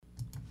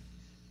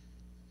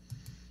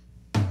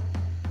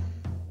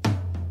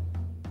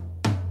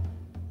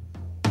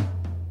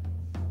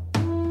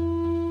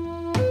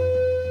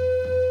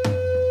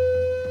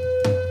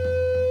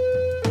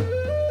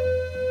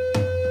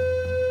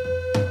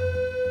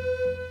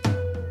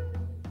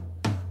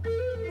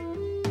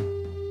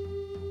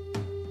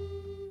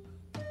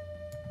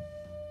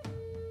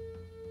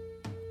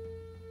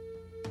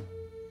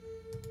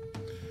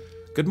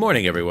Good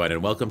morning, everyone,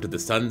 and welcome to the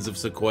Sons of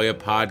Sequoia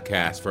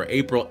podcast for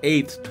April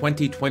 8th,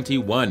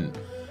 2021.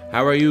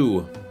 How are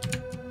you?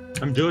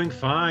 I'm doing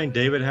fine,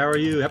 David. How are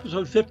you?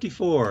 Episode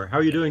 54. How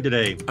are you doing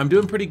today? I'm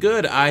doing pretty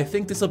good. I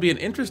think this will be an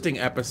interesting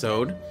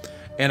episode,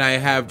 and I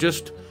have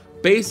just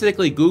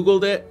basically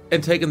Googled it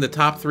and taken the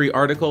top 3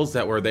 articles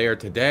that were there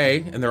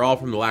today, and they're all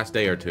from the last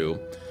day or two.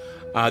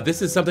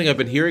 This is something I've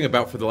been hearing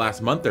about for the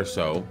last month or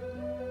so.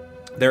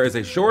 There is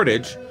a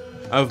shortage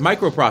of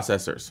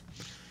microprocessors.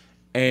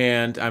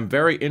 And I'm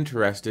very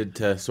interested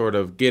to sort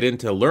of get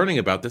into learning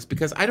about this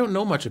because I don't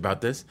know much about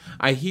this.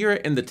 I hear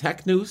it in the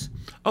tech news.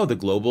 Oh, the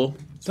global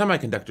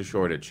semiconductor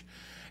shortage.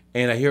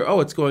 And I hear, oh,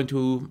 it's going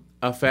to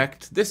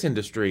affect this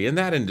industry and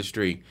that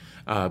industry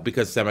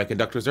because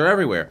semiconductors are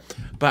everywhere.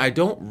 But I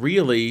don't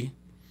really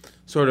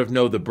sort of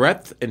know the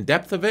breadth and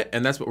depth of it.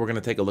 And that's what we're going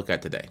to take a look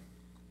at today.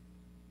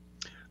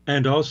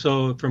 And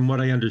also, from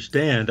what I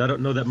understand, I don't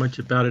know that much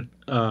about it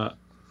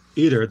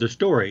either, the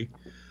story.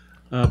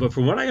 But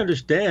from what I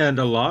understand,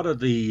 a lot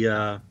of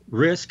the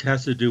risk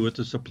has to do with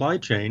the supply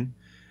chain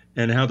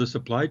and how the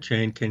supply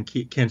chain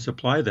can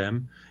supply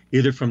them,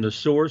 either from the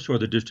source or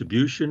the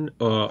distribution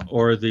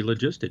or the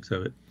logistics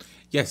of it.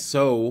 Yes,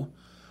 so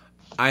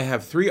I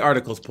have 3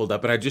 articles pulled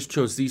up, and I just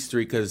chose these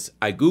 3 because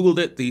I Googled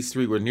it. These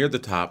 3 were near the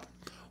top.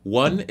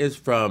 One is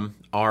from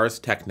Ars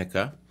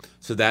Technica,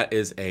 so that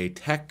is a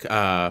tech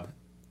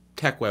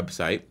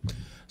website.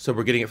 So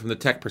we're getting it from the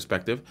tech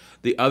perspective.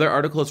 The other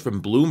article is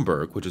from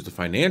Bloomberg, which is the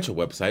financial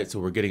website. So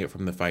we're getting it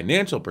from the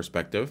financial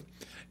perspective.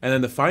 And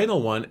then the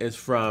final one is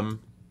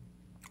from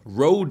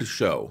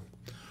Roadshow,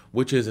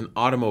 which is an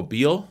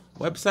automobile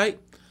website.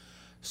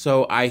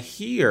 So I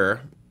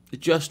hear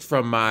just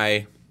from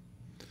my,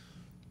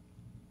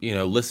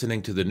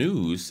 listening to the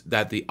news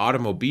that the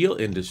automobile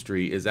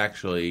industry is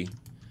actually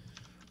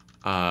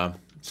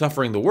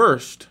suffering the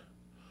worst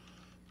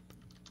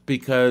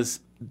because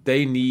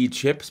they need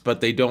chips, but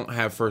they don't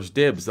have first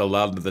dibs. A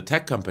lot of the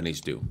tech companies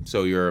do.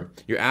 So your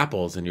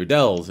Apples and your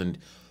Dells and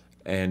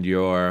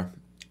your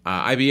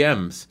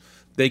IBMs,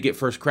 they get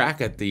first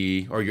crack at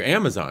or your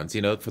Amazons.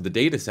 For the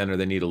data center,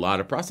 they need a lot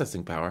of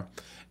processing power,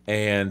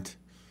 and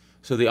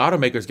so the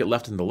automakers get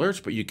left in the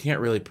lurch. But you can't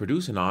really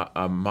produce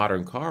a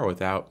modern car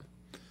without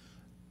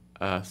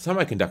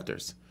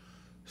semiconductors.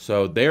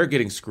 So they're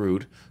getting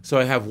screwed. So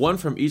I have one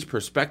from each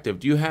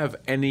perspective. Do you have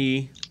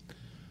any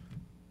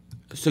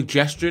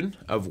suggestion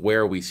of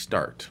where we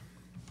start?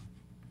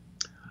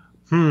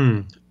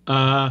 Let's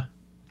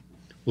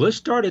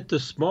start at the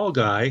small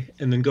guy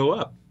and then go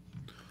up.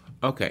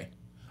 Okay.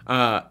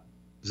 Does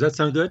that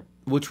sound good?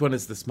 Which one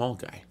is the small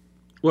guy?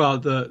 Well,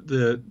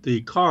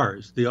 the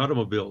cars, the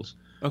automobiles.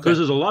 Okay. Because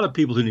there's a lot of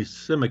people who need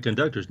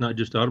semiconductors, not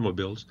just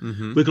automobiles.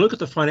 Mm-hmm. We can look at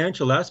the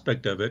financial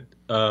aspect of it,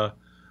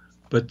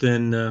 but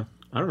then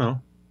I don't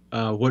know.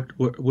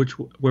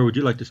 Where would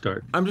you like to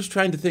start? I'm just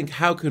trying to think,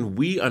 how can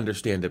we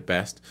understand it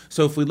best?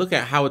 So if we look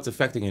at how it's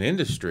affecting an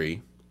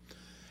industry,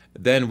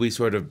 then we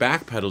sort of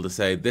backpedal to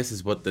say, this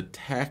is what the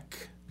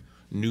tech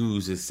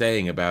news is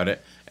saying about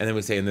it. And then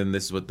we say, and then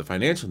this is what the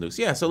financial news.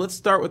 Yeah, so let's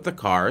start with the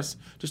cars,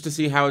 just to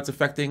see how it's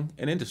affecting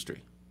an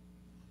industry.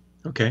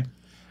 Okay.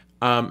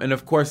 And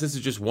of course, this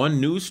is just one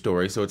news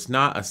story, so it's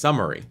not a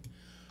summary.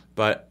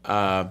 But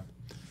the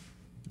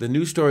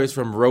news story is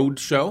from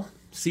Roadshow.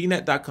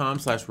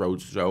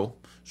 cnet.com/roadshow.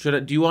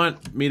 Do you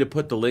want me to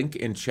put the link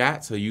in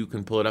chat so you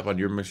can pull it up on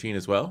your machine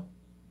as well?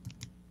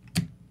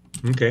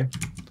 Okay.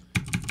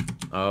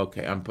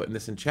 Okay, I'm putting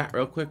this in chat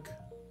real quick.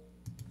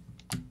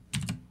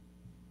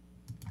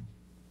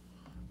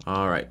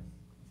 All right.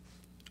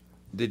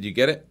 Did you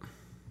get it?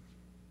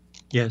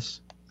 Yes.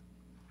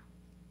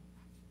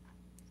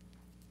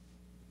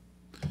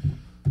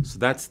 So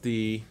that's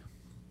the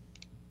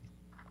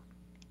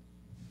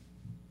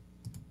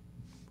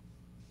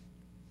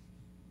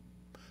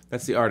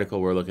article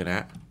we're looking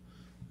at.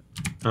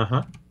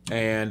 Uh-huh.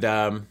 And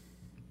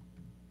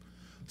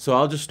so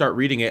I'll just start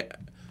reading it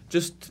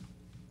just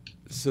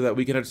so that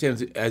we can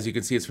understand. As you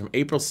can see, it's from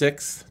April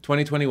 6th,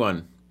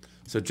 2021.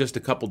 So just a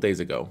couple days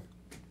ago.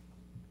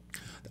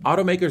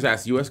 Automakers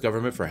ask U.S.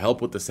 government for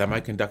help with the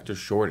semiconductor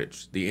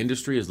shortage. The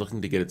industry is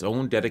looking to get its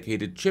own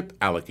dedicated chip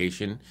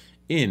allocation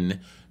in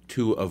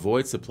to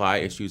avoid supply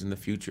issues in the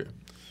future.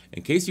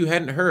 In case you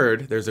hadn't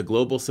heard, there's a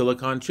global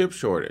silicon chip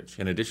shortage.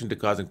 In addition to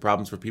causing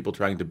problems for people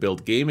trying to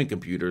build gaming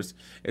computers,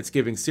 it's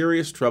giving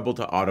serious trouble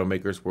to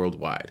automakers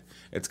worldwide.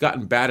 It's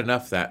gotten bad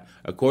enough that,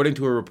 according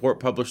to a report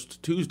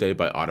published Tuesday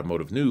by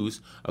Automotive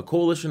News, a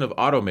coalition of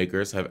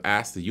automakers have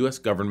asked the U.S.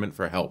 government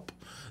for help.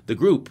 The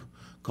group,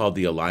 called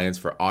the Alliance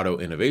for Auto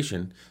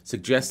Innovation,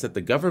 suggests that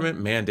the government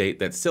mandate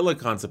that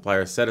silicon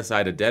suppliers set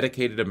aside a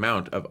dedicated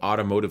amount of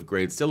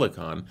automotive-grade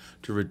silicon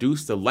to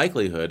reduce the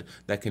likelihood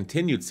that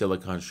continued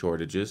silicon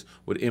shortages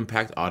would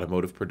impact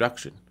automotive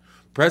production.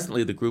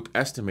 Presently, the group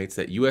estimates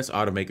that U.S.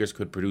 automakers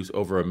could produce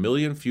over 1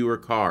 million fewer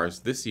cars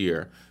this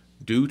year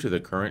due to the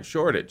current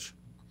shortage.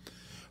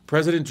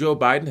 President Joe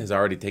Biden has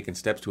already taken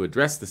steps to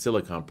address the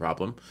silicon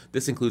problem.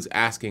 This includes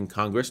asking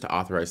Congress to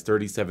authorize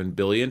 $37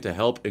 billion to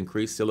help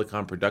increase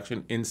silicon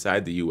production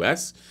inside the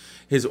U.S.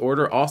 His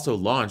order also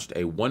launched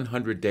a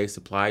 100-day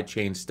supply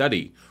chain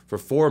study for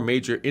 4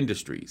 major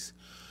industries: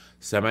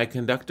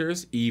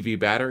 semiconductors, EV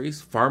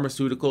batteries,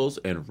 pharmaceuticals,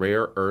 and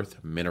rare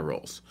earth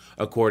minerals.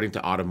 According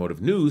to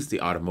Automotive News, the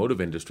automotive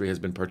industry has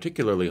been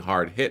particularly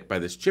hard hit by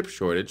this chip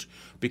shortage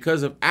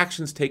because of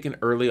actions taken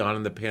early on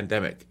in the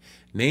pandemic,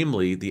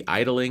 namely the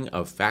idling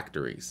of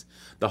factories.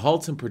 The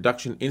halts in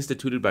production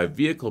instituted by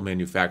vehicle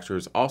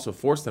manufacturers also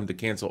forced them to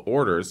cancel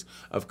orders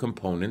of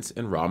components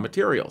and raw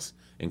materials,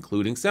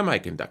 including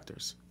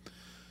semiconductors.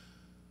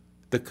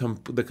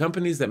 The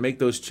companies that make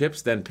those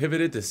chips then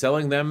pivoted to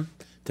selling them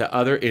to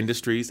other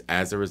industries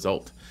as a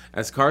result.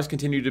 As cars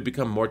continue to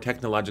become more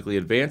technologically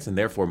advanced and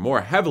therefore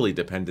more heavily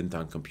dependent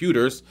on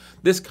computers,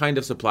 this kind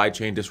of supply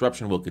chain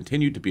disruption will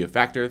continue to be a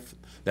factor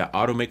that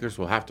automakers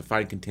will have to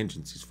find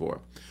contingencies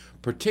for,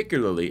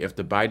 particularly if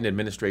the Biden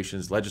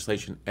administration's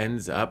legislation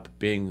ends up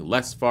being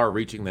less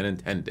far-reaching than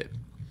intended.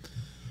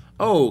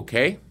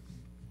 Okay,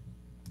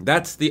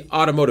 that's the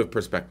automotive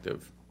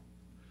perspective.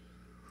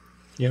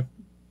 Yep.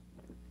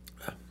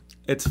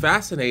 It's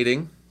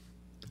fascinating.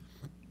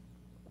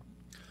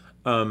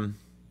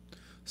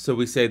 So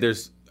we say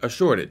there's a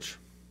shortage,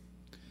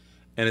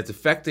 and it's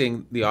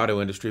affecting the auto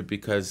industry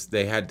because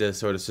they had to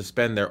sort of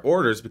suspend their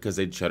orders because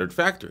they'd shuttered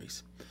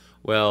factories.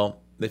 Well,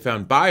 they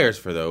found buyers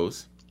for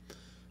those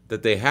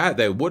that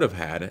they would have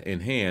had in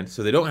hand,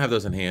 so they don't have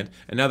those in hand,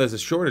 and now there's a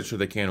shortage, so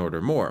they can't order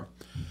more.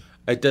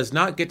 It does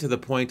not get to the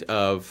point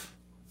of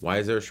why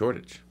is there a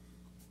shortage.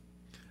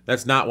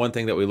 That's not one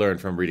thing that we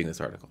learned from reading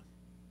this article.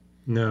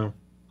 No.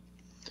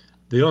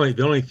 The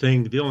only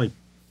thing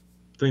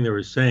they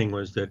were saying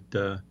was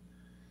that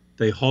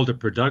they halted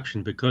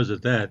production because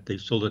of that. They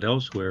sold it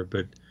elsewhere,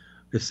 but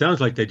it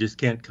sounds like they just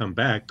can't come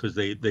back because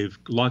they've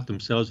locked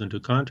themselves into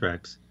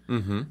contracts,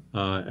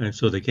 and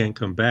so they can't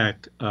come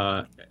back,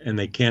 and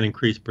they can't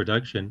increase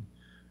production.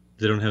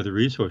 They don't have the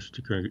resources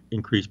to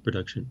increase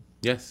production.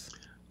 Yes.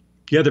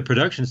 You have the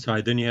production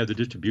side, then you have the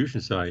distribution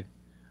side,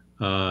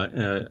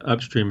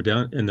 upstream and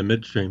down in the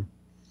midstream,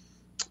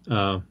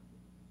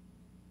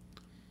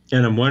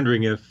 and I'm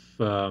wondering if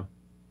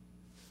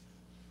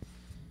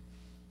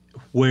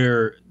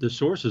where the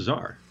sources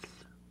are.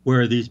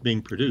 Where are these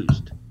being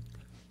produced?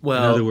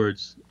 Well, in other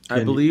words,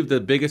 I believe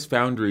the biggest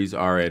foundries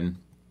are in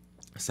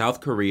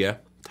South Korea,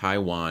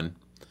 Taiwan,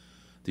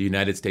 the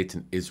United States,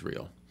 and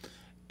Israel.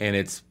 And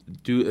that's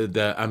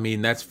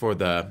for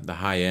the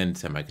high-end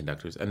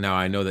semiconductors. And now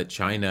I know that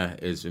China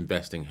is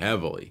investing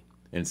heavily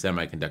in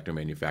semiconductor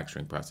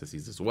manufacturing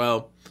processes as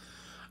well.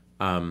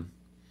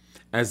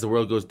 As the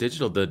world goes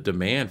digital, the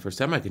demand for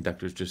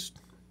semiconductors just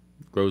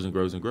grows and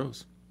grows and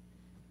grows.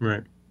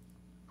 Right.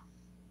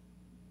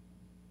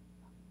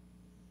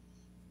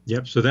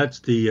 Yep. So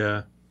that's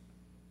really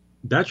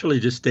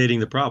just stating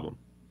the problem.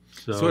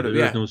 So sort of,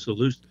 there's no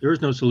solution. There is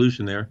no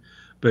solution there.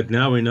 But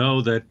now we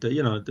know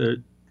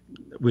that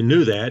we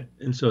knew that,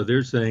 and so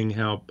they're saying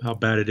how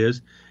bad it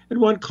is.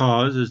 And one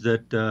cause is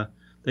that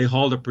they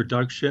halted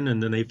production,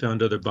 and then they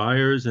found other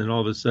buyers, and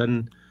all of a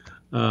sudden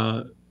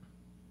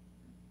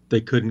they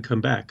couldn't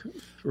come back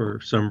for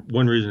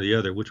one reason or the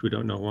other, which we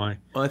don't know why.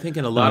 Well, I think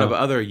in a lot of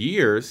other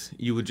years,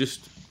 you would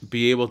just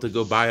be able to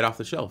go buy it off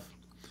the shelf.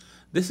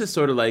 This is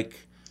sort of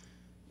like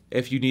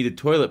if you needed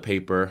toilet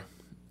paper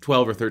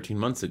 12 or 13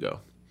 months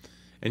ago,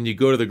 and you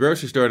go to the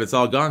grocery store and it's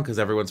all gone because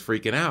everyone's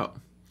freaking out.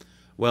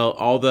 Well,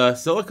 all the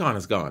silicon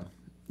is gone.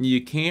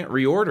 You can't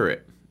reorder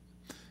it.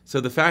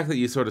 So the fact that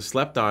you sort of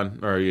slept on,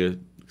 or you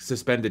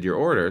suspended your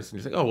orders,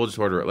 and you're like, oh, we'll just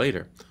order it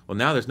later. Well,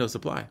 now there's no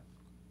supply.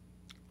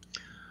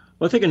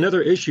 Well, I think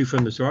another issue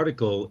from this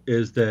article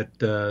is that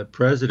the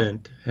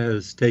president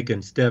has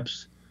taken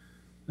steps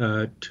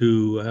to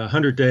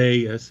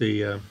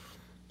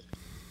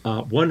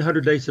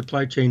 100-day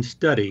supply chain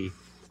study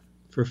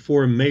for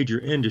 4 major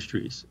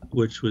industries,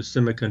 which was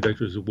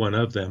semiconductors one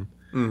of them.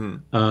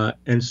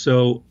 And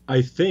so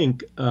I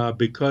think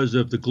because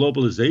of the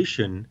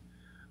globalization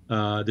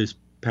this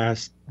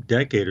past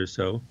decade or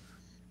so,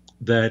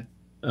 that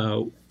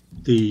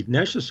the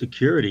national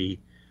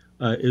security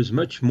is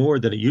much more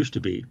than it used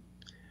to be.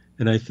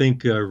 And I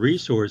think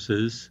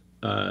resources,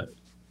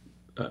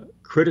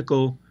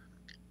 critical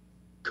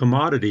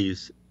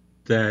commodities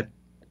that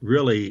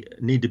really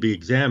need to be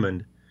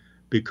examined,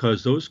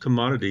 because those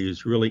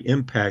commodities really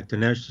impact the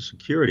national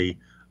security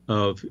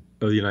of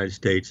the United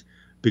States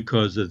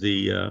because of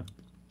the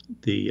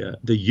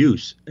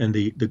use and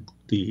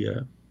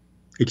the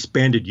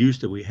expanded use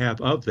that we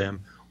have of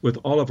them with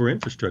all of our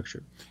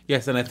infrastructure.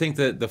 Yes, and I think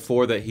that the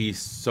 4 that he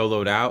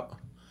soloed out,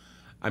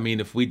 I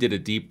mean, if we did a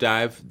deep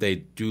dive, they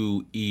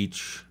do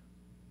each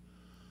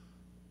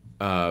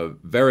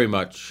very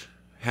much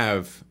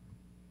have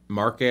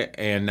market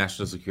and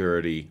national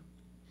security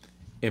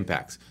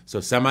impacts. So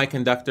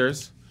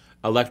semiconductors,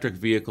 electric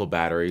vehicle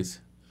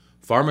batteries,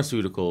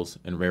 pharmaceuticals,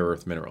 and rare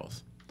earth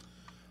minerals.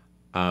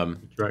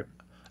 Right.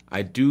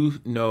 I do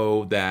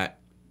know that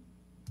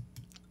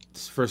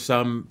for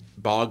some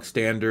bog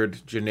standard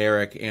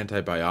generic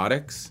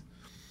antibiotics,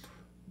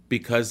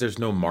 because there's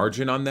no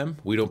margin on them,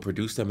 we don't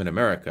produce them in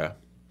America.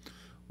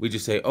 We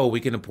just say, oh,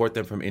 we can import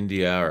them from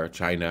India or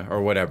China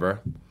or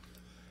whatever.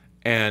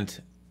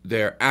 And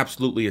they're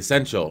absolutely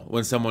essential.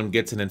 When someone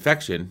gets an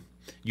infection,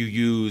 you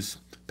use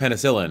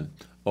penicillin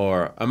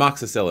or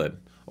amoxicillin,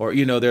 or, or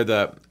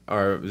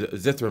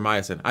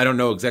zithromycin. I don't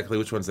know exactly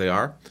which ones they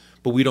are,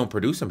 but we don't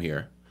produce them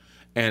here.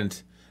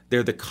 And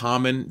they're the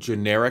common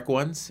generic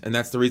ones. And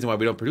that's the reason why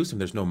we don't produce them.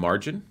 There's no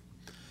margin.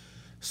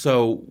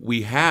 So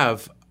we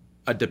have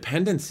a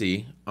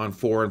dependency on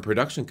foreign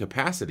production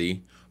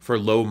capacity for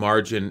low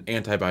margin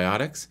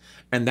antibiotics,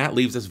 and that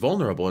leaves us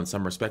vulnerable in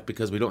some respect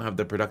because we don't have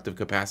the productive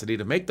capacity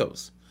to make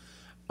those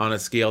on a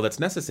scale that's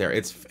necessary.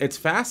 It's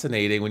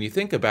fascinating when you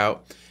think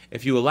about,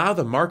 if you allow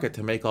the market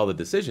to make all the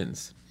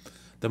decisions,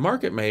 the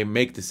market may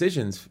make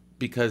decisions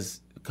because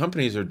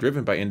companies are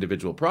driven by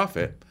individual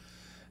profit.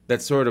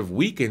 That sort of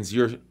weakens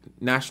your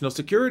national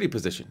security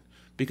position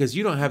because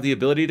you don't have the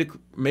ability to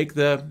make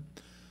the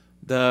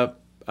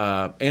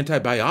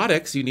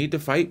antibiotics you need to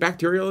fight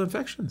bacterial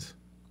infections.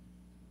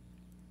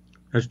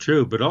 That's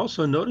true, but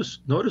also notice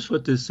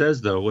what this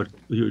says, though. What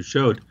you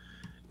showed,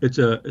 it's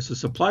a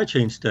supply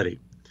chain study,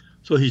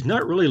 so he's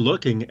not really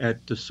looking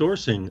at the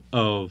sourcing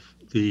of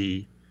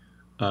the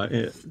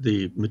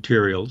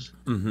materials.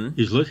 Mm-hmm.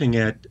 He's looking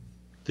at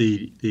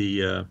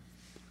the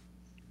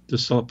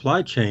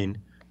supply chain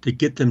to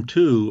get them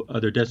to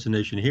their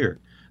destination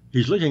here.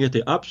 He's looking at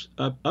the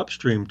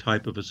upstream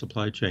type of a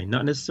supply chain,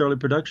 not necessarily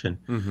production.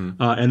 Mm-hmm.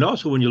 And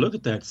also, when you look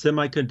at that,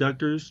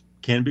 semiconductors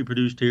can be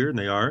produced here, and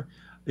they are.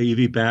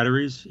 EV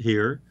batteries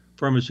here.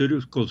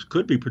 Pharmaceuticals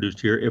could be produced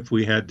here if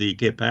we had the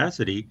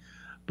capacity,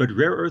 but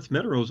rare earth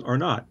minerals are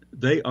not.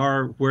 They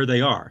are where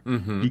they are.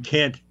 Mm-hmm.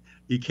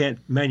 You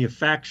can't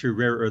manufacture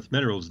rare earth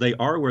minerals. They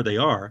are where they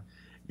are.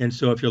 And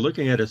so if you're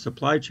looking at a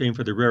supply chain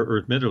for the rare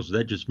earth minerals,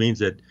 that just means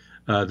that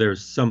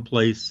there's some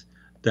place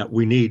that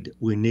we need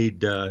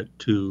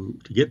to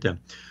get them.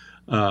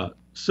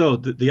 So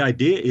the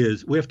idea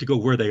is we have to go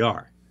where they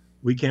are.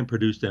 We can't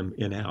produce them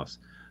in-house.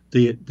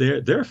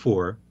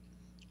 Therefore,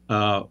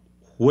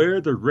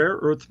 where the rare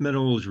earth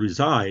minerals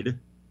reside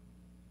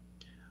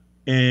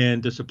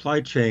and the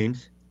supply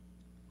chains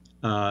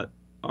are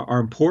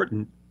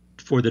important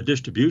for the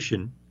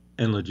distribution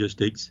and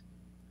logistics.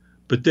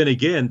 But then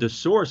again, the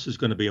source is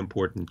going to be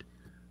important.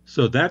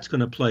 So that's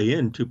going to play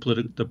into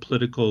the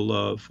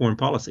political foreign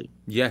policy.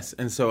 Yes,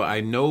 and so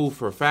I know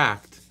for a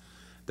fact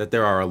that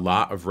there are a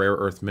lot of rare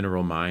earth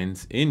mineral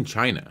mines in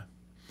China,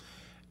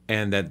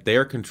 and that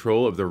their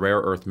control of the rare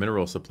earth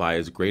mineral supply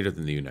is greater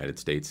than the United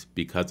States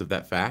because of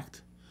that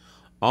fact.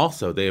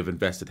 Also, they have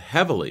invested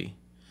heavily,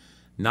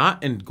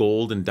 not in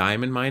gold and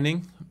diamond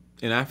mining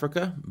in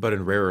Africa, but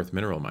in rare earth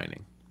mineral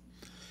mining.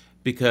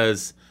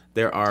 Because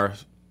there are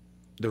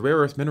the rare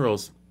earth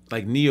minerals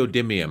like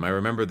neodymium. I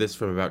remember this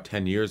from about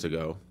 10 years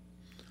ago,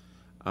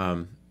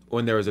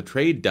 when there was a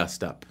trade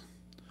dust-up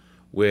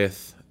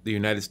with the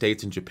United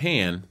States and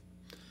Japan.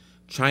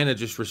 China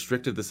just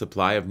restricted the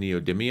supply of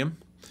neodymium.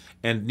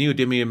 And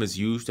neodymium is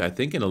used, I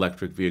think, in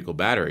electric vehicle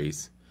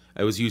batteries.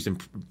 It was used in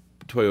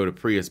Toyota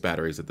Prius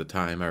batteries at the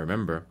time, I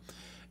remember.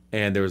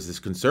 And there was this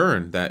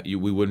concern that we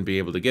wouldn't be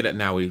able to get it.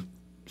 Now we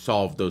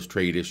solved those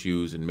trade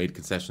issues and made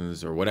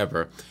concessions or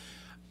whatever.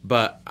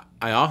 But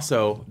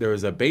there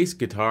was a bass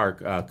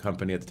guitar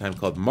company at the time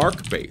called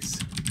Mark Bass.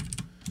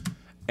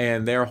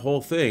 And their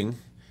whole thing,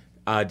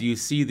 do you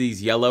see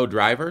these yellow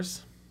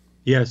drivers?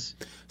 Yes.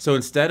 So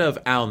instead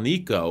of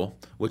Alnico,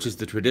 which is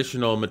the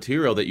traditional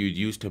material that you'd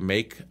use to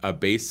make a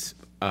bass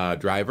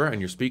driver on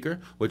your speaker,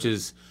 which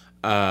is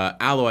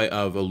alloy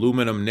of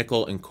aluminum,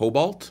 nickel, and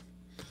cobalt,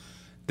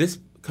 this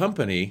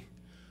company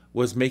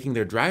was making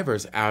their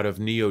drivers out of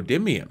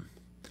neodymium.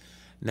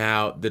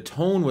 Now, the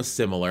tone was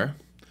similar,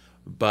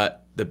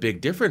 but the big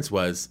difference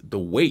was the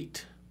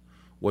weight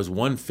was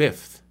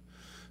 1/5.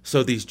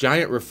 So these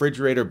giant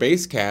refrigerator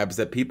bass cabs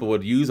that people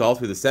would use all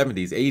through the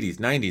 70s, 80s,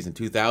 90s, and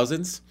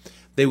 2000s,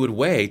 they would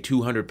weigh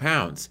 200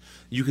 pounds.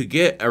 You could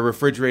get a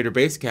refrigerator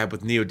bass cab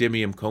with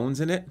neodymium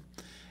cones in it,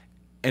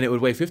 and it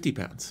would weigh 50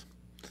 pounds.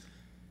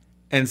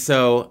 And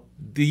so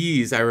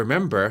these, I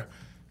remember,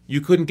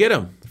 you couldn't get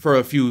them for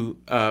a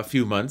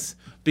few months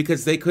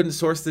because they couldn't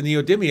source the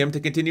neodymium to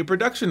continue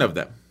production of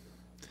them.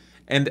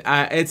 And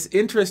it's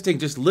interesting,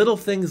 just little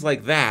things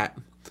like that.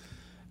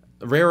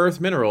 Rare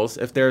earth minerals,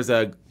 if there's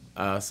a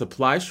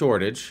supply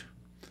shortage,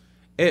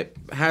 it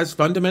has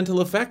fundamental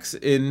effects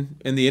in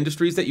the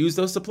industries that use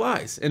those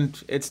supplies.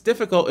 And it's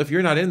difficult if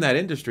you're not in that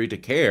industry to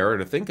care or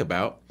to think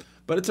about,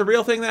 but it's a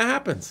real thing that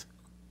happens.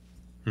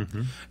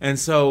 Mm-hmm. And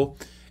so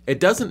it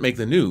doesn't make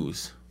the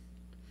news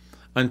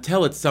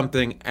until it's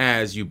something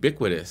as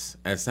ubiquitous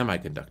as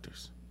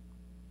semiconductors.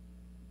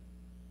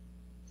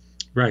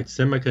 Right,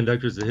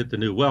 semiconductors that hit the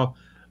news. Well,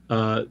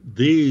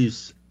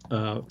 these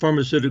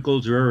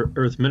pharmaceuticals, rare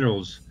earth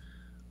minerals,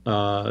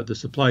 the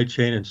supply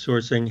chain and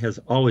sourcing has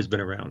always been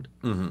around.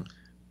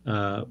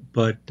 Mm-hmm.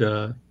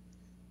 But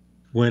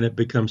when it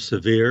becomes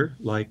severe,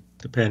 like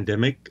the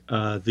pandemic,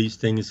 these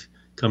things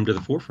come to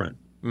the forefront.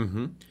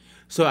 Mm-hmm.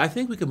 So I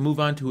think we could move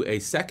on to a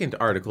second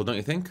article, don't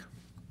you think?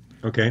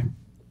 Okay.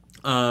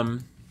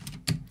 Um,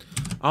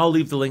 I'll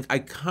leave the link. I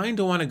kind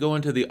of want to go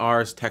into the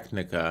Ars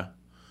Technica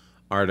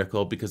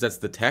article because that's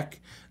the tech.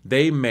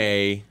 They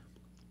may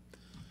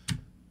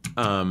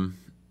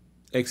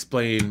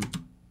explain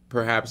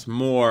perhaps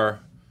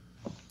more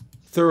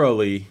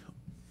thoroughly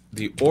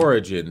the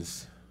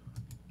origins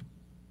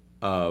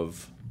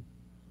of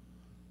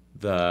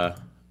the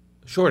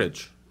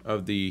shortage,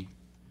 of the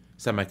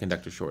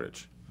semiconductor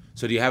shortage.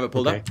 So do you have it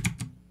pulled Okay. up?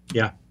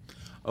 Yeah.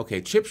 Okay,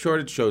 chip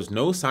shortage shows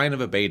no sign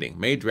of abating,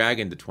 may drag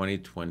into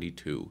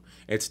 2022.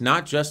 It's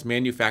not just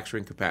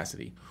manufacturing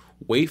capacity.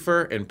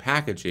 Wafer and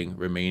packaging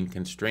remain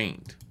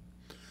constrained.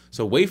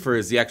 So wafer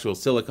is the actual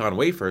silicon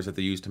wafers that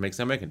they use to make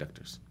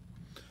semiconductors.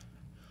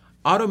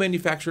 Auto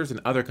manufacturers and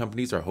other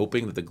companies are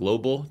hoping that the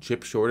global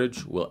chip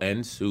shortage will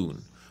end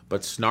soon,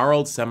 but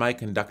snarled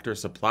semiconductor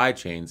supply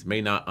chains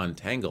may not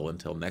untangle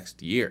until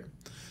next year.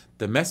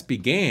 The mess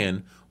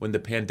began when the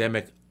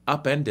pandemic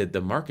upended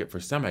the market for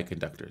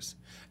semiconductors.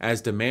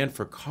 As demand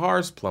for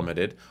cars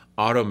plummeted,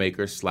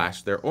 automakers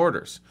slashed their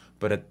orders.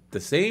 But at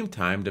the same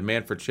time,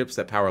 demand for chips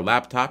that power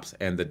laptops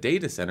and the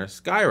data center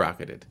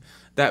skyrocketed.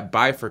 That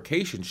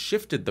bifurcation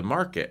shifted the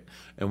market,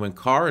 and when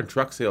car and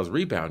truck sales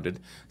rebounded,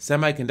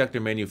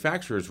 semiconductor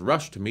manufacturers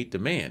rushed to meet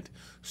demand.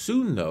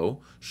 Soon,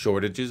 though,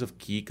 shortages of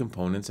key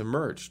components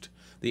emerged.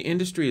 The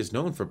industry is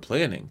known for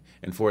planning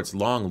and for its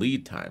long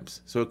lead times,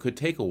 so it could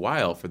take a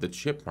while for the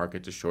chip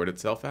market to sort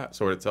itself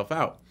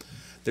out.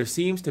 There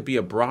seems to be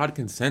a broad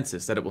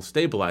consensus that it will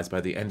stabilize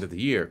by the end of the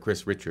year,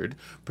 Chris Richard,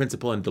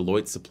 principal in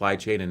Deloitte's supply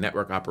chain and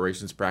network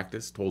operations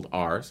practice, told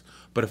Ars.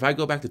 But if I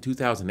go back to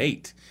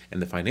 2008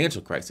 and the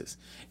financial crisis,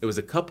 it was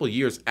a couple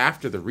years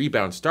after the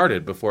rebound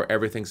started before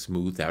everything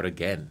smoothed out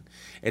again.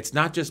 It's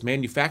not just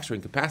manufacturing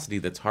capacity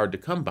that's hard to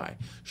come by.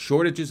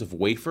 Shortages of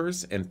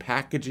wafers and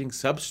packaging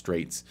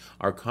substrates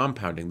are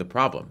compounding the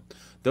problem.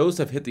 Those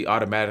have hit the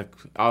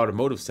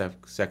automotive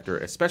sector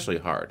especially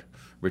hard,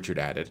 Richard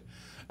added.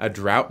 A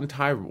drought in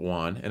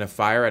Taiwan and a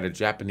fire at a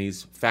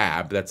Japanese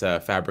fab, that's a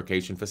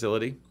fabrication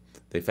facility,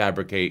 they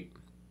fabricate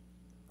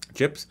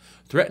chips,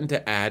 threaten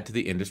to add to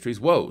the industry's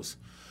woes.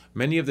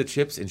 Many of the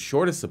chips in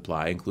shortest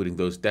supply, including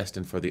those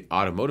destined for the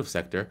automotive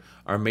sector,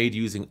 are made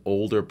using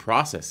older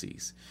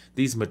processes.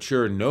 These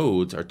mature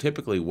nodes are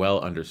typically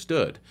well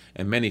understood,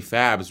 and many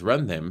fabs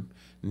run them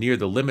near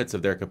the limits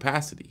of their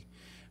capacity,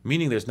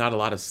 meaning there's not a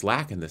lot of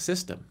slack in the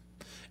system.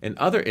 In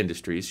other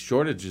industries,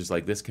 shortages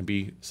like this can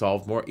be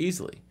solved more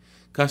easily.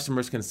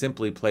 Customers can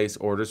simply place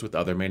orders with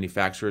other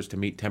manufacturers to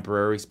meet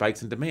temporary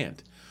spikes in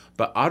demand.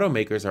 But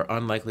automakers are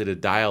unlikely to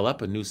dial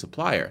up a new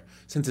supplier,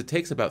 since it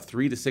takes about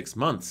 3 to 6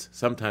 months,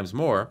 sometimes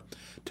more,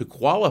 to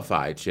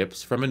qualify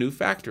chips from a new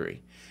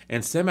factory.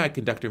 And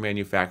semiconductor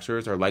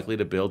manufacturers are likely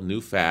to build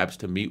new fabs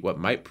to meet what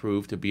might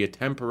prove to be a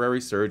temporary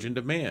surge in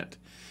demand.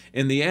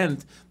 In the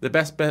end, the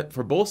best bet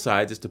for both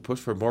sides is to push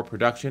for more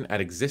production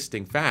at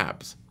existing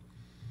fabs.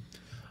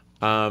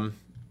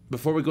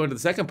 Before we go into the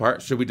second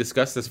part, should we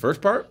discuss this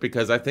first part?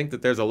 Because I think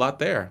that there's a lot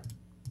there.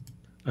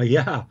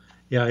 Yeah.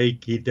 Yeah.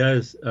 He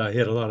does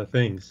hit a lot of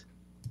things.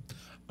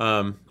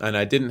 And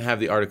I didn't have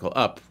the article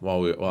up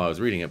while I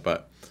was reading it,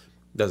 but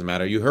it doesn't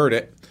matter. You heard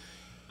it.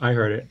 I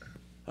heard it.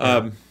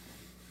 Yeah.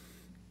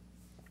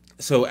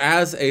 So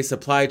as a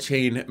supply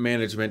chain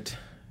management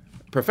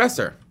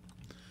professor,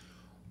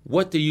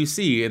 what do you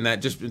see in that,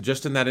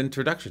 just in that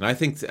introduction? I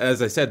think,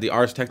 as I said, the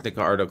Ars Technica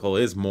article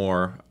is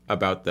more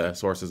about the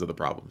sources of the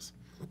problems.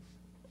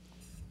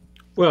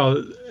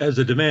 Well, as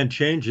the demand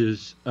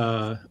changes,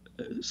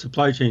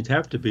 supply chains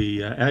have to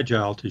be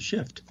agile to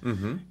shift.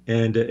 Mm-hmm.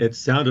 And it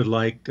sounded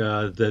like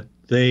that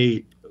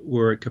they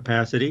were at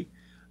capacity.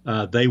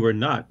 They were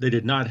not. They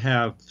did not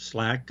have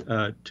slack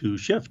to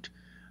shift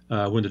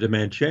when the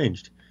demand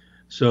changed.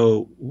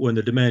 So when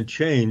the demand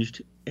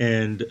changed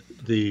and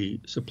the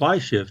supply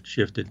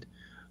shifted,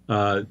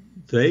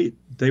 they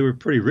were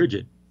pretty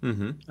rigid.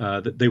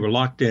 Mm-hmm. They were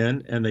locked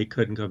in and they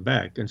couldn't come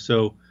back. And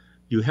so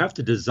you have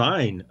to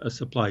design a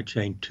supply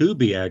chain to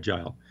be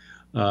agile.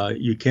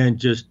 You can't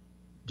just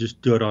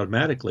do it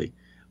automatically.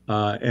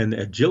 And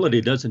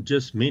agility doesn't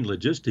just mean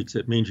logistics.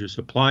 It means your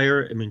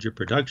supplier. It means your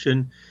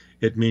production.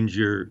 It means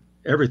your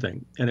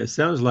everything. And it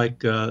sounds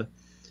like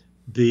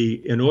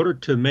in order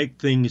to make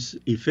things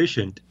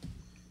efficient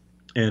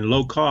and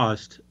low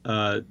cost,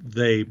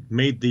 they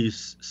made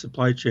these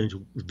supply chains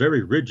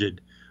very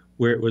rigid,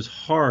 where it was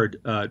hard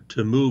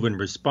to move and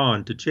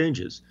respond to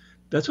changes.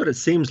 That's what it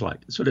seems like.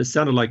 That's what it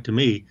sounded like to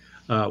me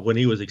when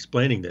he was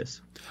explaining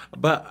this.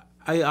 But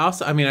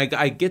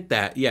I get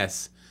that.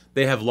 Yes,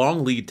 they have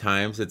long lead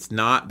times.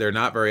 They're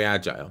not very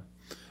agile.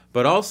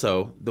 But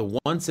also the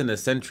once in a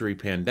century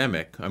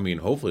pandemic. I mean,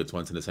 hopefully it's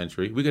once in a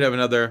century. We could have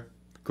another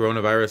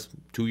coronavirus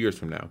 2 years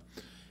from now.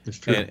 It's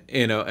true.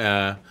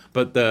 And,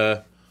 but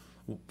the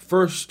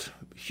first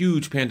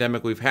huge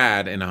pandemic we've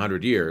had in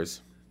 100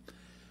 years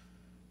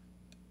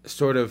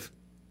sort of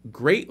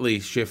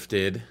greatly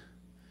shifted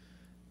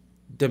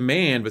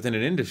demand within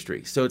an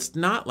industry. So it's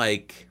not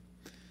like,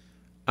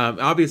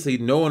 obviously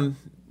no one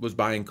was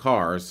buying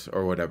cars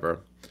or whatever,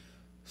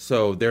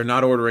 So they're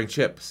not ordering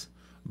chips.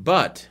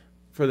 But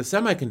for the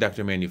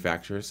semiconductor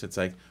manufacturers, it's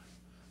like,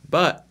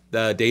 but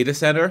the data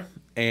center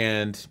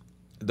and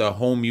the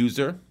home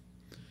user,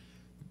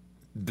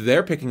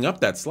 they're picking up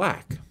that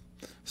slack.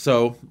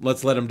 So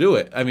let's let them do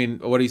it. I mean,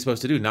 what are you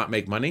supposed to do? Not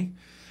make money?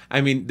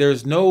 I mean,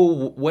 there's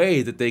no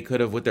way that they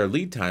could have, with their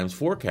lead times,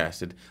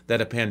 forecasted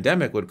that a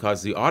pandemic would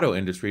cause the auto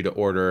industry to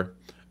order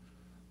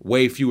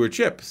way fewer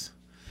chips.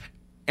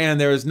 And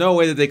there is no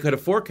way that they could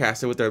have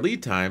forecasted with their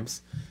lead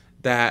times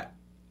that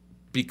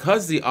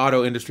because the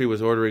auto industry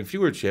was ordering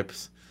fewer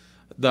chips,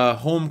 the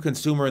home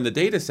consumer in the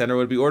data center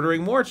would be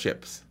ordering more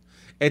chips.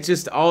 It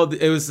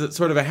was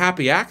sort of a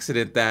happy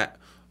accident that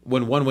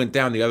when one went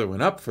down, the other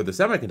went up for the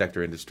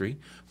semiconductor industry.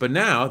 But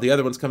now the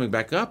other one's coming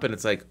back up, and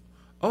it's like,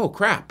 oh,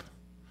 crap.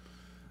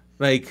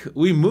 Like,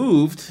 we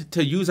moved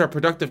to use our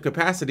productive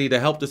capacity to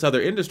help this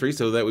other industry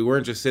so that we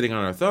weren't just sitting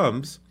on our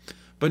thumbs.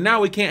 But now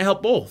we can't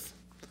help both.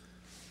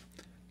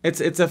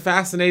 It's a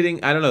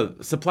fascinating, I don't know,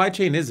 supply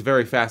chain is a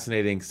very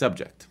fascinating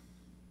subject.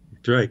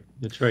 That's right.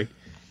 That's right.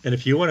 And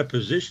if you want to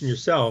position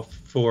yourself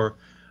for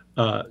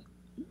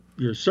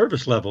your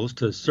service levels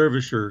to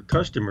service your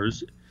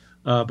customers,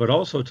 but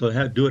also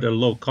to do it at a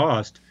low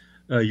cost,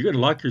 you're going to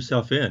lock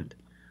yourself in.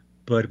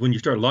 But when you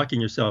start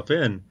locking yourself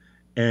in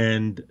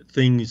and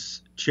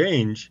things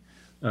change,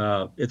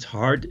 it's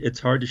hard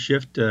to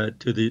shift to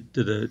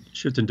the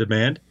shift in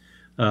demand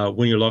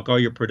when you lock all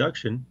your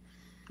production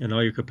and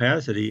all your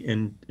capacity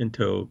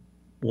into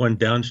one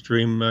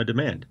downstream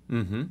demand.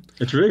 Mm-hmm.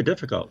 It's really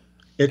difficult.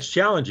 It's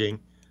challenging.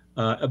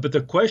 But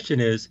the question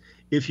is,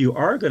 if you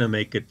are going to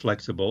make it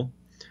flexible,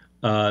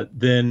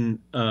 then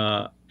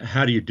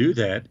how do you do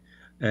that?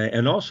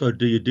 And also,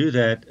 do you do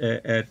that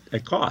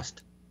at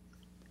cost?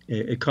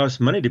 It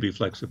costs money to be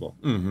flexible.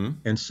 Mm-hmm.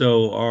 And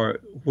so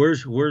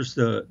where's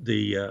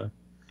the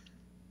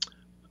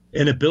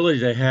inability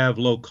to have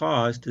low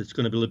cost? It's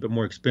going to be a little bit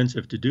more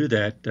expensive to do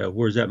that.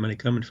 Where's that money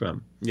coming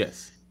from?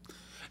 Yes.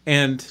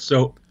 And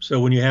so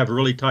when you have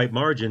really tight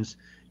margins,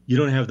 you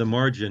don't have the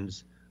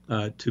margins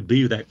to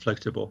be that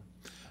flexible.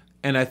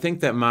 And I think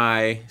that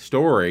my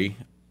story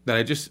that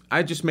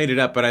I just made it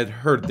up, but I'd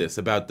heard this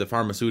about the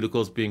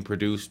pharmaceuticals being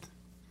produced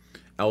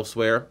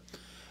elsewhere.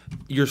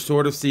 You're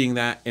sort of seeing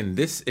that in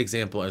this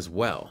example as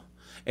well.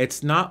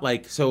 It's not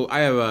like, so I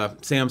have a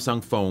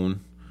Samsung phone.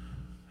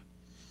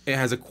 It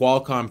has a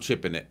Qualcomm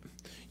chip in it.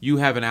 You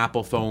have an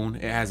Apple phone.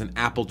 It has an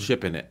Apple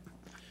chip in it.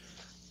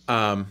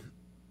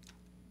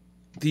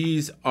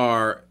 These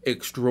are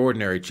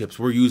extraordinary chips.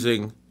 We're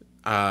using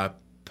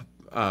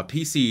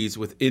PCs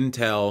with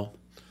Intel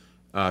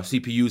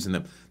CPUs in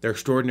them. They're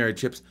extraordinary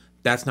chips.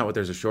 That's not what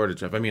there's a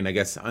shortage of. I mean, I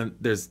guess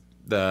there's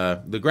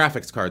the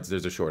graphics cards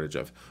there's a shortage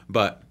of.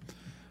 But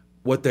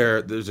what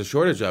there's a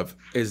shortage of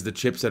is the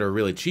chips that are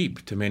really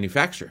cheap to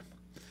manufacture.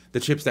 The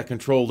chips that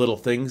control little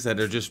things that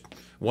are just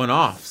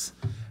one-offs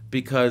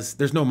because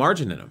there's no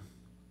margin in them.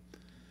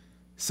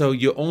 So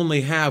you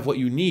only have what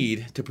you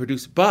need to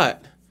produce.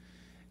 But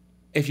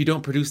if you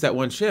don't produce that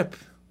one chip,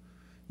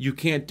 you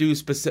can't do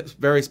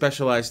very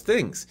specialized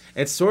things.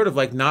 It's sort of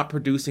like not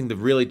producing the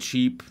really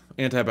cheap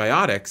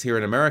antibiotics here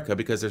in America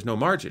because there's no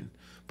margin.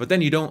 But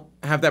then you don't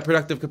have that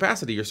productive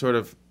capacity. You're sort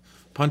of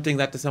punting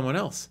that to someone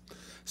else.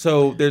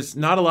 So there's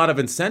not a lot of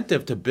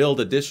incentive to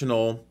build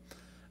additional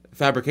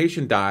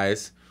fabrication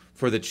dies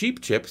for the cheap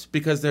chips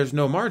because there's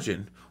no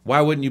margin.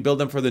 Why wouldn't you build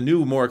them for the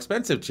new, more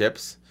expensive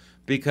chips?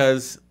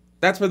 Because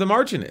that's where the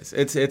margin is.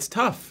 It's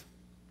tough.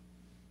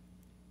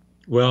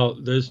 Well,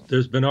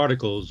 there's been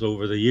articles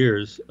over the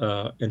years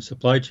in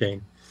supply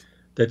chain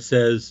that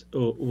says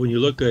when you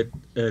look at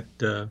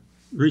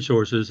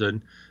resources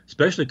and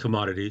especially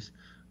commodities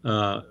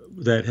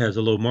that has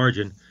a low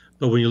margin,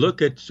 but when you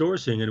look at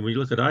sourcing and when you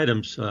look at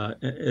items,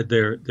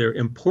 their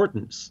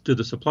importance to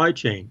the supply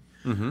chain,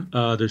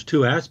 there's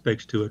two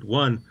aspects to it.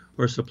 One,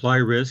 or supply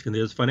risk, and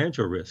there's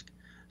financial risk.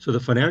 So the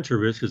financial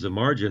risk is a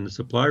margin. The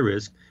supply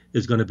risk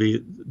is going to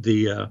be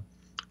the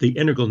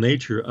integral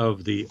nature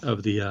of the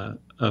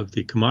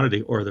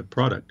commodity or the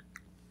product.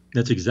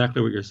 That's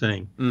exactly what you're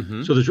saying.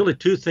 Mm-hmm. So there's really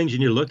two things you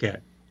need to look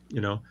at.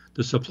 You know,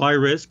 the supply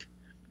risk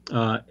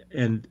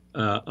and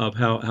of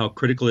how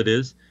critical it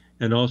is,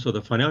 and also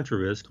the financial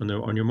risk on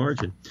your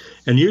margin.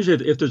 And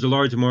usually, if there's a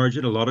large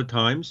margin, a lot of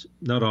times,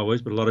 not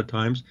always, but a lot of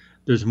times,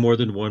 there's more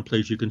than one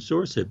place you can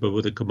source it. But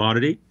with a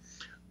commodity,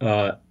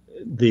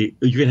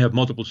 you can have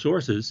multiple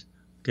sources,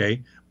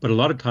 okay? But a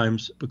lot of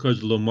times, because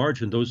of the low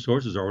margin, those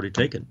sources are already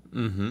taken.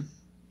 Mm-hmm.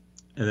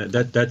 And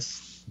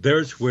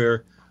there's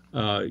where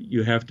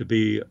you have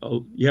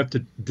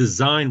to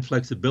design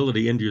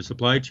flexibility into your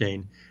supply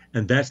chain,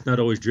 and that's not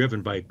always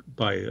driven by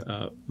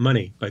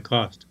money, by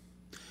cost.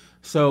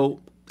 So,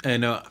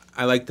 and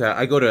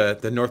I go to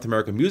the North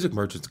American Music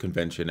Merchants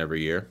Convention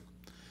every year,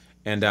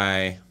 and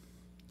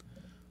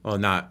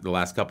not the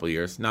last couple of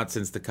years, not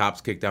since the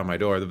cops kicked down my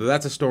door, but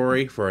that's a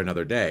story for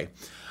another day.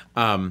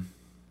 But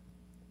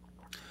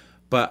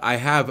I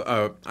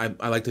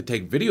like to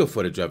take video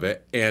footage of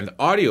it and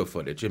audio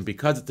footage, and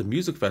because it's a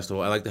music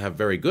festival, I like to have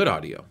very good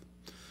audio.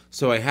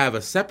 So I have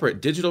a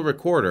separate digital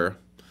recorder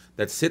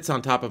that sits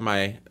on top of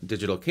my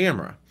digital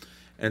camera.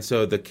 And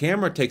so the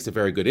camera takes a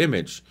very good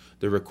image.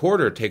 The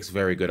recorder takes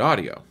very good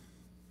audio.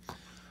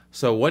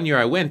 So one year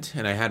I went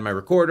and I had my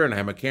recorder and I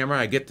had my camera.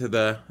 I get to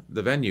the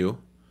venue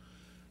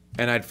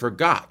and I'd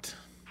forgot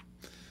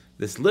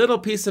this little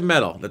piece of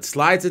metal that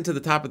slides into the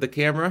top of the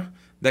camera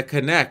that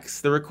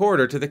connects the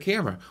recorder to the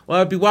camera. Well,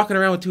 I'd be walking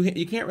around with two hands.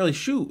 You can't really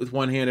shoot with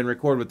one hand and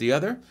record with the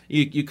other.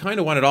 You kind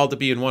of want it all to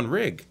be in one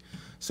rig.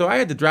 So I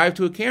had to drive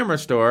to a camera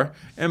store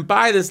and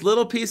buy this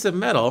little piece of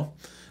metal.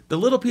 The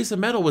little piece of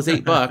metal was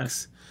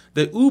 $8.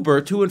 The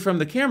Uber to and from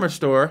the camera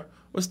store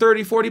was $30,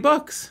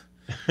 $40.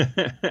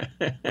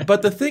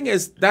 But the thing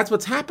is, that's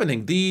what's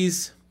happening.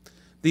 These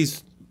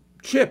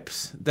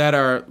chips that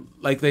are,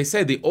 like they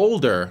say, the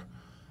older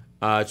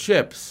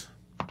chips,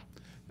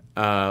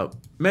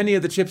 many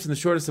of the chips in the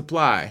shortest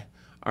supply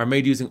are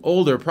made using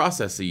older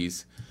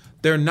processes.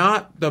 They're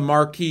not the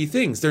marquee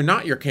things. They're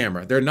not your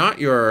camera. They're not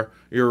your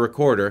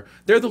recorder.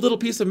 They're the little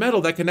piece of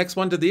metal that connects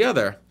one to the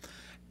other.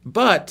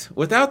 But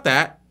without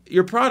that,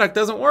 your product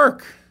doesn't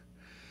work.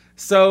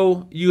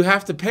 So you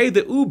have to pay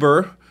the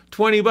Uber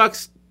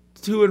 $20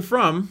 to and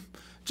from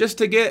just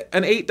to get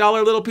an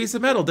 $8 little piece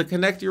of metal to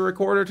connect your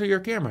recorder to your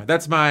camera.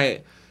 That's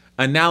my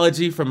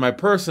analogy from my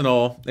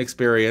personal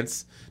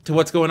experience to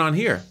what's going on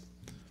here.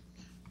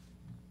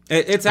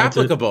 It's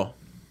applicable,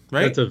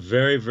 right? That's a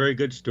very, very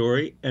good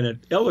story, and it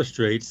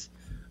illustrates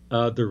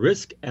the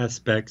risk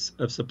aspects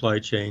of supply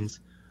chains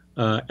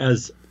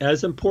as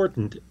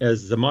important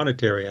as the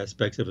monetary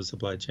aspects of a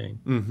supply chain.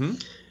 Mm-hmm.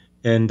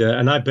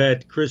 And I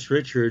bet Chris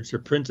Richards, a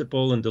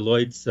principal in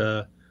Deloitte's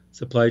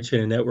supply chain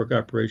and network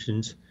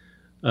operations,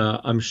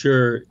 I'm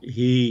sure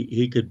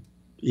he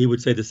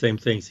would say the same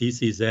things. He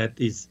sees that.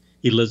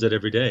 He lives it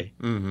every day.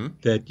 Mm-hmm.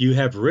 That you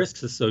have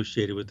risks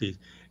associated with these.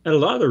 And a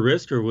lot of the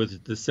risks are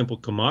with the simple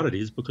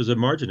commodities because the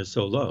margin is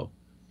so low.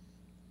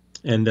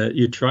 And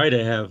you try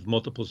to have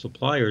multiple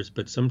suppliers,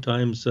 but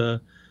sometimes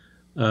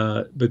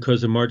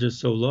because the margin is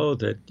so low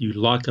that you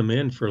lock them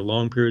in for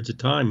long periods of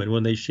time, and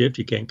when they shift,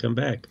 you can't come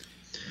back.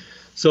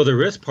 So the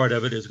risk part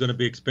of it is going to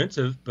be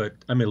expensive, but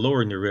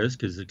lowering the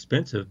risk is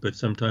expensive, but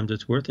sometimes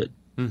it's worth it,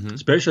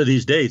 especially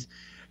these days.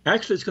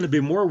 Actually, it's going to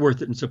be more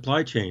worth it in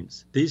supply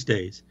chains these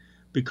days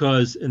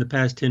because in the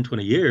past 10,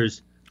 20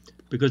 years,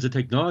 because of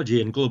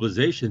technology and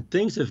globalization,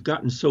 things have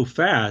gotten so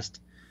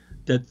fast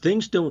that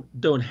things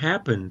don't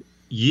happen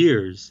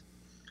years.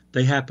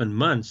 They happen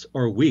months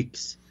or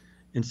weeks.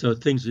 And so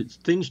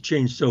things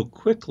change so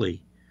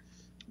quickly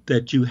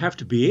that you have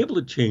to be able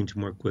to change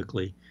more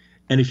quickly.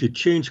 And if you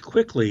change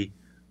quickly,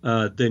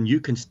 then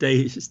you can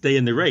stay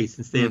in the race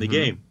and stay in the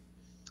game.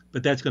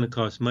 But that's going to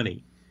cost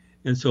money.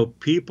 And so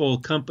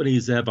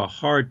companies have a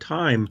hard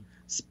time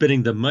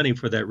spending the money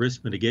for that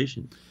risk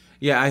mitigation.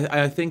 Yeah,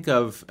 I think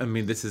of,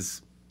 this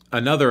is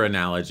another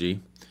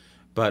analogy,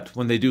 but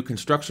when they do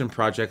construction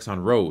projects on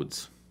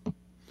roads,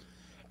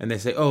 and they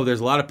say, oh, there's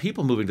a lot of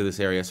people moving to this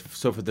area,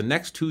 so for the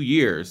next 2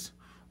 years,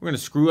 we're going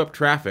to screw up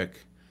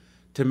traffic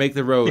to make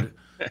the road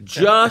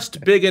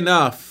just big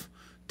enough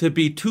to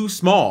be too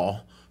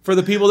small for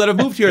the people that have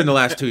moved here in the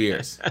last 2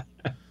 years.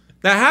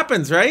 That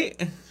happens,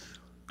 right?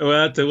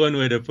 Well, that's one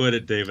way to put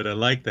it, David. I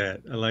like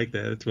that.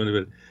 That's one of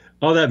it.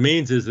 All that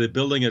means is they're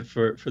building it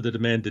for the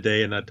demand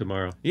today and not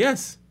tomorrow.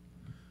 Yes.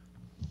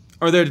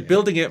 Or they're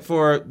building it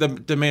for the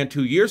demand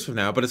 2 years from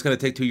now, but it's going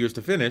to take 2 years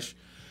to finish.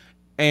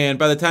 And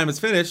by the time it's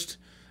finished,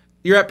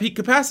 you're at peak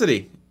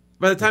capacity.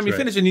 By the time you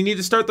finish, and you need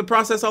to start the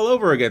process all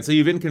over again. So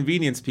you've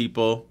inconvenienced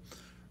people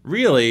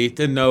really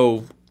to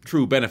no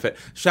true benefit.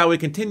 Shall we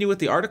continue with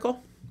the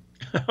article?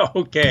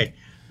 Okay.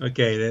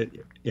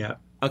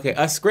 Okay,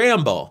 a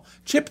scramble.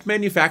 Chip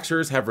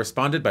manufacturers have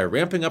responded by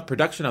ramping up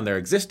production on their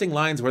existing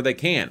lines where they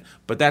can,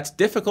 but that's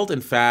difficult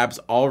in fabs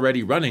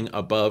already running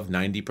above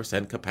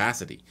 90%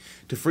 capacity.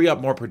 To free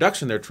up more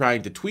production, they're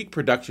trying to tweak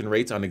production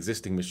rates on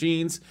existing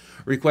machines,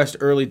 request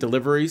early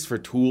deliveries for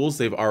tools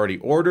they've already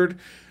ordered,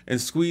 and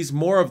squeeze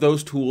more of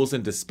those tools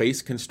into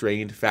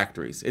space-constrained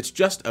factories. It's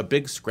just a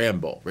big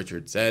scramble,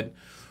 Richard said.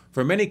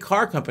 For many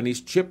car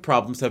companies, chip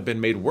problems have been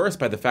made worse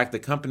by the fact that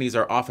companies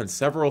are often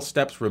several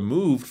steps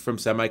removed from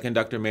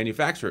semiconductor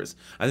manufacturers.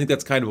 I think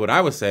that's kind of what I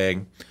was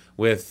saying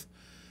with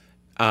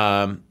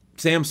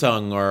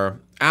Samsung or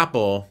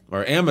Apple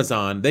or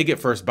Amazon. They get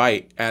first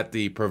bite at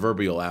the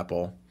proverbial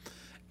apple,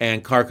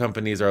 and car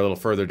companies are a little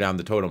further down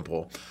the totem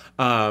pole.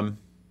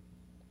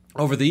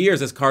 Over the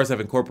years, as cars have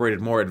incorporated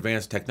more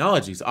advanced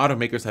technologies,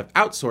 automakers have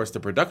outsourced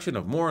the production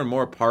of more and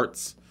more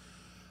parts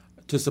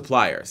to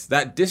suppliers.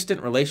 That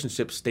distant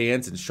relationship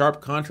stands in sharp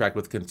contrast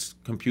with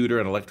computer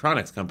and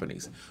electronics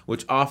companies,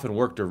 which often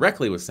work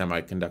directly with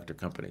semiconductor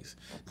companies.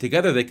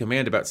 Together, they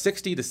command about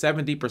 60 to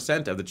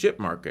 70% of the chip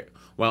market,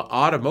 while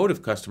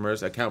automotive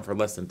customers account for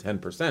less than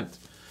 10%.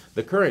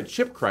 The current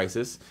chip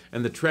crisis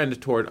and the trend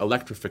toward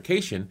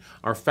electrification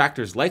are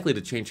factors likely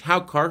to change how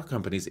car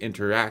companies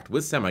interact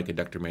with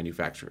semiconductor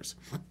manufacturers.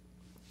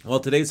 While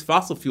today's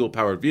fossil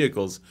fuel-powered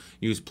vehicles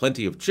use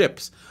plenty of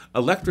chips,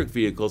 electric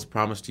vehicles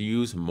promise to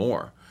use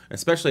more.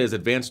 especially as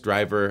advanced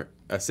driver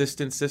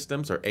assistance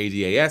systems, or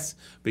ADAS,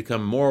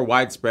 become more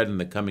widespread in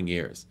the coming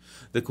years.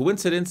 The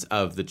coincidence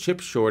of the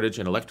chip shortage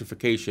and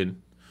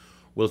electrification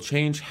will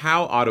change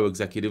how auto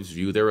executives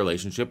view their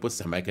relationship with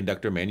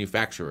semiconductor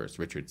manufacturers,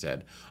 Richard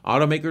said.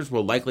 Automakers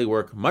will likely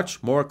work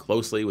much more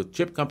closely with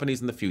chip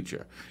companies in the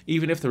future,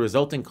 even if the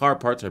resulting car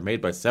parts are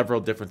made by several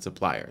different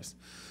suppliers.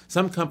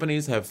 Some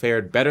companies have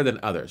fared better than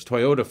others.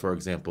 Toyota, for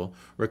example,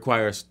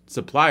 requires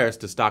suppliers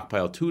to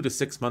stockpile 2 to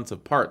 6 months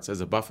of parts as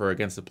a buffer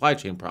against supply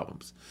chain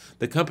problems.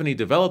 The company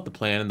developed the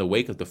plan in the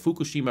wake of the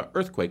Fukushima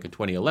earthquake in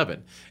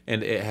 2011,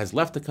 and it has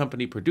left the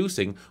company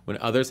producing when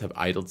others have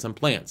idled some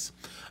plants.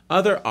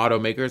 Other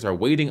automakers are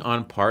waiting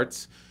on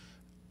parts.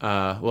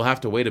 We'll have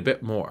to wait a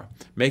bit more.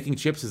 Making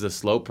chips is a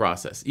slow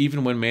process.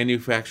 Even when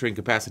manufacturing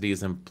capacity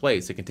is in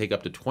place, it can take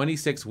up to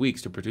 26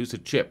 weeks to produce a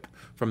chip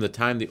from the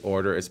time the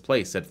order is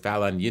placed, said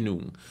Falan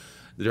Yinung,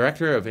 the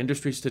Director of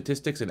Industry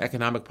Statistics and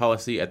Economic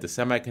Policy at the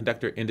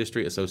Semiconductor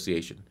Industry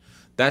Association.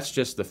 That's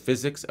just the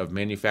physics of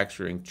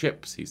manufacturing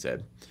chips, he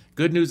said.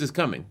 Good news is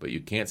coming, but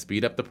you can't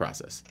speed up the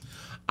process.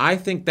 I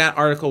think that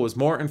article was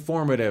more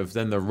informative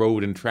than the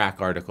Road and Track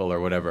article or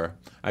whatever.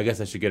 I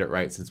guess I should get it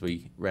right since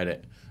we read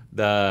it.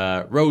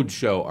 The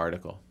Roadshow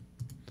article.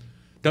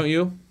 Don't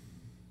you?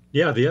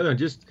 Yeah, the other one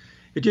just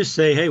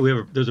say, hey,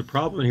 there's a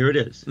problem, and here it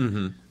is.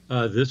 Mm-hmm.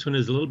 This one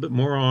is a little bit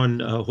more on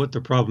what the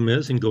problem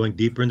is and going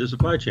deeper into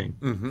supply chain.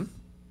 Mm-hmm.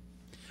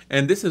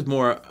 And this is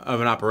more of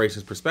an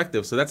operations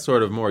perspective, so that's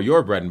sort of more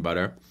your bread and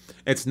butter.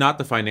 It's not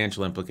the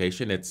financial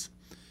implication. It's,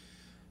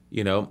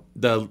 the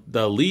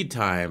lead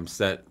times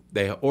that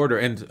they order,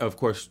 and of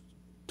course,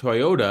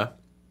 Toyota,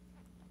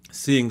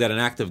 seeing that an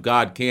act of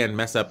God can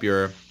mess up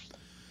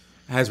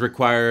has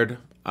required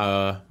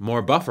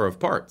more buffer of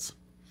parts.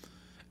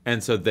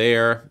 And so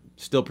they're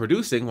still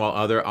producing while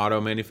other auto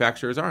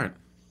manufacturers aren't.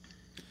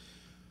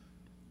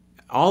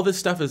 All this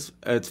stuff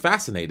it's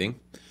fascinating.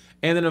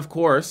 And then, of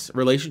course,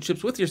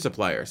 relationships with your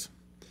suppliers.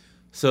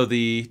 So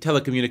the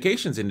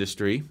telecommunications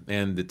industry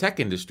and the tech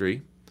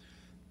industry,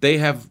 they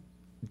have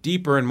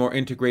deeper and more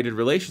integrated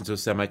relations with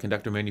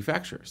semiconductor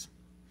manufacturers.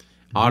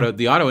 Mm-hmm.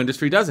 The auto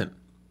industry doesn't.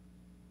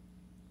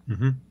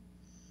 Mm-hmm.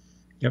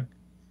 Yep.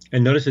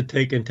 And notice it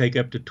can take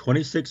up to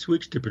 26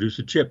 weeks to produce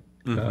a chip.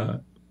 Mm-hmm.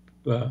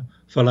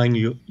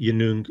 Falan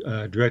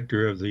Yinung,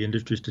 director of the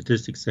industry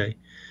statistics, say.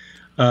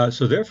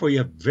 So therefore, you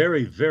have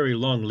very, very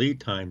long lead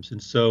times.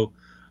 And so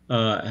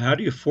how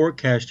do you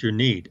forecast your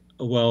need?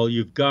 Well,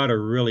 you've got to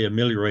really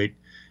ameliorate.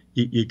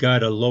 You got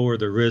to lower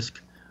the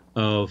risk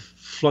of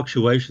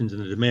fluctuations in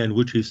the demand,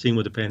 which we've seen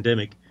with the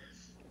pandemic.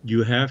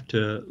 You have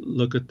to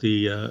look at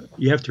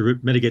you have to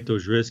mitigate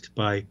those risks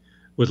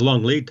with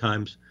long lead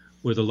times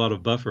with a lot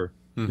of buffer.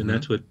 Mm-hmm.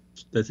 And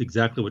that's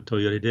exactly what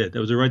Toyota did. That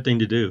was the right thing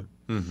to do.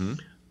 Mm-hmm.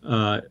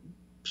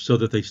 So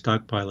that they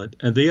stockpile it.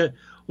 And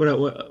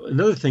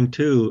another thing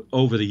too,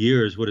 over the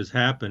years, what has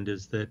happened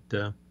is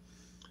that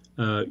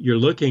you're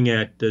looking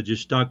at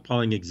just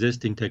stockpiling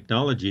existing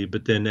technology,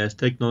 but then as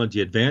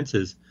technology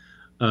advances,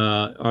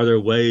 are there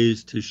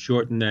ways to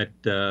shorten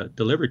that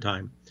delivery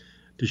time,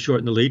 to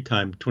shorten the lead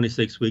time,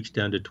 26 weeks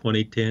down to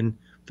 20, 10,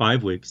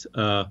 5 weeks?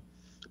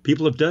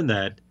 People have done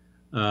that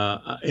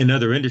in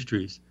other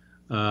industries.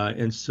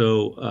 And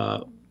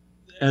so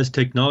as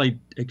technology,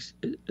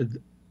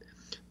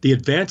 the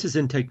advances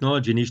in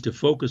technology needs to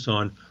focus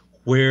on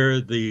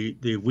where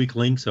the weak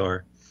links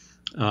are.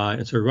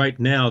 And so right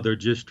now they're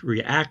just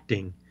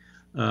reacting,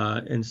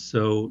 and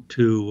so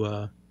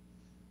to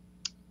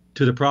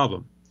the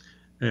problem.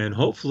 And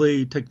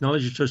hopefully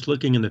technology starts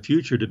looking in the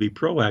future to be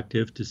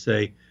proactive to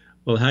say,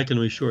 well, how can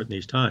we shorten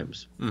these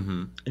times?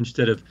 Mm-hmm.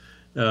 Instead of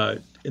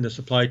in the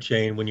supply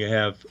chain, when you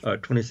have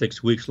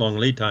 26 weeks long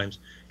lead times,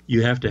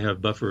 you have to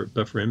have buffer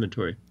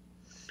inventory.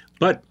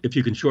 But if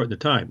you can shorten the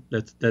time,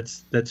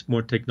 that's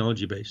more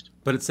technology based.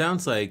 But it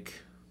sounds like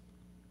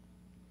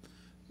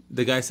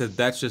the guy said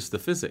that's just the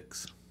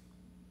physics.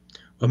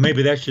 Well,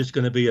 maybe that's just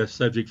going to be a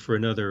subject for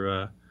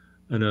another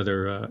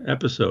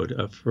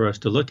episode for us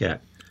to look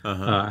at.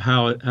 Uh-huh.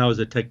 How is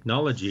the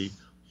technology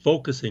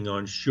focusing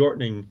on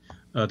shortening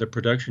the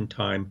production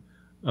time,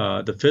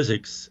 the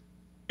physics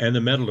and the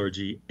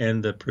metallurgy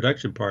and the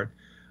production part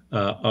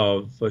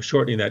of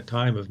shortening that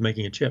time of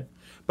making a chip.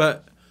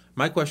 But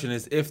my question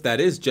is, if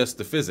that is just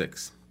the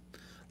physics,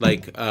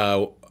 like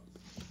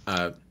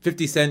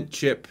 50-cent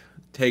chip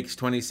takes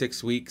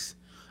 26 weeks,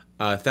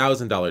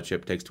 $1,000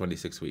 chip takes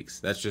 26 weeks.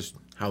 That's just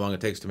how long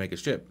it takes to make a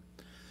chip.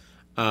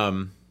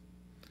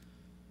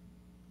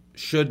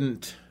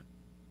 Shouldn't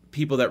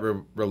people that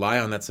rely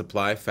on that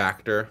supply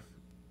factor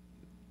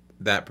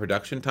that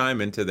production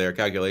time into their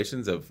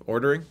calculations of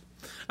ordering?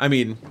 I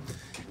mean,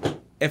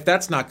 if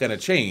that's not going to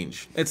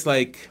change, it's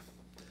like,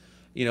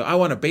 I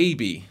want a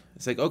baby.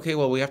 It's like, okay,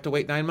 well, we have to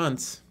wait 9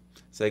 months.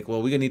 It's like, well,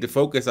 we're going to need to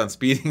focus on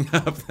speeding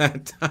up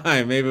that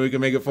time. Maybe we can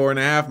make it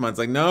 4.5 months.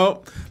 Like,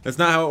 no, that's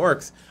not how it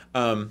works.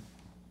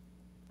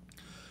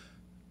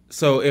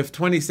 So if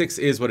 26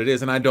 is what it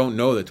is, and I don't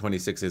know that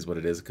 26 is what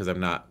it is because I'm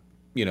not,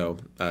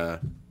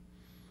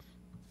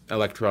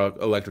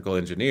 electrical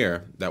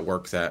engineer that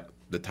works at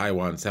the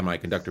Taiwan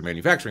Semiconductor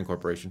Manufacturing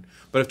Corporation.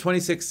 But if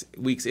 26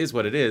 weeks is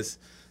what it is,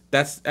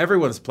 that's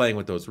everyone's playing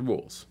with those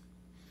rules.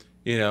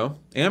 You know,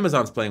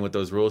 Amazon's playing with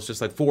those rules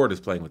just like Ford is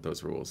playing with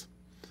those rules.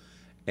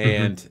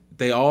 And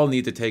they all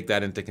need to take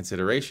that into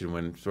consideration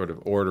when sort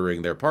of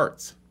ordering their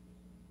parts.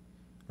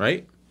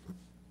 Right?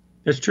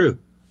 That's true.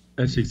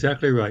 That's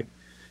exactly right.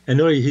 And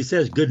no, he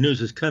says good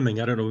news is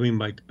coming. I don't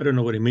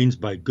know what he means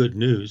by good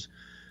news.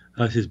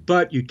 He says,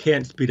 but you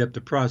can't speed up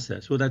the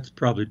process. Well, that's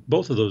probably,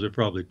 both of those are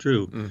probably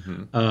true,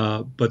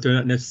 but they're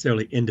not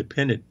necessarily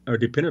independent or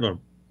dependent on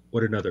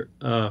one another.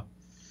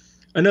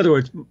 In other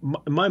words,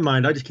 in my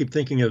mind, I just keep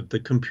thinking of the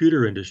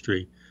computer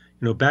industry.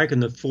 You know, back in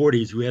the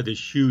 40s, we had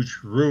these huge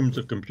rooms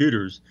of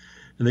computers,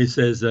 and they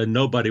says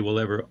nobody will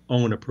ever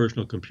own a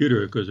personal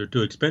computer because they're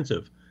too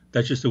expensive.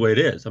 That's just the way it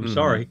is. I'm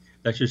sorry.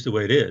 That's just the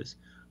way it is.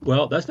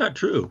 Well, that's not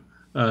true.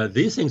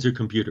 These things are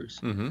computers.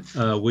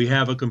 We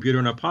have a computer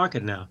in our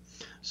pocket now.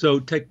 So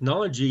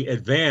technology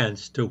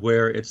advanced to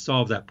where it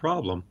solved that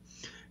problem.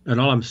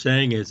 And all I'm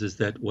saying is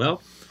that,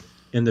 well,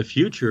 in the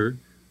future,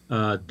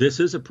 this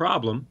is a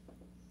problem.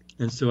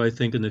 And so I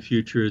think in the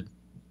future,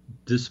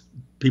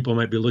 people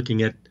might be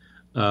looking at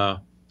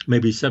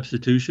maybe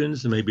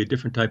substitutions, maybe a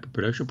different type of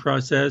production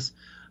process.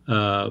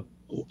 I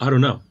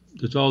don't know.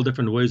 There's all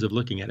different ways of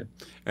looking at it.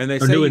 And they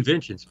or say new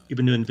inventions,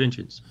 even new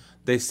inventions.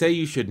 They say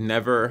you should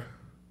never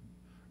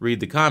read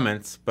the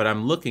comments, but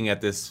I'm looking at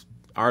this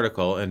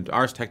article, and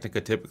Ars Technica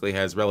typically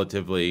has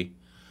relatively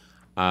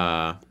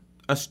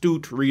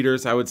astute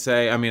readers, I would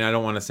say. I mean, I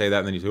don't want to say that,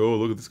 and then you say, oh,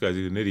 look at this guy,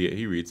 he's an idiot,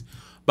 he reads.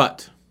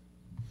 But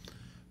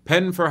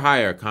Pen for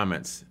Hire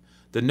comments,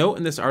 the note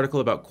in this article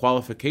about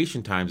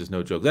qualification times is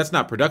no joke. That's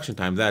not production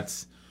time.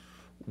 That's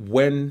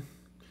when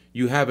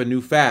you have a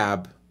new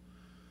fab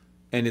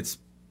and it's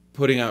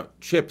putting out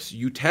chips,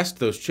 you test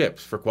those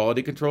chips for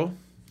quality control.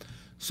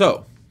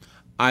 So,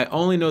 I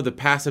only know the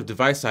passive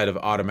device side of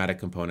automatic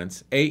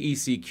components.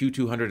 AEC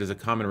Q200 is a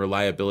common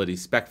reliability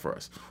spec for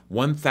us.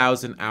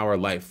 1,000 hour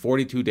life,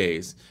 42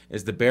 days,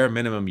 is the bare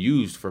minimum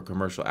used for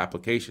commercial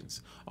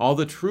applications. All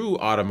the true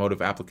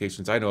automotive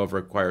applications I know of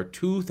require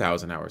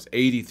 2,000 hours,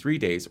 83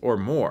 days or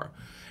more.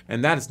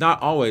 And that is not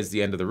always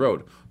the end of the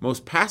road.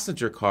 Most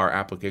passenger car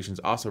applications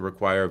also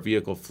require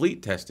vehicle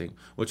fleet testing,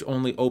 which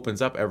only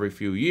opens up every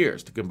few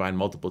years to combine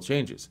multiple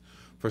changes.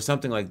 For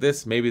something like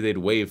this, maybe they'd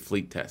waive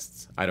fleet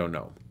tests. I don't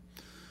know.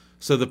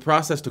 So the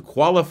process to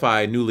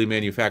qualify newly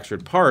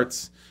manufactured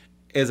parts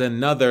is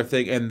another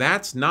thing. And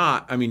that's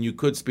not, I mean, you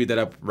could speed that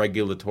up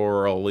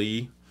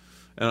regulatorily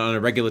and on a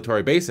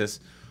regulatory basis,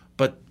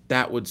 but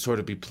that would sort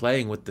of be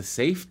playing with the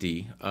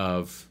safety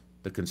of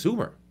the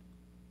consumer.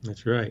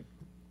 That's right.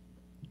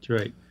 That's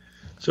right.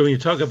 So when you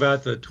talk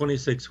about the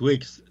 26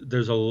 weeks,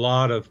 there's a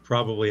lot of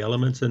probably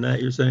elements in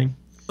that, you're saying?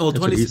 Oh,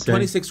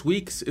 26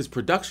 weeks is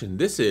production.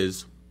 This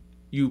is,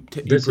 you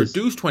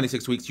produce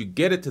 26 weeks, you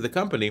get it to the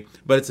company,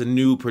 but it's a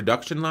new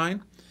production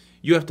line.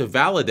 You have to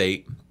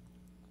validate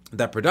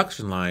that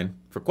production line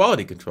for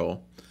quality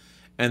control,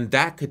 and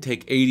that could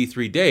take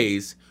 83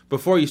 days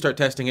before you start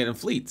testing it in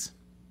fleets.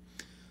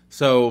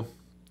 So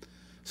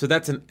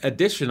that's an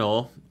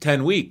additional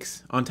 10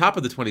 weeks on top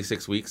of the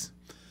 26 weeks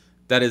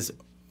that is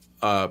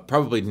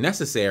probably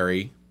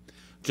necessary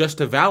just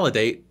to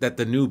validate that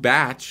the new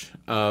batch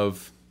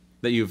that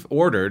you've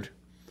ordered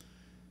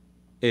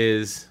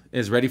is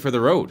ready for the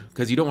road,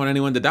 because you don't want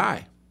anyone to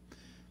die.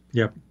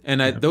 Yep.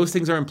 And those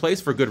things are in place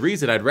for good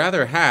reason. I'd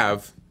rather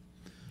have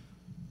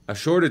a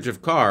shortage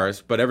of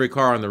cars, but every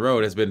car on the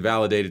road has been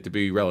validated to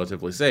be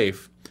relatively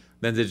safe,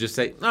 than to just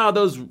say, no,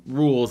 those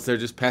rules, they're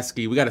just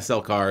pesky. We got to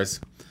sell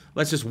cars.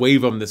 Let's just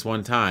waive them this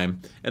one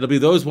time. It'll be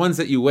those ones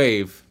that you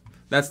waive.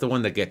 That's the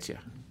one that gets you.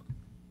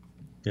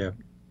 Yeah,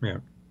 yeah.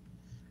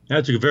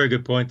 That's a very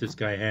good point this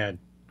guy had.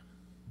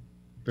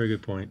 Very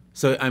good point.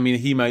 So, I mean,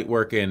 he might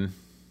work in,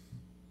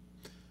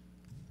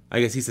 I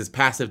guess he says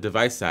passive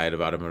device side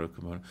of automotive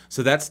component.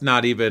 So that's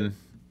not even,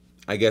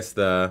 I guess,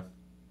 the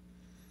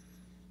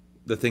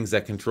things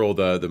that control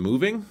the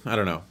moving. I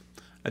don't know.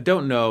 I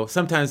don't know.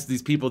 Sometimes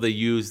these people, they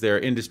use their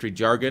industry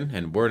jargon,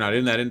 and we're not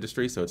in that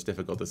industry, so it's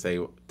difficult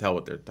to tell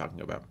what they're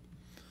talking about.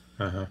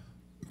 Uh-huh.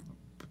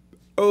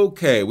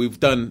 Okay, we've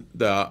done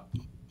the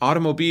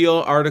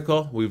automobile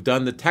article. We've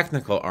done the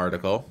technical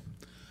article.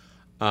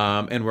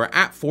 And we're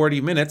at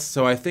 40 minutes,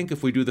 so I think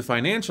if we do the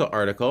financial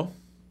article,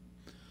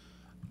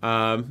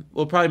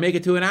 we'll probably make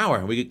it to an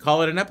hour. We could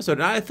call it an episode.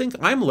 And I think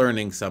I'm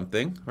learning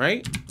something,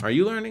 right? Are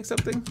you learning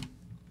something?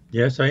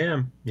 Yes, I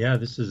am. Yeah,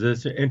 this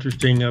is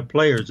interesting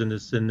players in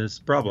this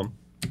problem.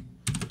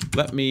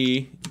 Let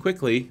me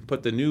quickly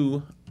put the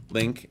new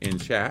link in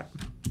chat.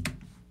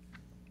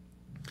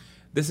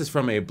 This is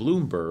from a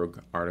Bloomberg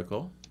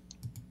article.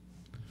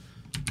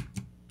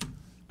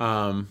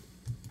 We'll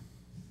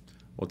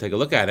take a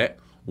look at it.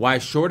 Why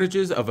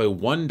shortages of a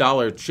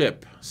 $1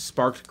 chip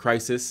sparked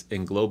crisis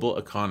in global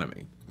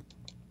economy.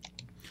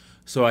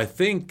 So I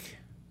think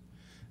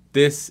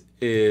this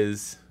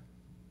is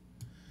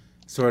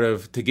sort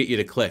of to get you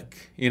to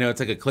click. You know, it's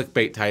like a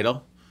clickbait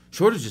title.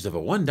 Shortages of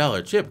a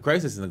 $1 chip,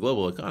 crisis in the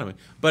global economy.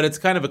 But it's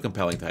kind of a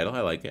compelling title.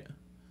 I like it.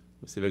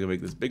 Let's see if I can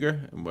make this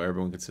bigger and where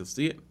everyone can still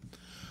see it.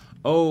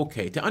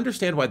 Okay, to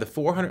understand why the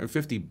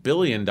 $450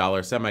 billion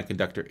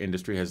semiconductor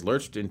industry has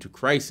lurched into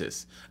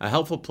crisis, a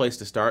helpful place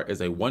to start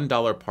is a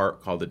 $1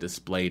 part called a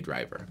display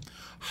driver.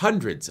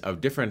 Hundreds of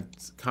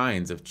different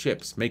kinds of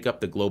chips make up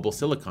the global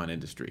silicon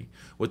industry,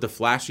 with the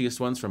flashiest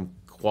ones from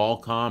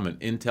Qualcomm and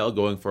Intel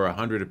going for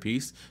 100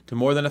 apiece to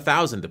more than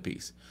 1,000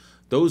 apiece.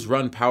 Those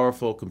run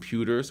powerful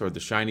computers or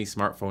the shiny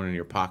smartphone in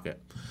your pocket.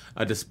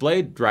 A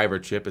display driver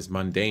chip is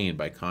mundane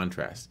by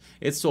contrast.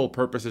 Its sole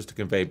purpose is to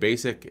convey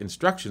basic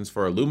instructions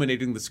for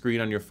illuminating the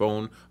screen on your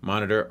phone,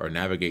 monitor, or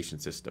navigation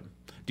system.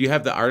 Do you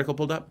have the article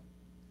pulled up?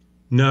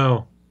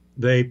 No,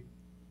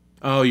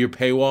 Oh, you're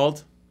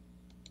paywalled?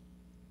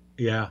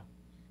 yeah,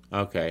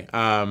 Okay.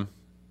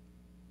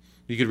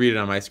 You could read it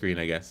on my screen,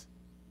 I guess.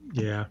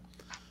 yeah.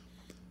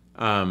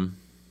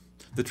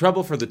 The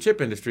trouble for the chip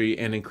industry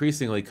and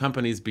increasingly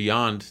companies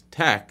beyond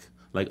tech,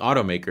 like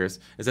automakers,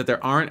 is that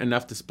there aren't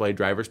enough display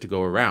drivers to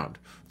go around.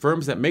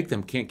 Firms that make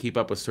them can't keep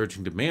up with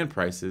surging demand,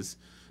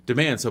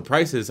 so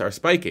prices are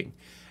spiking.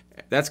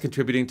 That's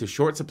contributing to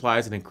short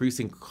supplies and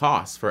increasing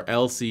costs for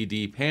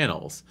LCD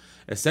panels,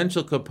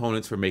 essential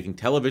components for making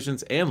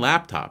televisions and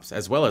laptops,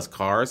 as well as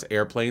cars,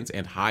 airplanes,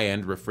 and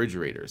high-end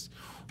refrigerators.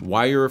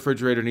 Why your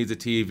refrigerator needs a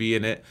TV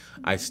in it,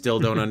 I still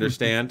don't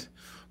understand.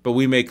 But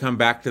we may come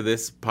back to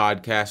this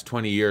podcast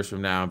 20 years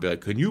from now and be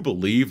like, can you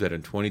believe that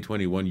in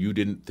 2021 you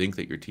didn't think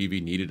that your TV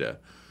needed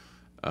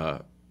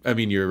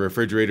your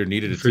refrigerator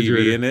needed a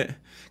TV in it?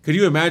 Could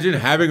you imagine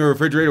having a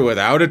refrigerator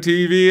without a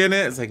TV in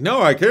it? It's like,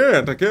 no, I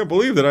can't. I can't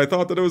believe that. I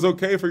thought that it was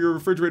okay for your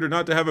refrigerator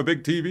not to have a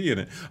big TV in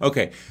it.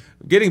 Okay,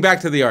 getting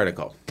back to the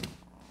article.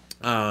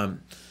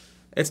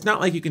 It's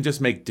not like you can just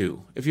make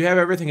do. If you have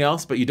everything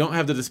else, but you don't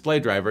have the display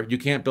driver, you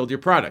can't build your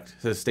product,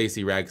 says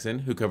Stacy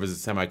Ragson, who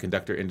covers the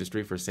semiconductor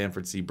industry for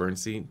Sanford C.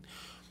 Bernstein.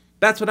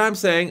 That's what I'm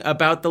saying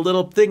about the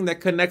little thing that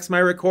connects my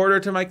recorder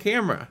to my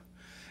camera.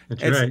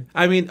 That's right.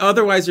 I mean,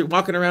 otherwise you're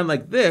walking around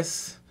like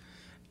this,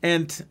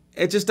 and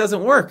it just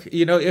doesn't work.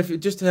 You know, if you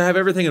just have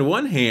everything in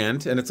one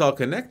hand and it's all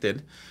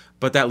connected,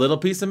 but that little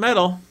piece of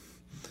metal,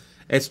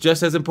 it's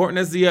just as important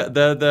as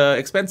the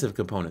expensive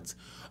components.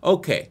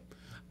 Okay.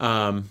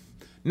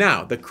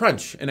 Now, the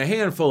crunch in a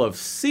handful of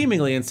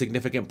seemingly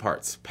insignificant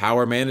parts,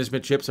 power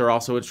management chips are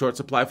also in short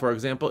supply, for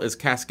example, is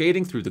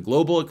cascading through the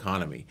global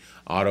economy.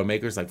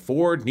 Automakers like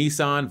Ford,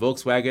 Nissan,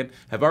 Volkswagen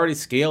have already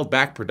scaled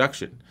back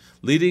production,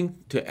 leading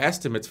to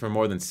estimates for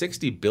more than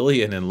 $60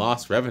 billion in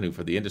lost revenue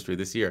for the industry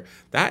this year.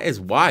 That is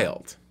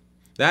wild.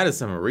 That is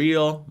some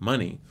real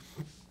money.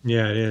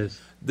 Yeah, it is.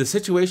 The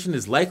situation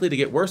is likely to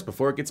get worse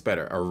before it gets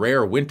better. A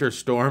rare winter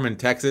storm in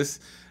Texas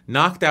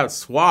knocked out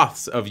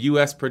swaths of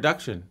U.S.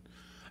 production.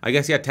 I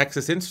guess, yeah,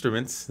 Texas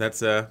Instruments,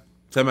 that's a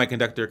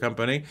semiconductor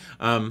company.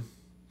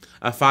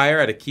 A fire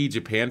at a key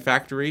Japan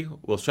factory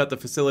will shut the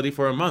facility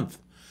for a month.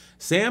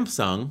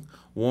 Samsung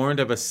warned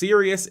of a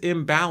serious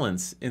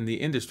imbalance in the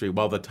industry,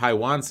 while the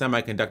Taiwan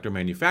Semiconductor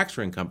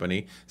Manufacturing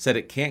Company said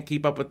it can't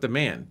keep up with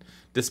demand,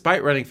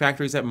 despite running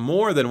factories at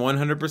more than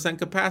 100%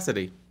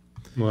 capacity.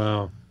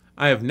 Wow.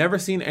 I have never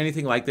seen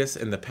anything like this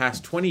in the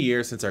past 20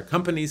 years since our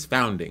company's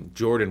founding.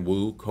 Jordan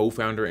Wu,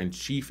 co-founder and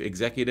chief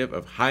executive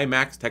of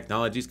Himax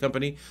Technologies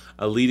Company,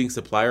 a leading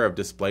supplier of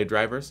display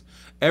drivers.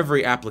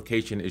 Every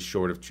application is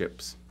short of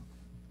chips.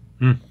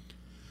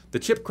 The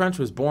chip crunch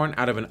was born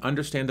out of an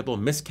understandable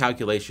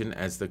miscalculation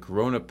as the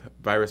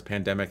coronavirus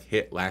pandemic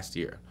hit last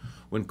year.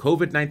 When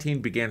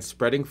COVID-19 began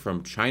spreading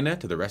from China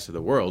to the rest of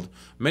the world,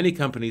 many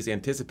companies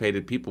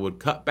anticipated people would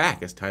cut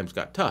back as times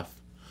got tough.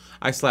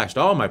 I slashed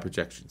all my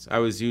projections. I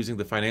was using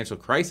the financial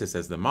crisis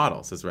as the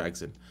model, says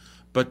Ragson.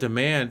 But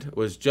demand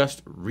was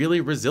just really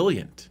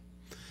resilient.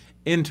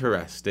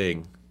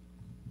 Interesting.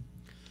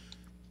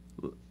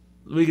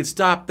 We could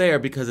stop there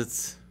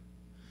because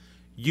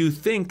you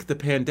think the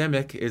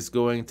pandemic is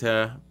going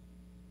to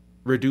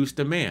reduce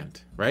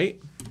demand, right?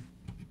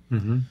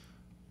 Mm-hmm.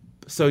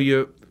 So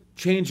you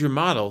change your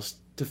models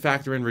to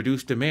factor in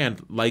reduced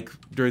demand like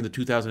during the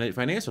 2008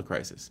 financial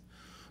crisis.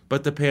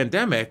 But the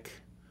pandemic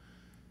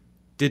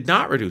did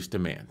not reduce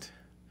demand.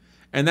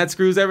 And that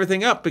screws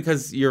everything up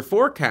because your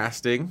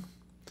forecasting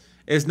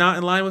is not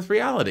in line with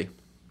reality.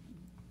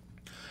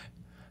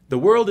 The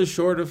world is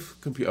short of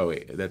Oh,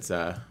 wait, that's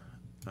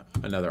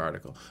another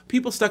article.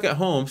 People stuck at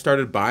home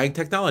started buying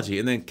technology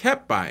and then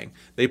kept buying.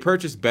 They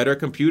purchased better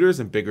computers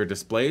and bigger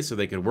displays so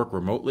they could work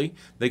remotely.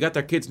 They got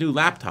their kids new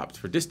laptops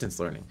for distance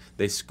learning.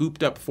 They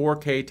scooped up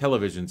 4K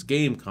televisions,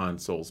 game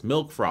consoles,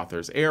 milk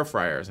frothers, air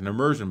fryers, and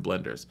immersion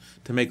blenders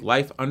to make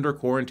life under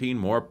quarantine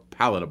more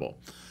palatable.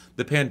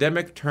 The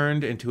pandemic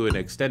turned into an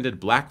extended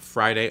Black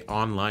Friday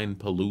online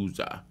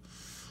palooza.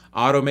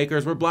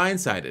 Automakers were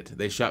blindsided.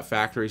 They shut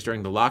factories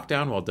during the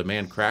lockdown while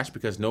demand crashed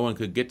because no one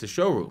could get to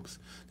showrooms.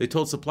 They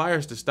told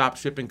suppliers to stop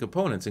shipping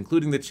components,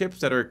 including the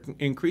chips that are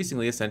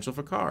increasingly essential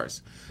for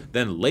cars.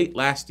 Then late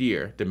last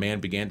year,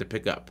 demand began to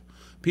pick up.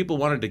 People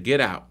wanted to get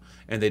out,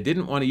 and they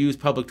didn't want to use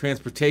public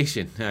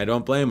transportation. I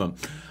don't blame them.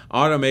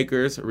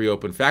 Automakers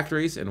reopened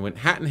factories and went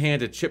hat in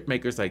hand to chip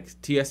makers like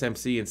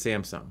TSMC and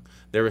Samsung.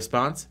 Their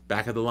response?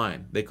 Back of the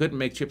line. They couldn't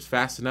make chips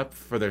fast enough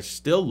for their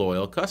still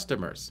loyal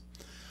customers.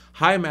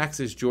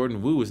 Himax's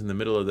Jordan Wu was in the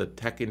middle of the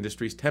tech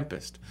industry's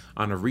tempest.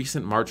 On a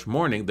recent March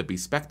morning, the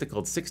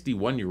bespectacled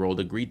 61-year-old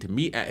agreed to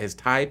meet at his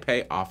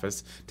Taipei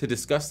office to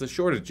discuss the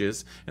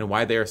shortages and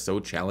why they are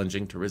so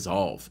challenging to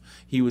resolve.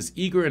 He was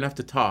eager enough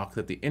to talk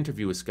that the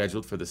interview was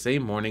scheduled for the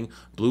same morning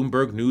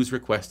Bloomberg News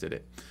requested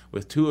it,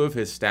 with 2 of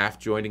his staff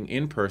joining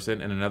in person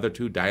and another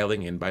 2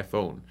 dialing in by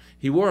phone.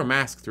 He wore a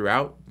mask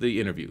throughout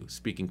the interview,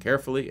 speaking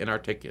carefully and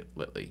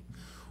articulately.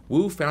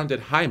 Wu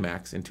founded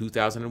Himax in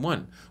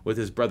 2001 with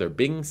his brother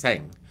Bing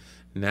Seng,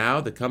 now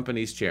the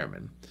company's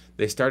chairman.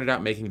 They started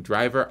out making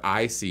driver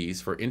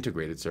ICs for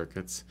integrated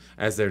circuits,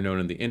 as they're known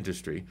in the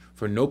industry,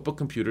 for notebook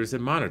computers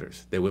and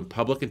monitors. They went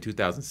public in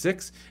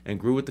 2006 and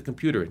grew with the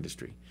computer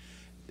industry.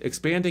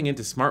 Expanding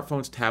into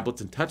smartphones, tablets,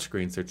 and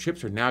touchscreens, their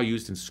chips are now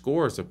used in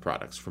scores of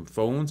products, from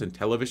phones and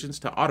televisions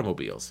to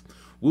automobiles.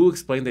 Wu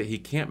explained that he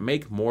can't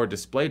make more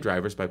display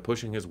drivers by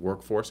pushing his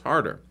workforce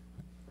harder.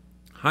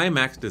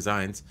 Himax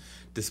designs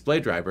display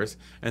drivers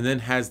and then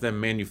has them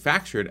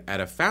manufactured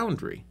at a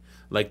foundry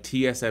like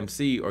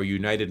TSMC or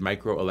United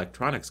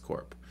Microelectronics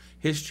Corp.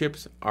 His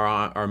chips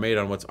are made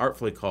on what's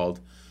artfully called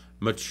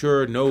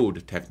mature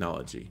node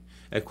technology,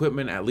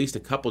 equipment at least a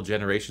couple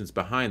generations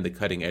behind the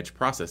cutting-edge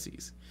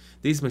processes.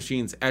 These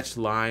machines etch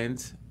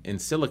lines in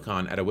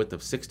silicon at a width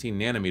of 16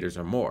 nanometers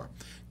or more,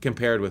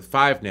 compared with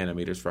 5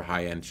 nanometers for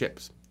high-end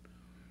chips.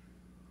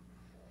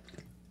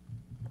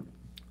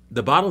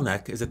 The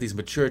bottleneck is that these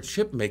mature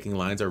chip-making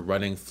lines are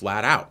running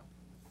flat out.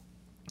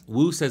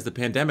 Wu says the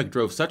pandemic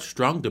drove such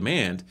strong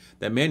demand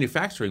that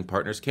manufacturing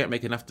partners can't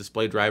make enough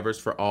display drivers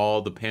for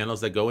all the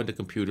panels that go into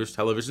computers,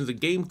 televisions, and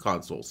game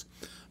consoles.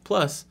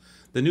 Plus,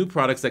 the new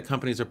products that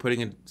companies are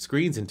putting in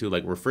screens into,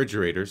 like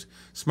refrigerators,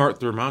 smart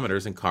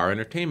thermometers, and car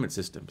entertainment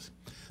systems.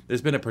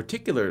 There's been a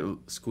particular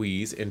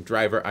squeeze in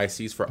driver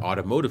ICs for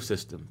automotive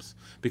systems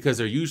because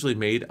they're usually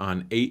made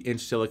on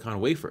 8-inch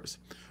silicon wafers,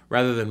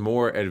 rather than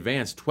more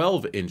advanced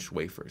 12-inch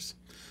wafers.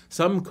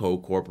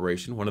 Sumco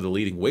Corporation, one of the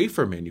leading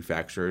wafer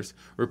manufacturers,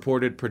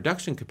 reported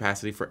production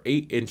capacity for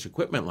 8-inch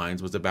equipment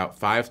lines was about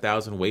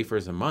 5,000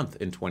 wafers a month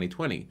in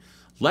 2020,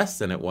 less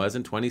than it was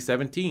in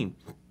 2017.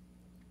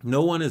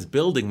 No one is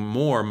building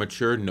more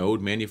mature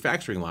node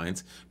manufacturing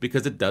lines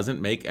because it doesn't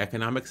make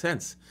economic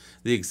sense.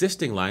 The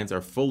existing lines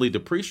are fully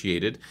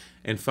depreciated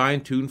and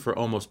fine-tuned for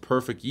almost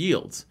perfect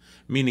yields,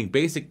 meaning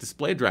basic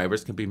display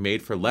drivers can be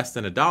made for less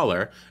than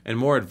 $1 and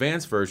more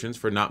advanced versions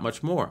for not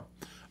much more.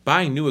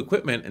 Buying new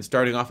equipment and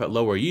starting off at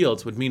lower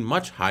yields would mean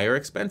much higher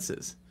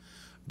expenses.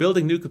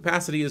 Building new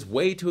capacity is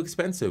way too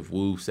expensive,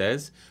 Wu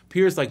says.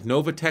 Peers like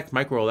Novatech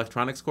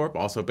Microelectronics Corp.,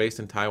 also based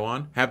in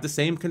Taiwan, have the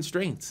same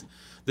constraints.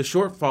 The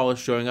shortfall is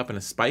showing up in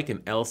a spike in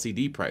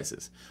LCD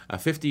prices. A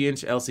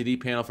 50-inch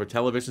LCD panel for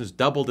televisions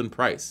doubled in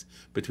price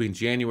between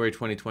January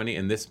 2020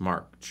 and this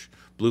March.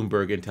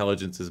 Bloomberg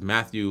Intelligence's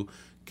Matthew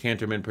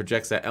Canterman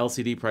projects that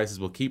LCD prices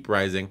will keep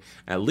rising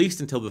at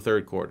least until the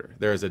third quarter.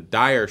 There is a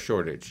dire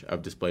shortage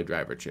of display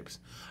driver chips.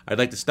 I'd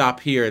like to stop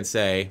here and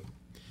say,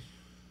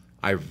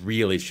 I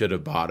really should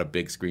have bought a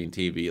big screen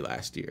TV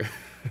last year.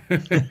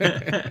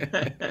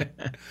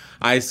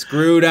 I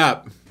screwed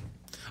up.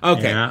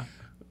 Okay. Yeah.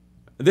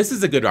 This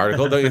is a good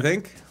article, don't you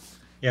think?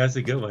 Yeah, it's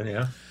a good one,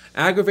 yeah.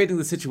 Aggravating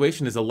the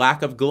situation is a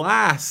lack of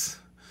glass.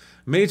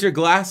 Major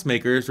glass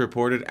makers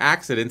reported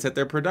accidents at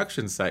their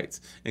production sites,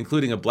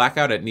 including a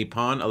blackout at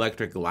Nippon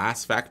Electric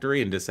Glass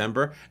Factory in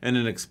December and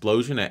an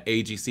explosion at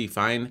AGC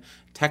Fine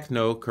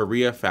Techno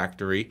Korea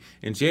Factory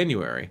in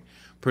January.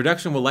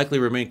 Production will likely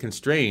remain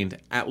constrained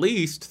at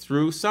least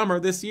through summer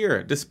this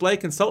year, display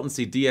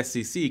consultancy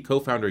DSCC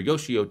co-founder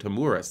Yoshio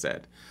Tamura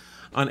said.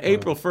 On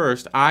April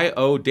 1st,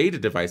 I/O Data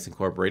Device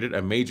Incorporated,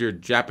 a major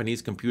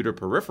Japanese computer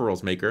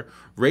peripherals maker,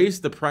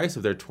 raised the price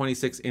of their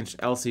 26-inch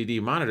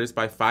LCD monitors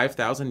by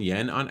 5,000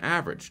 yen on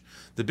average,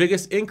 the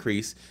biggest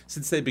increase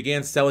since they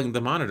began selling the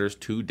monitors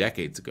 2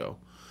 decades ago.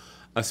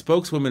 A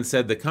spokeswoman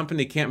said the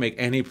company can't make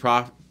any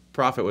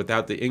profit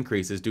without the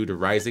increases due to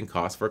rising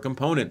costs for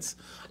components.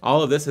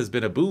 All of this has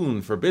been a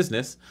boon for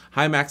business.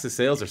 Himax's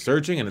sales are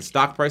surging and its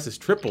stock price has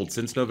tripled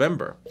since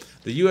November.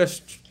 The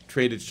U.S.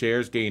 traded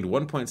shares gained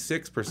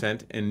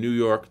 1.6% in New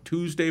York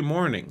Tuesday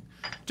morning.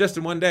 Just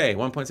in one day,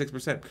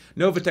 1.6%.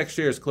 Novatech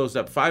shares closed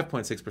up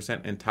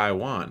 5.6% in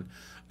Taiwan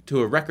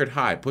to a record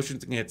high,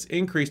 pushing its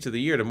increase to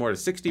the year to more than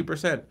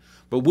 60%.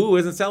 But Wu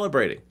isn't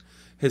celebrating.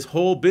 His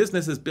whole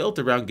business is built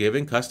around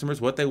giving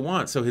customers what they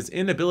want, so his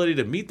inability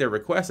to meet their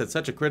requests at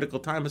such a critical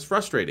time is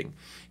frustrating.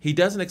 He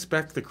doesn't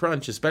expect the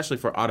crunch, especially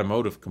for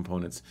automotive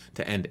components,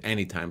 to end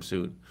anytime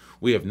soon.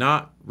 We have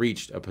not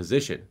reached a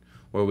position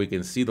where we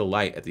can see the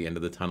light at the end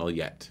of the tunnel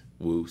yet,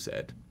 Wu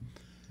said.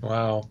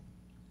 Wow.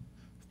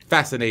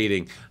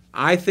 Fascinating.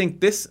 I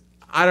think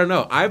I don't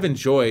know, I've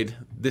enjoyed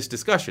this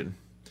discussion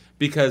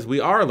because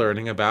we are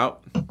learning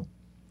about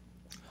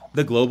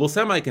the global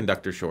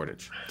semiconductor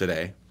shortage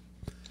today.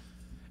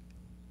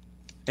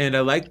 And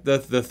I like the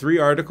three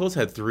articles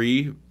had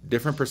three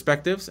different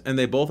perspectives, and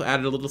they both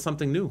added a little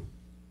something new.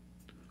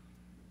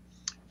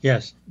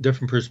 Yes,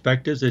 different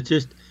perspectives. It's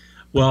just,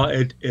 well,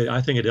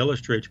 I think it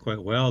illustrates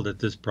quite well that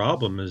this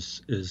problem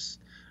is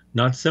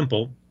not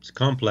simple. It's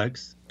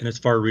complex and it's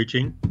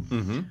far-reaching.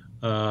 Mm-hmm.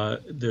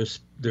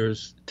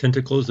 There's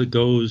tentacles that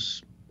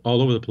goes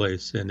all over the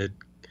place, and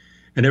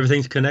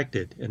everything's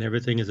connected and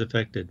everything is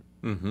affected.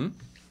 Mm-hmm.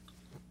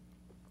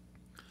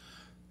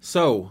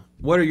 So,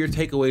 what are your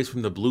takeaways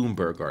from the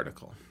Bloomberg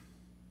article?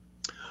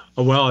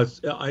 Oh, well,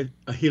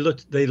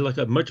 they look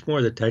at much more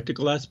of the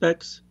technical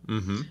aspects,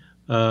 Mm-hmm.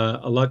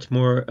 a lot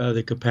more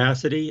the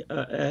capacity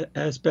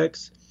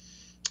aspects,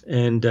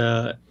 and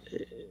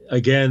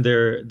again,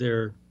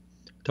 they're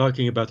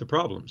talking about the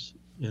problems,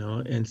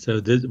 and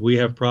so we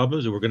have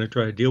problems, and we're going to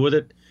try to deal with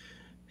it,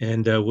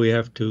 and we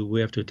have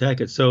to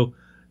attack it. So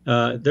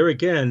there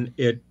again,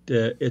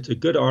 it's a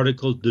good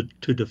article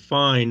to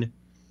define,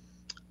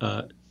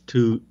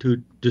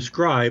 to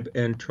describe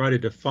and try to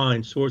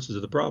define sources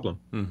of the problem.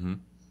 Mm-hmm.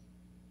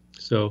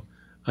 So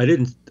I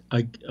didn't.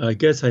 I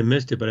guess I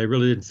missed it, but I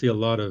really didn't see a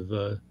lot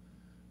of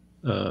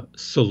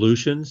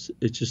solutions.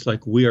 It's just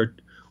like we're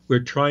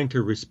trying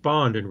to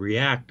respond and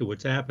react to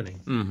what's happening,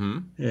 Mm-hmm.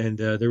 and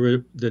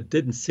that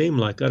didn't seem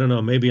like, I don't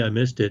know, maybe I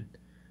missed it.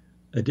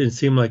 It didn't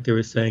seem like they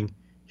were saying,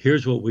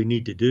 here's what we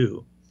need to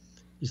do.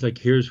 It's like,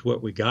 here's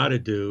what we got to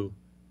do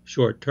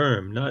short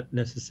term, not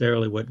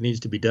necessarily what needs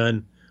to be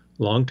done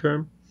long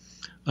term.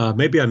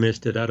 Maybe I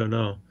missed it. I don't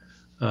know.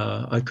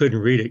 I couldn't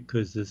read it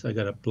because I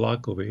got a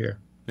block over here.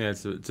 Yeah,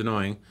 it's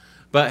annoying,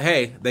 but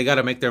hey, they got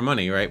to make their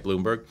money, right?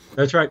 Bloomberg.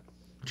 That's right.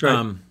 That's right.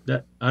 Um,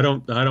 That I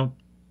don't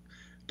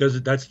does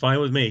it. That's fine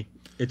with me.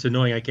 It's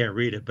annoying I can't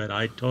read it, but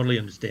I totally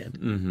understand.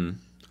 mm-hmm.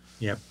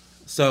 Yep.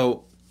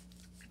 So,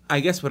 I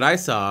guess what I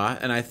saw,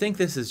 and I think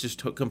this is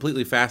just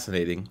completely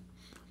fascinating,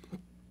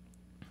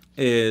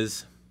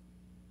 is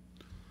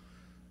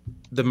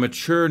the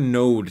mature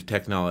node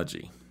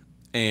technology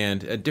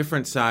and a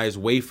different size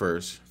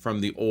wafers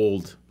from the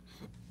old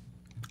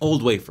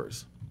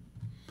wafers.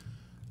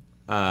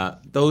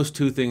 Those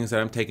two things that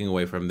I'm taking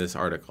away from this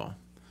article.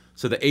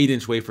 So the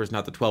 8-inch wafers,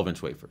 not the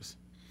 12-inch wafers.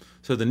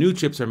 So the new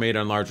chips are made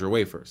on larger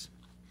wafers.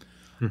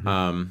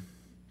 Mm-hmm.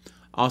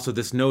 Also,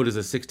 this node is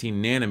a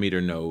 16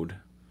 nanometer node,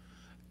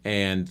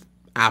 and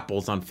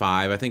Apple's on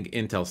 5. I think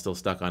Intel's still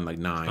stuck on like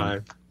 9.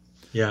 5.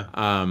 Yeah.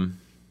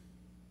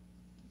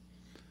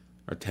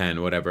 Or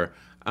 10, whatever.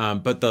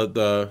 But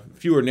the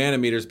fewer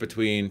nanometers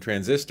between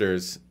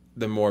transistors,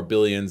 the more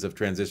billions of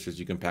transistors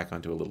you can pack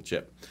onto a little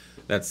chip.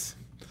 That's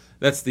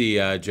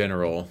the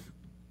general,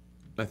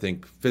 I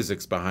think,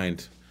 physics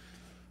behind.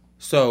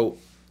 So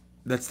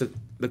that's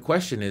the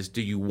question is,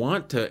 do you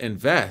want to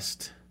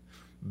invest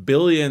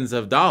billions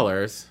of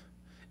dollars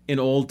in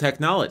old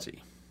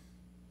technology?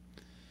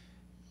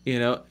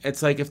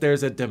 It's like if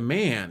there's a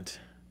demand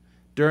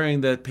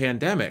during the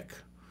pandemic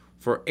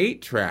for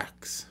 8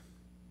 tracks,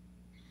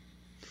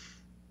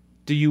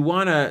 do you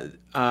want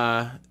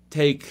to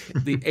take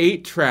the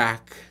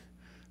 8-track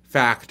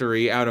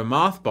factory out of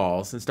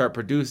mothballs and start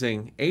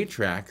producing 8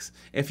 tracks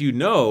if you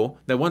know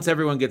that once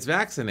everyone gets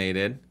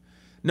vaccinated,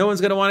 no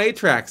one's going to want 8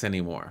 tracks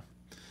anymore?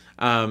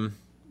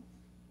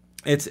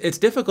 It's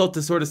difficult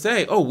to sort of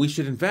say, oh, we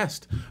should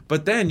invest.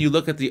 But then you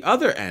look at the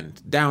other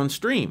end,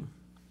 downstream,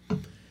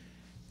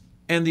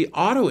 and the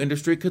auto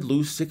industry could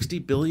lose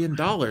 $60 billion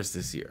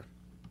this year.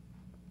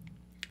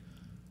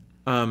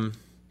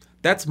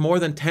 That's more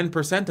than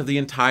 10% of the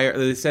entire.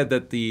 They said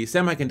that the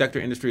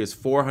semiconductor industry is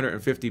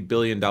 $450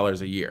 billion a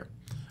year.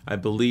 I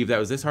believe that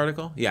was this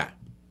article. Yeah,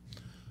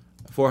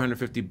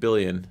 450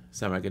 billion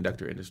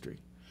semiconductor industry.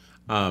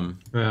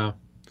 Wow.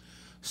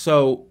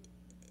 So,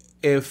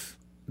 if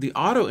the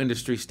auto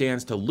industry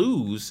stands to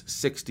lose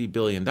 $60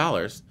 billion,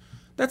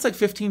 that's like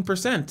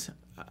 15%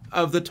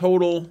 of the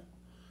total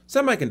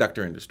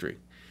semiconductor industry.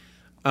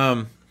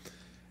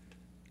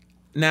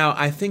 Now,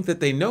 I think that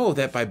they know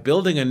that by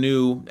building a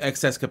new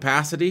excess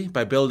capacity,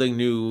 by building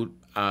new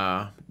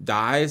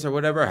dies or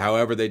whatever,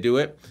 however they do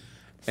it,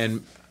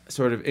 and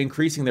sort of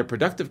increasing their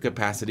productive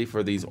capacity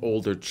for these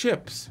older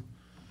chips,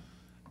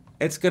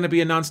 it's going to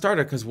be a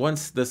non-starter because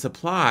once the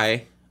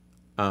supply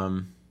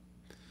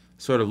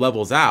sort of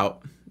levels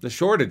out, the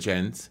shortage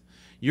ends,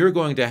 you're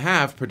going to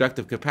have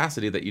productive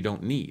capacity that you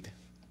don't need.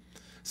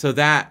 So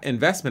that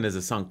investment is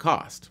a sunk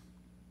cost.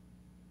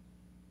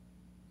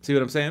 See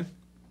what I'm saying?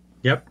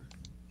 Yep.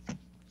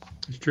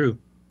 It's true.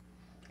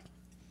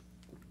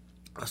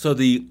 So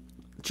the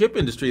chip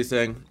industry is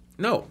saying,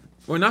 no,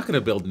 we're not going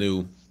to build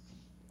new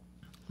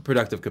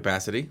productive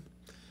capacity.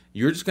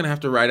 You're just going to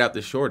have to ride out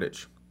this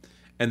shortage.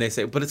 And they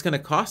say, but it's going to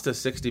cost us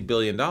 $60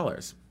 billion.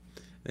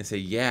 They say,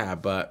 yeah,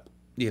 but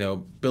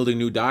building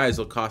new dies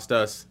will cost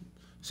us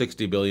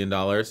 $60 billion.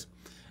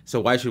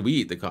 So why should we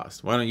eat the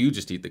cost? Why don't you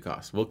just eat the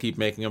cost? We'll keep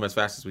making them as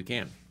fast as we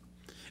can.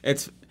 And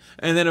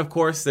then, of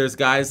course, there's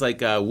guys like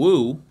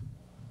Wu,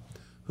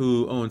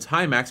 who owns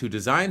Himax, who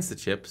designs the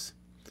chips,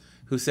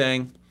 who's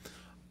saying,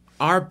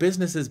 our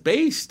business is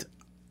based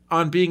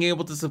on being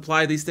able to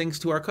supply these things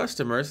to our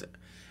customers.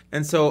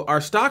 And so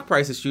our stock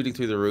price is shooting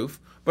through the roof,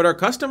 but our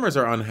customers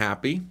are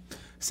unhappy.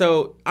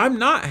 So I'm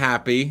not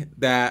happy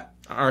that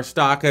our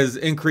stock has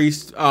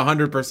increased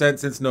 100%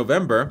 since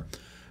November,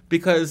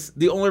 because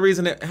the only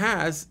reason it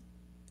has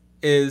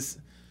is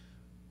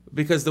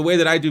because the way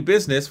that I do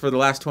business for the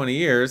last 20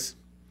 years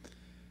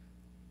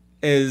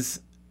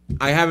is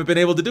I haven't been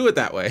able to do it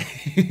that way.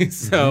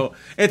 So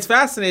it's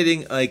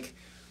fascinating. Like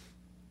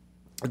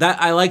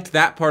that, I liked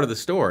that part of the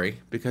story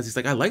because he's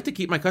like, I like to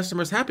keep my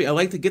customers happy. I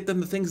like to get them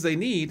the things they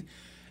need.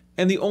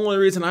 And the only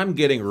reason I'm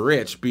getting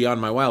rich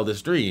beyond my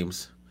wildest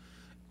dreams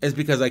is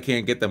because I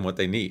can't get them what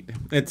they need.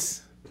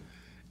 It's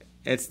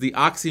the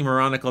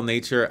oxymoronical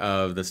nature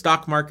of the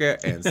stock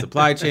market and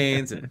supply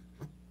chains.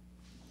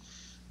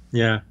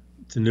 Yeah,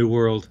 it's a new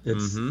world.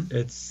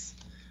 It's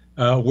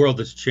a world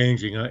that's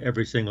changing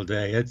every single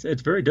day.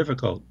 It's very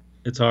difficult.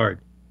 It's hard.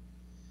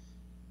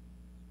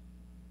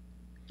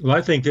 Well,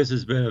 I think this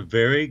has been a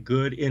very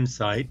good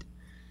insight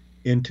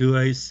into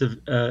a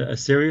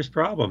serious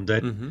problem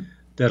that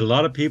a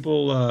lot of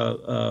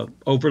people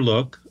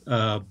overlook,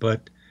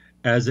 but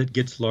as it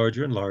gets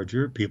larger and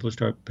larger, people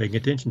start paying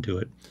attention to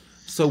it.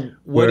 So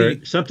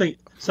what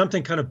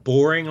something kind of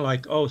boring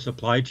like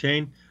supply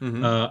chain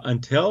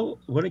until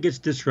when it gets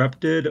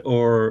disrupted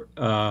or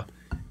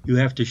you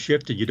have to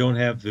shift and you don't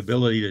have the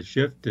ability to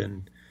shift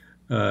and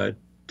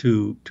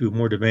to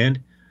more demand,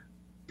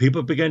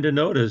 people begin to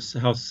notice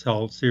how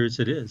serious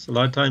it is. A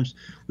lot of times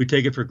we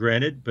take it for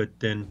granted, but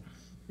then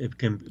it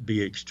can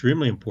be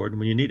extremely important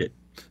when you need it.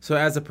 So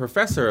as a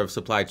professor of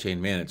supply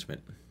chain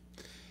management,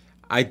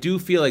 I do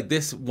feel like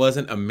this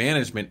wasn't a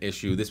management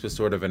issue. This was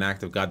sort of an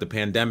act of God. The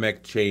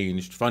pandemic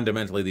changed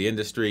fundamentally the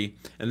industry,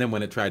 and then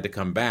when it tried to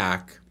come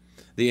back,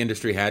 the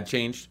industry had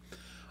changed.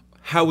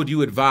 How would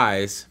you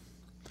advise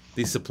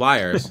these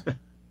suppliers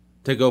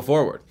to go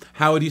forward?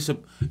 How would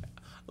you,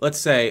 let's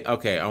say,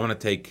 okay, I want to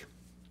take,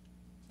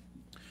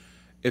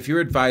 if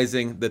you're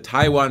advising the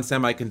Taiwan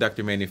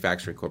Semiconductor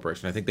Manufacturing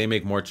Corporation, I think they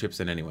make more chips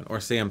than anyone, or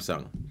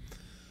Samsung,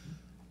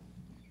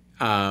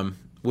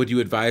 would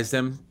you advise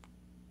them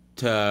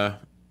to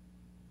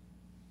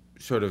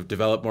sort of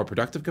develop more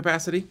productive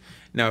capacity?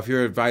 Now, if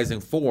you're advising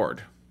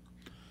Ford,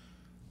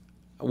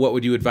 what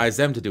would you advise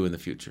them to do in the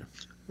future?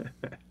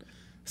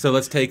 So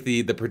let's take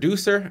the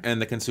producer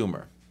and the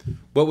consumer.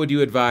 What would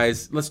you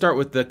advise? Let's start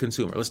with the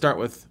consumer. Let's start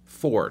with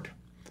Ford.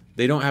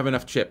 They don't have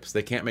enough chips.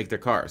 They can't make their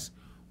cars.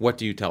 What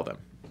do you tell them?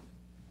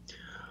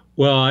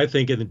 Well, I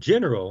think in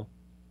general,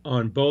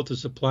 on both the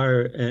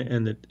supplier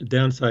and the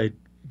downside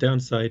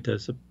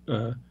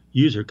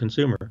user,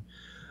 consumer,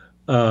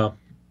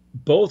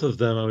 both of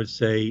them, I would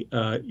say,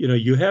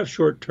 you have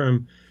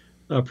short-term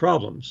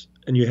problems,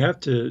 and you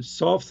have to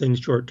solve things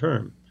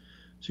short-term.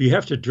 So you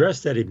have to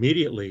address that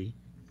immediately,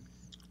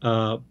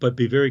 but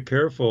be very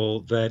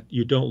careful that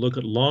you don't look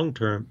at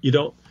long-term. You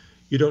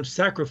don't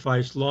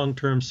sacrifice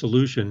long-term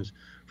solutions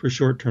for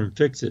short-term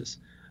fixes.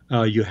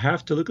 You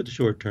have to look at the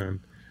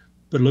short-term,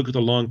 but look at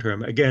the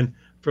long-term. Again,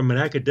 from an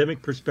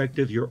academic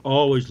perspective, you're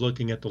always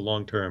looking at the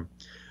long-term.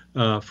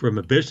 From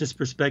a business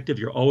perspective,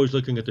 you're always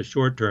looking at the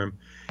short term.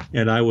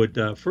 And I would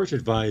first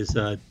advise,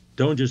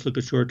 don't just look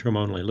at short term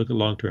only, look at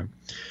long term.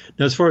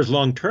 Now, as far as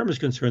long term is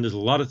concerned, there's a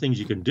lot of things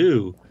you can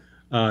do,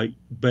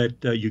 but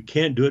you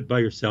can't do it by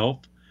yourself.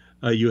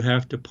 You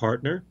have to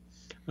partner,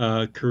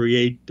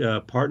 create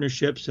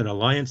partnerships and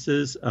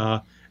alliances.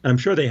 And I'm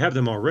sure they have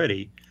them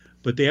already,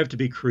 but they have to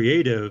be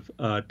creative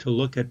to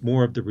look at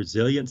more of the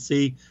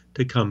resiliency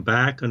to come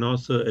back and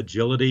also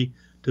agility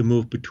to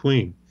move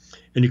between.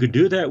 And you can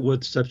do that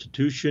with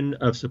substitution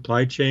of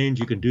supply chains.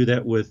 You can do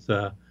that with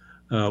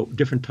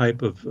different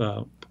type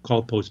of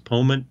called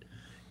postponement.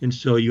 And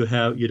so you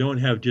don't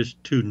have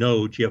just two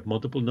nodes, you have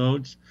multiple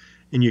nodes,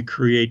 and you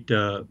create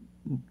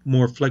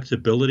more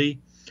flexibility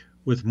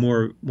with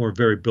more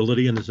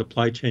variability in the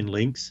supply chain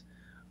links.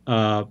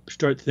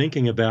 Start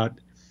thinking about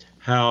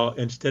how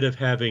instead of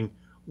having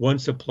one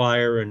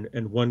supplier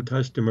and one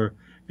customer,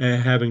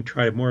 having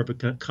tried more of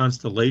a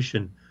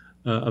constellation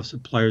of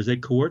suppliers, they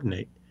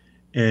coordinate.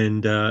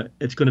 And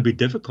it's going to be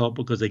difficult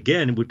because,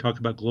 again, we talk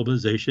about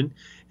globalization,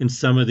 and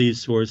some of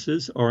these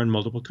sources are in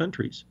multiple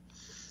countries.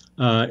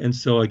 And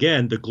so,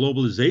 again, the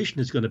globalization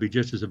is going to be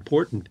just as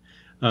important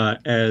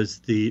as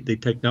the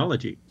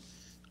technology.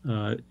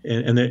 As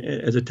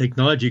the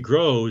technology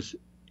grows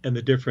in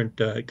the different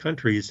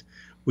countries,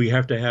 we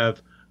have to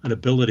have an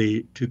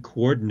ability to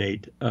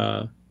coordinate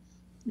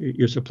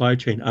your supply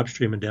chain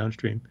upstream and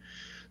downstream.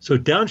 So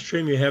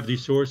downstream, you have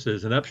these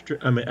sources, and upstream,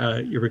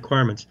 your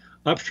requirements.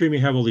 Upstream, you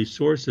have all these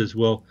sources.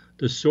 Well,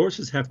 the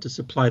sources have to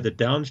supply the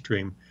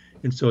downstream,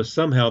 and so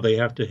somehow they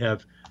have to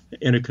have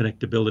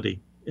interconnectability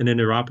and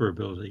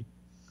interoperability.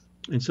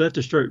 And so they have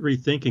to start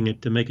rethinking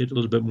it to make it a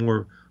little bit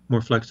more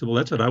flexible.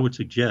 That's what I would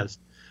suggest.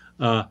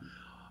 Now,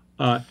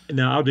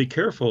 I'll be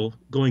careful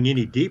going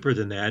any deeper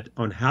than that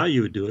on how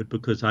you would do it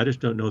because I just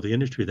don't know the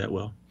industry that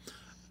well.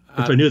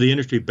 If I knew the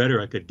industry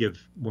better, I could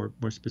give more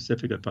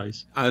specific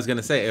advice. I was going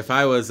to say, if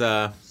I was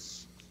an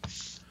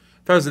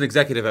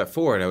executive at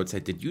Ford, I would say,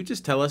 did you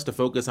just tell us to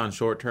focus on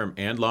short term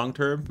and long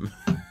term?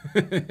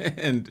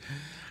 And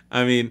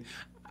I mean,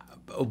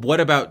 what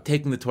about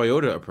taking the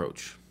Toyota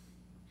approach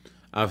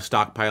of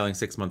stockpiling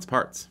 6 months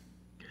parts?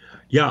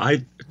 Yeah,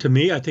 to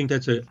me, I think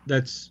that's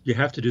you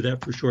have to do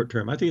that for short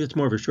term. I think it's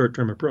more of a short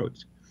term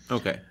approach.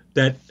 Okay.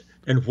 That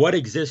and what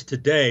exists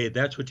today,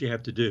 that's what you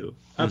have to do.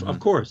 Of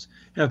course,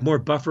 have more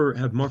buffer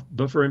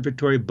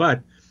inventory,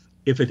 but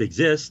if it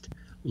exists,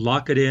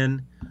 lock it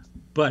in,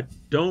 but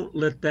don't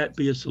let that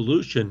be a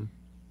solution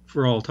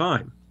for all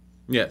time.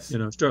 Yes.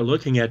 Start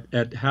looking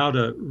at how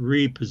to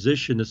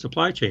reposition the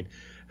supply chain,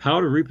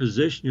 how to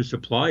reposition your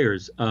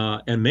suppliers,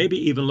 and maybe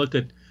even look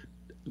at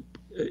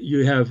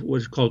you have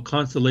what's called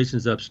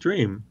constellations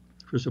upstream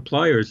for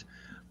suppliers.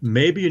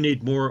 Maybe you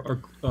need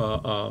more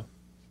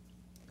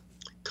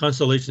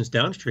constellations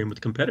downstream with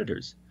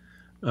competitors.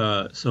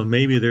 So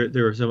maybe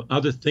there are some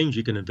other things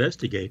you can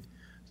investigate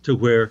to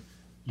where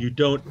you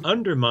don't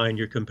undermine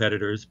your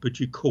competitors, but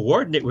you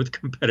coordinate with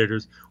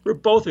competitors where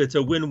both it's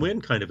a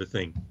win-win kind of a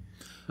thing.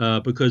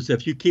 Because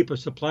if you keep a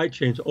supply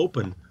chains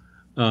open,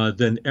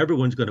 then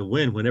everyone's going to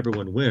win. When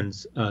everyone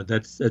wins,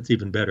 that's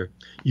even better.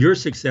 Your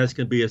success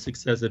can be a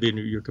success of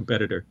your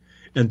competitor,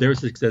 and their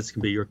success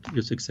can be your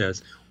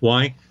success.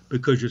 Why?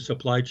 Because your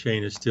supply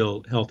chain is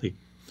still healthy.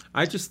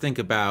 I just think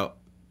about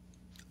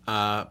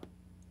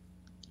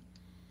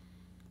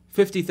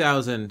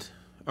 50,000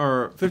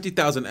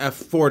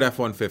 Ford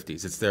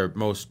F-150s. It's their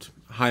most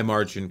high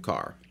margin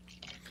car,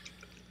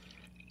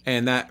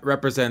 and that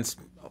represents,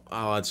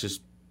 let's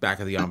just back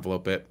of the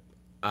envelope it,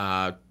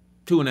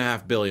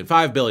 2.5 billion,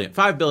 5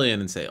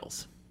 billion in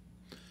sales.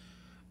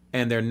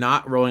 And they're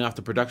not rolling off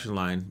the production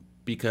line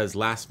because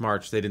last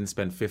March they didn't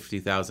spend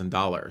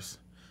 $50,000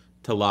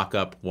 to lock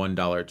up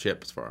 $1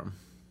 chips for them.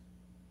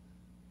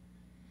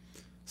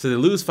 So they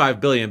lose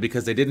 5 billion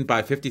because they didn't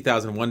buy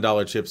 50,000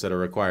 $1 chips that are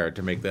required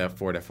to make the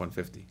Ford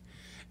F-150.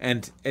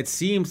 And it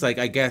seems like,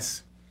 I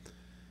guess,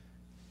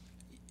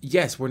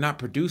 yes, we're not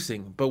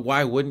producing, but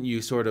why wouldn't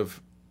you sort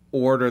of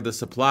order the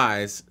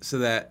supplies so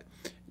that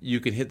you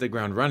can hit the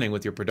ground running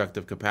with your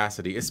productive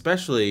capacity,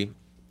 especially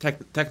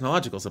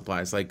technological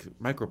supplies like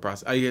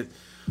microprocessors.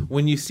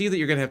 When you see that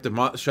you're going to have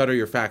to shutter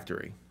your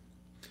factory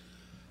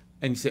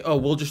and you say, oh,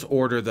 we'll just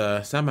order the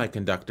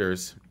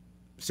semiconductors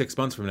 6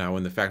 months from now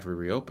when the factory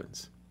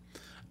reopens.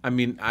 I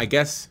mean, I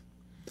guess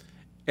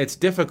it's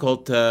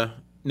difficult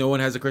no one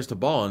has a crystal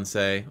ball and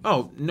say,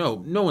 oh, no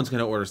one's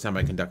going to order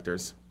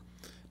semiconductors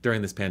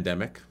during this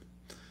pandemic.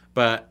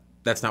 But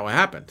that's not what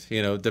happened.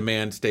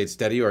 Demand stayed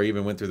steady or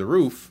even went through the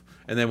roof.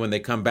 And then when they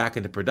come back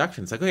into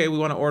production, it's like, okay, we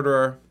want to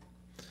order.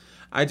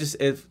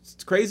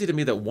 It's crazy to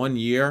me that 1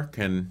 year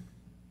can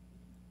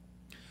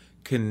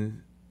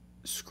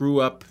screw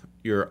up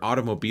your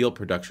automobile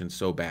production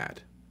so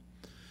bad.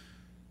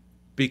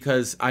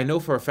 Because I know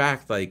for a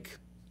fact, like,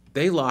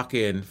 they lock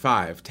in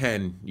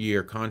 5-10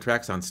 year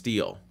contracts on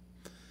steel.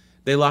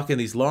 They lock in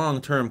these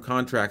long-term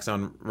contracts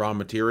on raw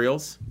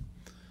materials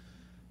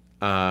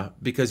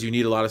because you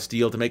need a lot of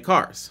steel to make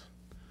cars.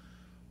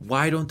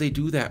 Why don't they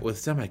do that with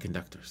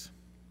semiconductors?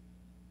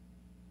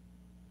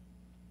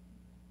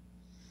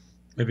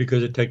 Maybe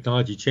because the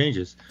technology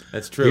changes.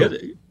 That's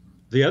true.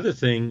 The other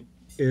thing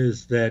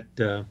is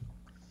that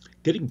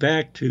getting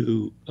back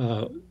to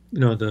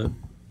the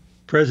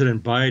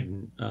President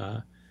Biden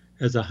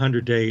has a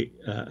 100-day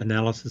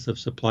analysis of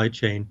supply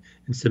chain,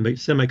 and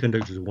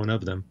semiconductors is one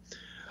of them.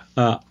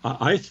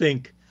 I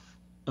think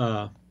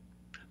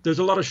there's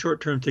a lot of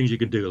short-term things you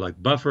can do,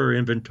 like buffer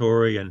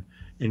inventory and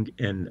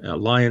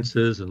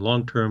alliances and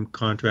long-term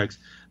contracts.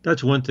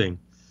 That's one thing.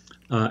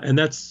 And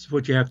that's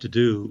what you have to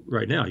do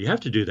right now. You have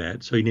to do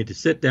that. So you need to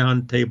sit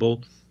down,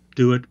 table,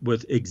 do it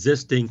with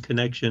existing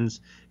connections,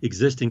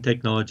 existing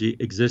technology,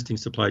 existing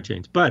supply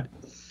chains. But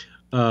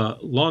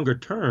longer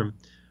term,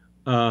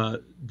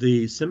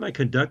 the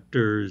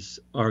semiconductors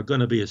are going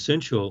to be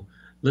essential.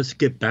 Let's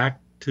get back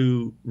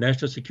to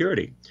national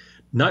security,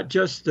 not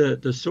just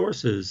the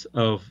sources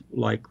of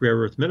like rare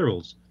earth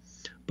minerals,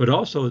 but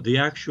also the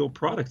actual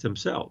products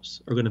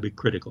themselves are going to be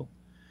critical.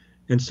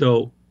 And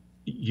so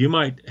you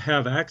might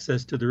have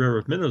access to the rare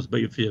earth minerals, but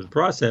if you have a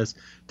process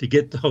to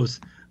get those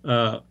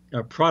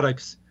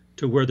products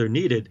to where they're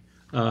needed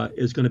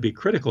is going to be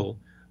critical.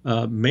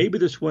 Maybe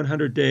this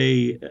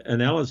 100-day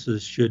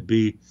analysis should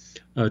be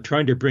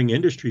trying to bring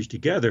industries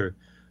together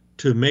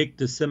to make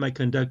the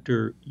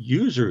semiconductor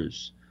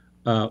users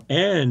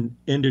and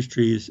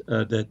industries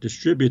that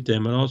distribute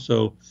them, and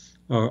also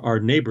our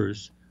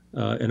neighbors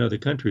in other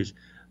countries,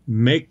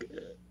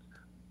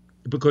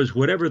 because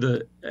whatever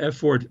the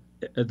effort,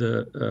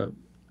 the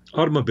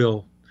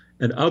automobile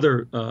and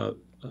other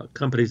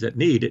companies that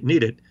need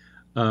it,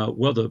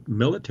 well, our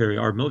military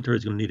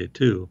is going to need it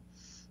too.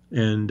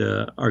 And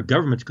our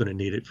government's going to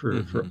need it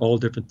for all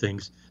different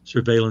things,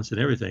 surveillance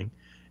and everything,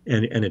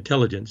 and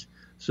intelligence.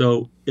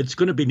 So it's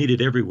going to be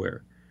needed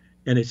everywhere.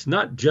 And it's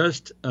not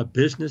just a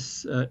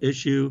business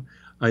issue.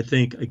 I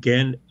think,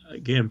 again,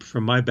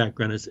 from my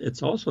background,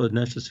 it's also a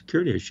national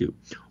security issue.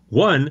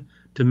 One,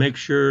 to make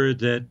sure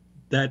that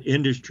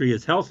industry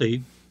is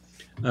healthy.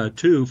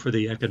 Two, for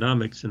the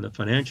economics and the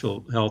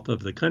financial health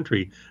of the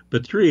country.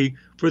 But three,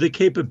 for the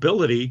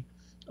capability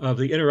of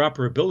the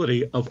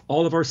interoperability of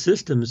all of our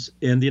systems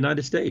in the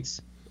United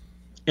States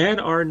and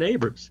our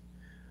neighbors.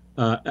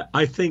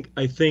 I think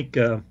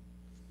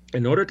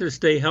in order to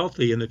stay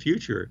healthy in the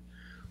future,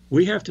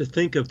 we have to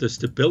think of the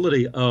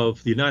stability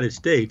of the United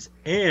States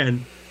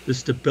and the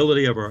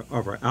stability of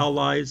our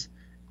allies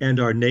and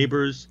our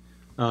neighbors.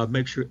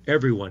 Make sure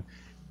everyone.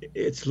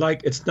 It's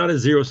like it's not a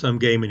zero-sum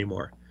game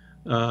anymore.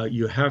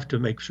 You have to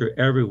make sure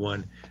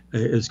everyone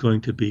is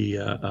going to be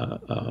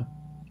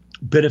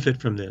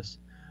benefit from this.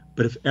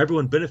 But if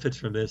everyone benefits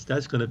from this,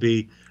 that's going to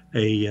be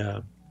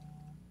a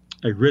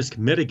risk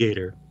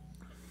mitigator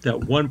that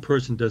one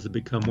person doesn't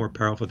become more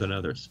powerful than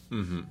others.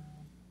 Mm-hmm.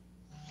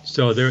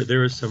 So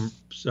there is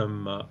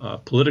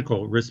some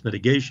political risk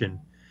mitigation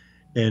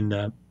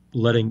in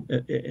letting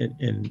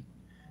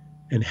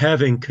in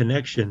having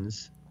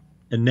connections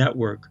and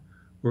network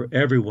where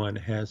everyone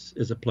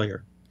is a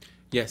player.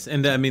 Yes,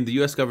 and I mean the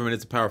U.S. government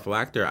is a powerful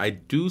actor. I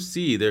do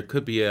see there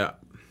could be a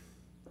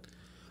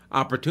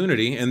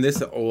opportunity, and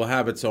this will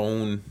have its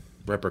own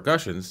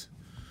repercussions,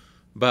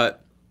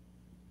 but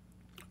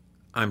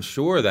I'm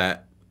sure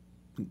that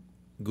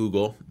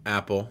Google,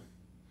 Apple,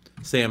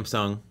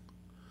 Samsung,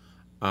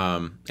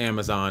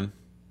 Amazon,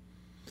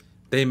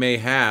 they may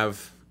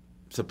have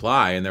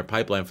supply in their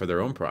pipeline for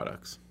their own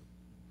products.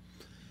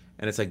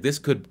 And it's like this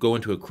could go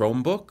into a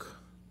Chromebook,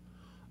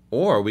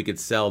 or we could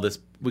sell this,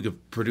 we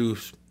could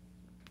produce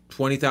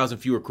 20,000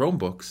 fewer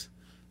Chromebooks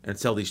and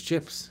sell these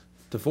chips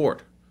to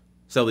Ford,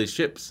 sell these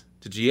chips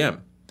to GM,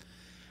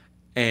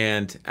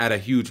 and at a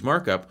huge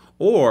markup.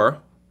 Or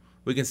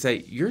we can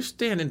say, you're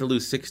standing to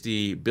lose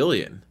 $60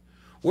 billion.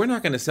 We're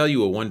not going to sell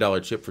you a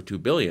 $1 chip for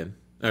 $2 billion.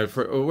 We're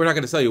not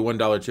going to sell you a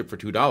 $1 chip for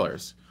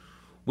 $2.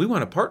 We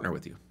want to partner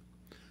with you.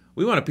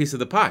 We want a piece of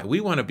the pie.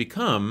 We want to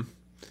become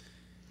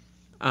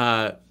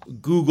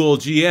Google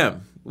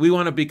GM. We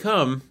want to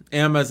become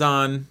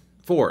Amazon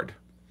Ford.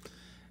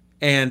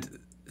 And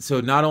so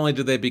not only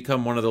do they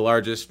become one of the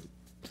largest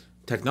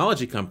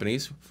technology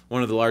companies,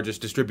 one of the largest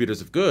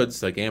distributors of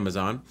goods like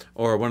Amazon,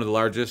 or one of the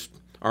largest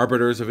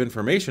arbiters of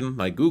information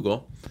like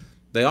Google,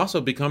 they also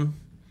become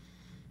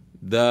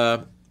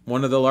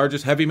one of the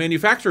largest heavy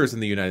manufacturers in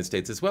the United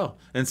States as well.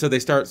 And so they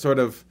start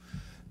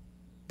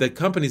the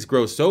companies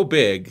grow so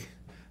big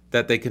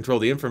that they control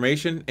the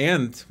information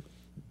and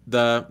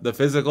the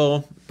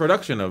physical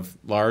production of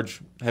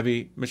large,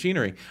 heavy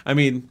machinery. I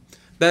mean,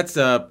 that's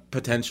a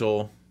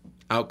potential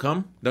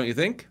outcome, don't you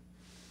think?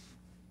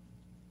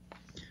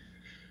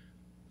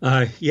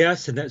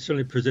 Yes, and that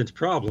certainly presents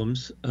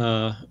problems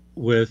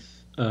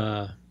with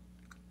how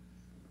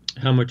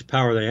much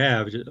power they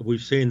have.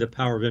 We've seen the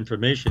power of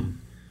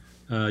information.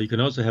 You can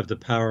also have the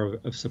power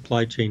of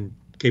supply chain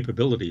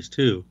capabilities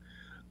too.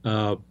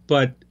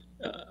 But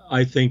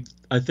I think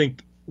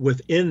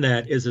within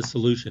that is a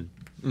solution.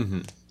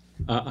 Mm-hmm.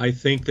 I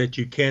think that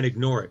you can't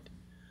ignore it.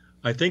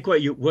 I think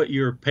what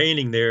you're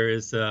painting there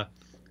is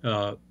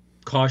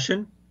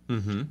caution,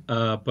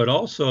 Mm-hmm. but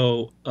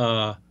also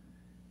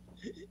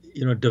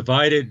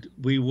divided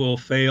we will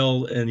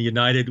fail and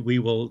united we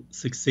will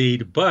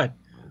succeed. But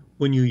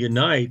when you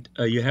unite,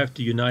 you have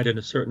to unite in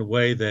a certain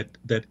way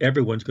that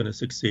everyone's going to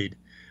succeed.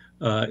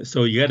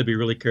 So you got to be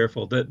really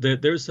careful.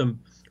 There's some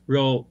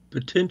real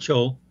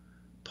potential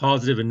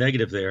positive and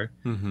negative there,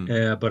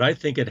 Mm-hmm. but I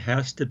think it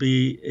has to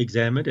be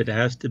examined. It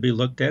has to be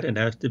looked at, and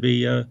has to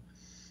be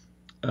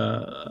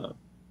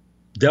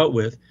dealt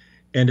with.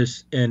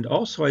 And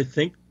also I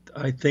think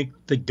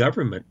the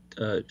government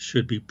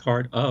should be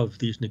part of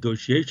these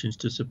negotiations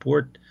to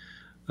support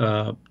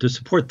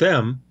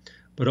them,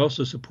 but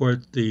also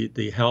support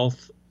the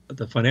health,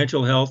 the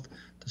financial health,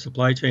 the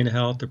supply chain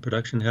health, the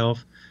production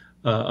health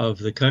of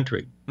the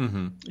country,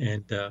 Mm-hmm.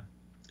 and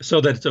so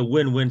that it's a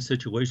win-win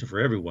situation for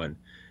everyone.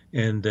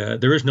 And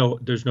there's no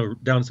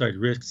downside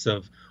risks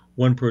of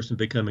one person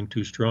becoming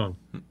too strong.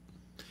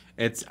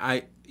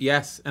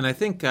 Yes, and I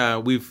think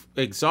we've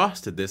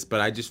exhausted this,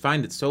 but I just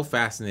find it so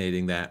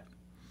fascinating that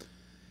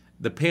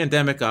the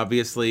pandemic,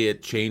 obviously,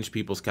 it changed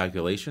people's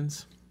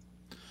calculations.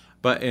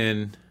 But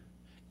in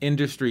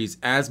industries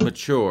as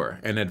mature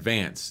and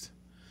advanced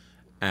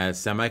as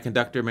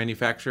semiconductor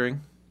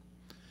manufacturing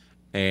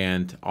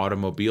and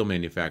automobile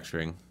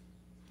manufacturing,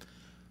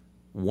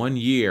 1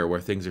 year where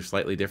things are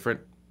slightly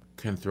different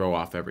can throw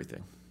off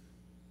everything.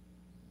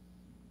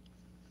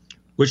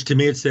 Which to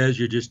me it says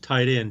you're just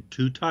tied in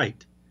too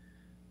tight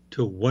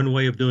to one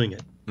way of doing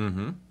it.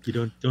 Mm-hmm.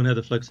 You don't have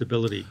the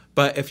flexibility.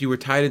 But if you were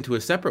tied into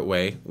a separate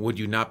way, would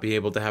you not be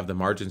able to have the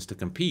margins to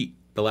compete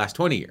the last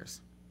 20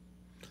 years?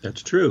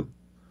 That's true.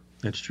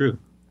 That's true.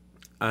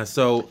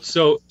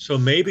 So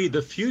maybe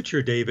the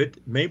future,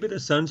 David, maybe the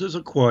Sons of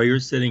Sequoia are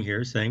sitting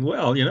here saying,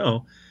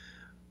 well,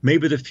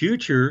 maybe the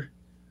future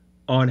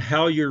on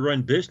how you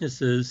run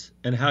businesses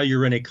and how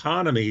you run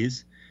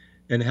economies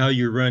and how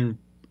you run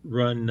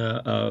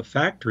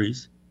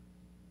factories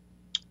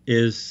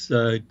is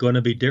going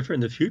to be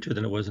different in the future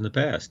than it was in the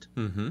past.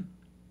 Mm-hmm.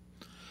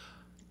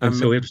 And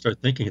so we have to start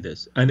thinking of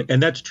this. And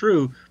that's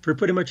true for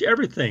pretty much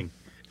everything.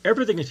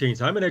 Everything is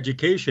changing. I'm in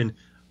education.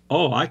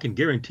 Oh, I can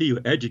guarantee you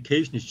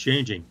education is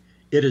changing.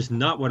 It is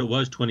not what it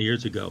was 20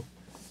 years ago,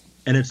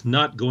 and it's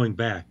not going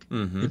back.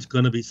 Mm-hmm. It's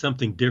going to be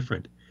something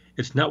different.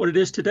 It's not what it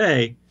is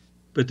today,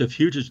 but the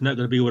future is not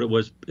going to be what it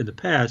was in the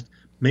past.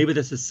 Maybe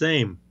that's the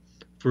same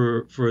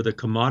for the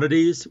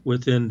commodities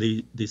within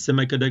the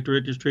semiconductor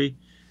industry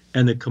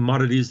and the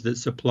commodities that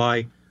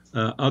supply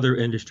other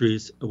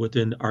industries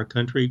within our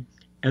country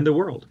and the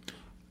world.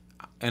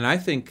 And I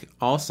think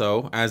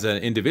also, as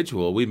an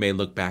individual, we may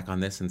look back on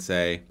this and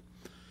say,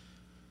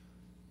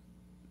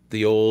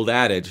 the old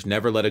adage,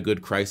 never let a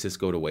good crisis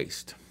go to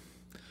waste.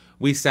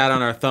 We sat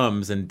on our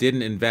thumbs and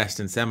didn't invest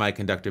in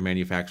semiconductor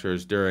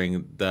manufacturers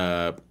during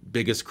the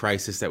biggest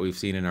crisis that we've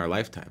seen in our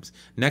lifetimes.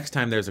 Next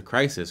time there's a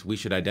crisis, we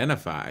should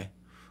identify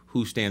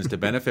who stands to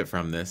benefit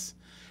from this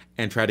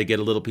and try to get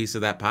a little piece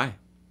of that pie.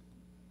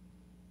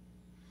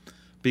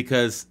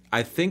 Because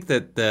I think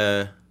that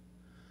the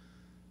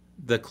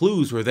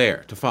clues were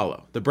there to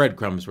follow. The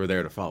breadcrumbs were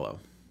there to follow.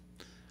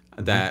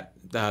 Mm-hmm. That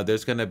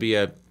there's going to be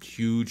a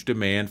huge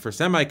demand for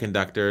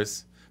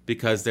semiconductors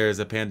because there's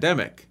a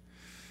pandemic.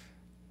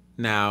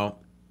 Now,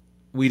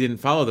 we didn't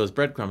follow those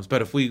breadcrumbs,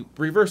 but if we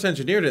reverse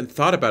engineered it and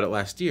thought about it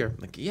last year,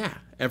 like, yeah,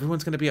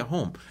 everyone's going to be at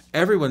home.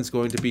 Everyone's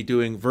going to be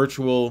doing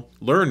virtual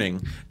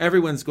learning.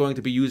 Everyone's going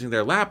to be using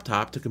their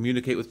laptop to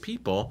communicate with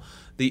people.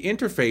 The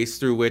interface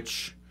through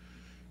which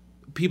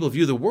people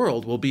view the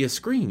world will be a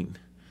screen.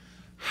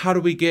 How do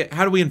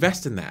we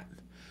invest in that?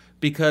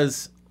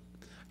 Because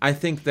I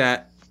think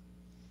that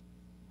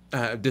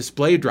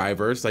display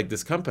drivers like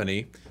this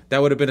company,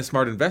 that would have been a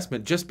smart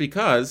investment just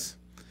because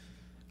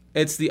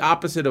it's the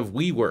opposite of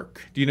WeWork.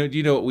 Do you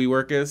know what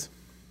WeWork is?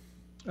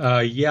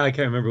 Yeah, I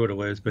can't remember what it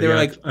was, but They're yeah,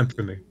 like I'm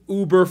familiar.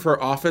 Uber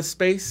for office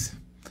space.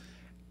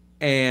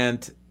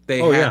 And they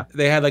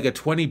had like a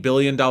 $20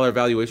 billion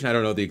valuation. I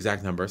don't know the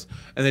exact numbers.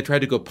 And they tried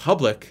to go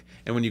public.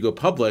 And when you go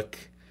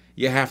public,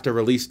 you have to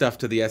release stuff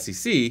to the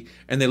SEC.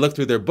 And they looked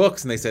through their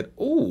books and they said,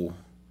 "Ooh,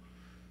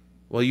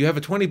 well, you have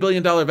a $20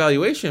 billion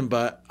valuation,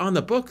 but on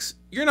the books,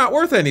 you're not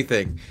worth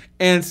anything."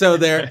 And so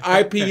their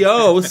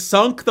IPO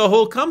sunk the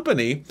whole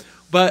company.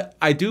 But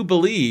I do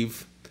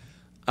believe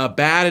a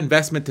bad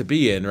investment to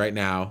be in right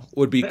now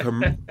would be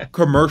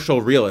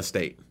commercial real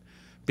estate,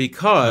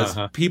 because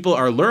people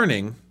are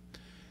learning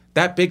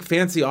that big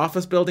fancy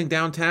office building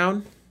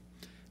downtown,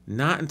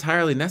 not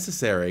entirely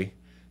necessary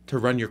to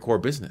run your core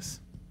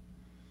business.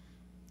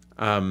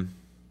 People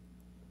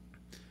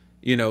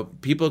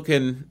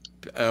can,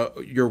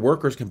 your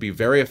workers can be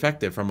very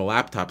effective from a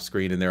laptop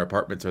screen in their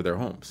apartments or their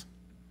homes.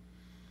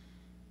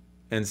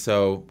 And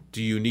so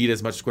do you need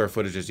as much square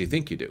footage as you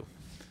think you do?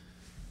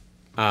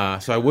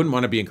 So I wouldn't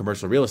want to be in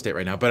commercial real estate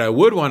right now, but I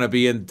would want to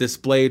be in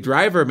display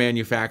driver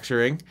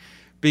manufacturing,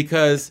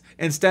 because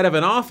instead of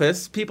an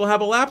office, people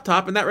have a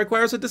laptop, and that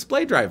requires a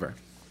display driver.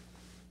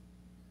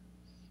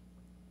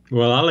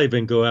 Well, I'll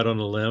even go out on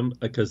a limb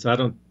because I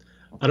don't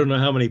know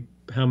how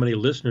many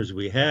listeners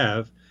we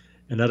have,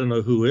 and I don't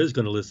know who is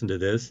going to listen to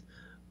this.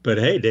 But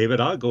hey, David,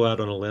 I'll go out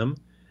on a limb,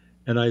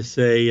 and I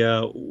say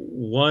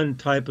one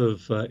type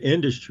of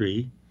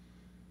industry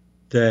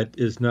that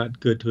is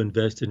not good to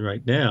invest in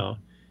right now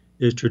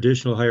is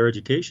traditional higher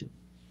education.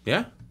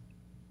 Yeah.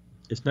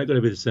 It's not going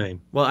to be the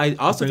same. Well, I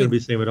also think going to be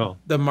the same at all.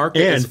 The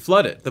market is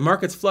flooded. The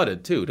market's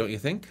flooded too, don't you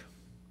think?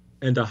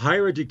 And the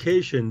higher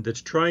education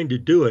that's trying to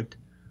do it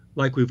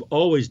like we've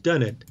always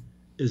done it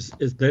is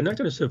they're not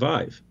going to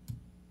survive.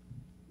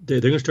 They're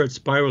going to start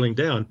spiraling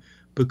down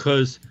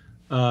because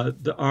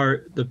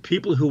the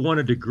people who want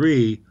a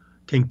degree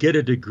can get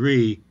a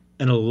degree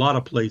in a lot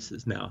of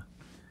places now,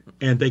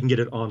 and they can get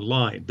it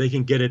online. They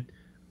can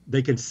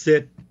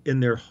sit in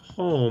their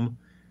home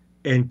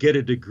and get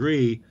a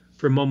degree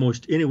from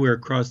almost anywhere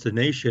across the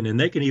nation, and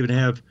they can even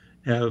have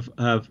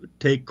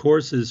take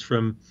courses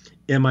from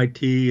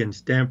MIT and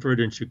Stanford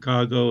and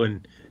Chicago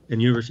and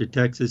University of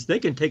Texas. They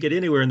can take it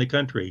anywhere in the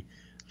country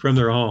from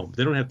their home.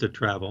 They don't have to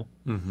travel.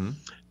 Mm-hmm.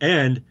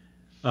 And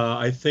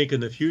I think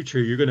in the future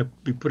you're going to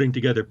be putting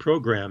together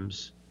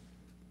programs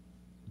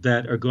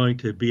that are going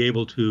to be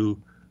able to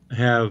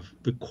have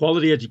the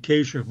quality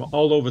education from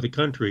all over the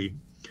country,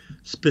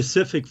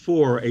 specific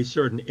for a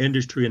certain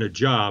industry and a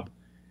job.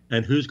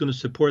 And who's going to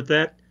support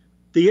that?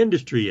 The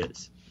industry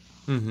is.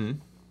 Mm-hmm.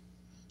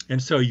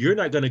 And so you're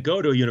not going to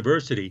go to a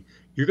university.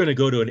 You're going to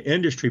go to an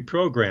industry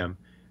program,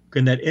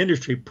 and that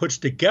industry puts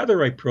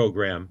together a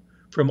program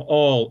from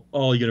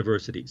all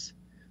universities.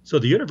 So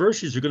the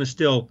universities are going to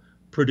still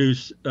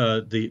produce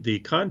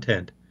the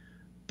content,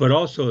 but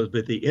also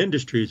the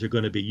industries are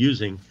going to be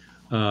using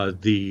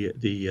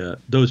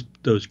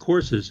those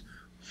courses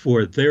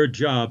for their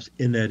jobs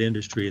in that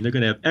industry, and they're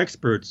going to have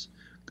experts,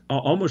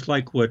 almost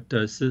like what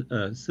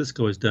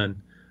Cisco has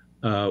done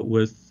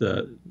with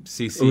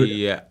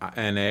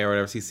CCNA or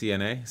whatever,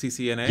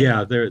 CCNA.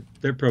 Yeah,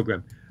 their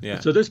program. Yeah.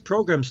 So there's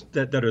programs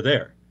that are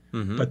there,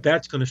 but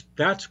that's gonna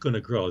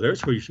grow.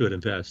 There's where you should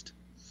invest.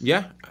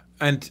 Yeah,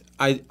 and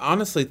I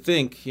honestly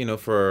think you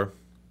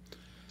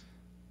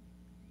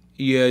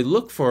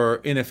look for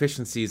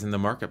inefficiencies in the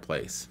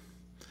marketplace,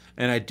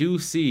 and I do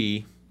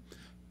see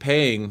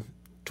paying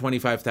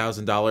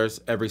 $25,000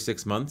 every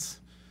 6 months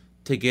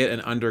to get an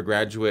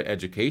undergraduate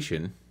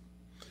education.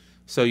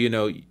 So,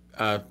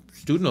 a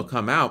student will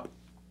come out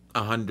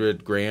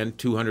 100 grand,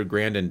 200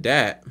 grand in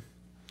debt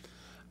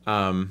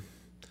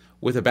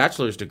with a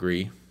bachelor's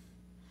degree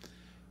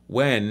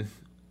when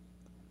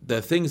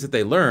the things that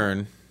they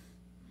learn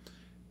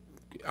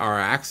are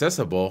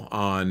accessible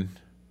on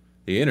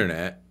the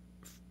internet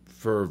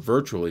for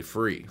virtually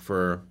free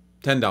for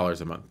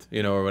 $10 a month,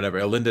 or whatever,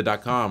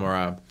 lynda.com,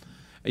 or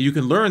you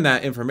can learn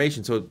that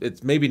information. So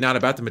it's maybe not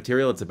about the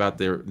material, it's about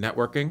their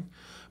networking,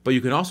 but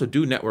you can also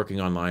do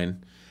networking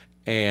online.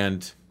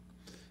 And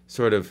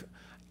sort of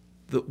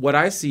what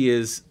I see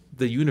is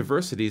the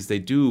universities, they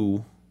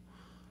do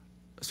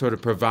sort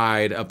of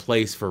provide a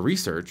place for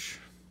research.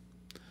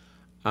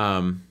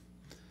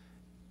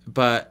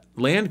 But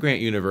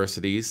land-grant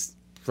universities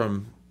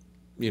from,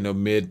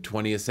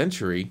 mid-20th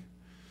century,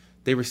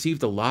 they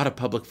received a lot of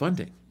public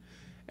funding.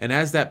 And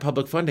as that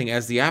public funding,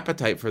 as the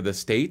appetite for the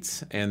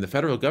states and the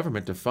federal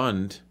government to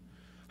fund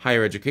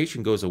higher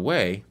education goes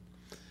away,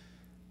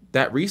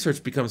 that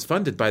research becomes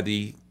funded by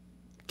the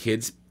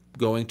kids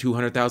going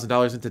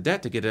 $200,000 into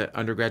debt to get an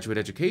undergraduate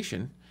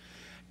education.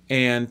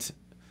 And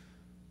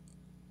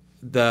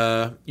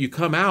you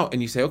come out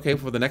and you say, okay,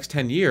 for the next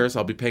 10 years,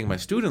 I'll be paying my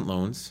student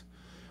loans.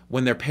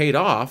 When they're paid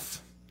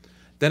off,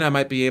 then I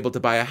might be able to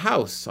buy a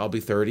house. I'll be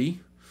 30,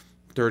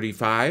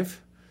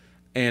 35,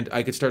 and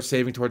I could start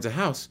saving towards a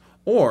house.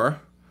 Or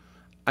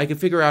I could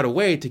figure out a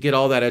way to get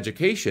all that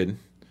education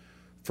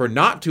for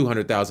not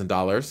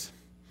 $200,000,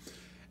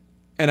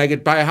 and I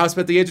could buy a house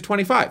at the age of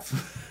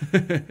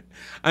 25.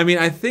 I mean,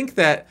 I think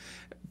that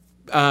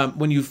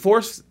when you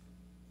force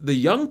the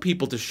young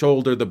people to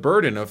shoulder the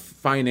burden of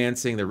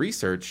financing the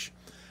research,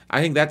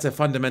 I think that's a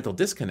fundamental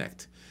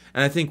disconnect.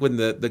 And I think when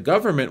the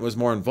government was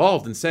more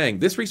involved in saying,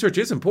 this research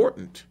is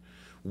important,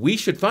 we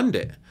should fund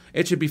it.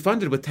 It should be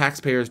funded with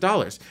taxpayers'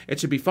 dollars.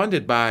 It should be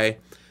funded by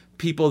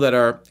people that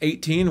are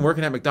 18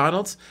 working at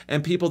McDonald's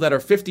and people that are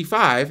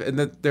 55 and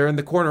that they're in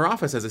the corner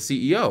office as a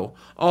CEO.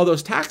 All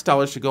those tax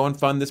dollars should go and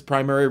fund this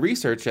primary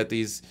research at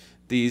these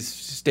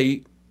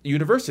state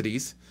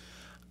universities.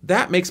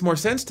 That makes more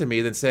sense to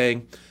me than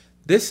saying,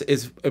 this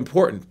is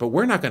important, but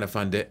we're not going to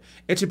fund it.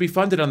 It should be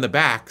funded on the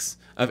backs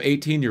of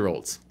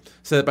 18-year-olds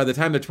so that by the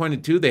time they're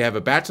 22, they have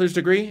a bachelor's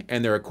degree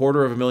and they're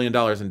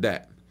 $250,000 in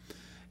debt.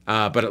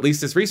 But at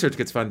least this research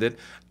gets funded.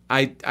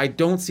 I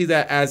don't see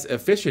that as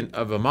efficient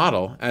of a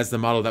model as the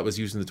model that was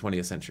used in the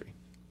 20th century.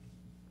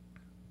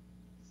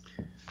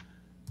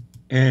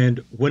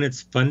 And when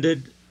it's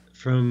funded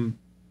from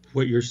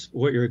what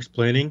you're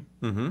explaining,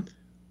 Mm-hmm.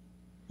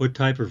 what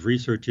type of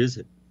research is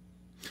it?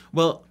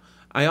 Well,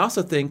 I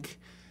also think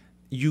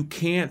you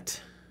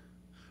can't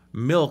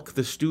milk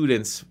the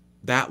students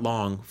that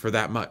long for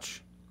that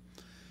much.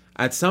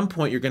 At some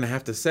point, you're going to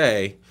have to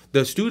say,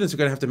 the students are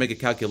going to have to make a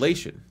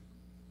calculation.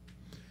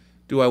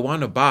 Do I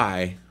want to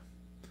buy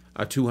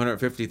a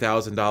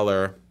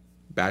 $250,000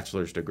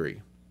 bachelor's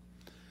degree?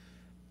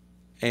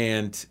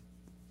 And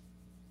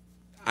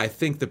I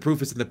think the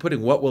proof is in the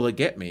pudding. What will it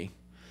get me?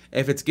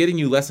 If it's getting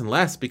you less and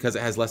less because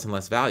it has less and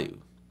less value.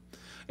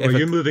 Well,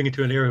 you're moving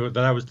into an area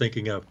that I was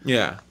thinking of.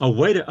 Yeah.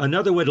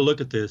 Another way to look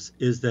at this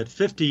is that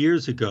 50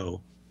 years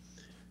ago,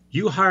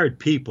 you hired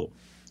people,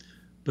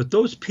 but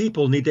those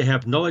people need to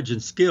have knowledge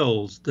and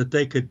skills that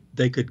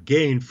they could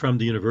gain from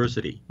the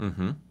university.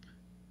 Mm-hmm.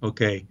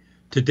 Okay.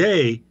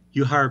 Today,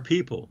 you hire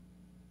people,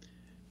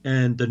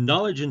 and the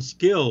knowledge and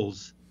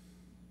skills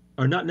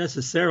are not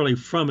necessarily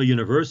from a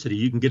university.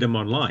 You can get them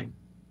online.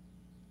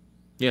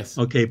 Yes.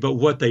 Okay, but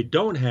what they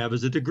don't have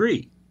is a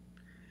degree.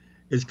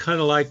 It's kind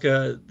of like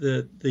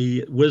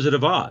the Wizard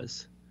of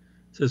Oz.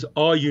 It says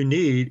all you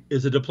need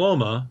is a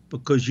diploma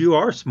because you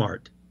are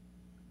smart.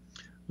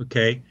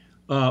 Okay,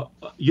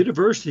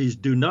 universities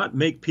do not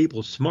make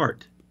people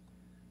smart.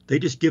 They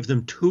just give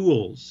them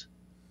tools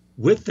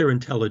with their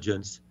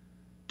intelligence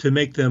to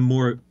make them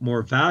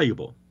more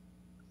valuable.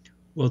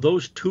 Well,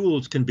 those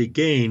tools can be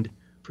gained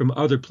from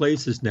other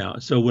places now.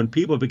 So when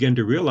people begin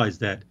to realize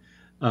that,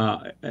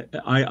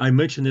 I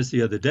mentioned this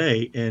the other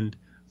day, and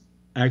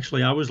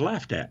actually I was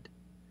laughed at.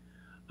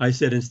 I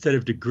said, instead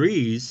of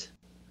degrees,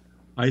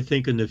 I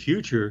think in the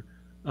future,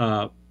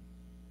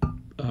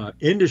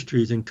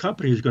 industries and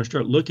companies are going to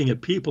start looking at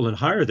people and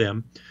hire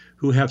them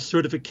who have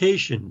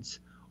certifications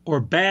or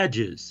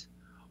badges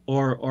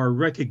or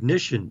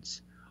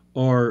recognitions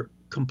or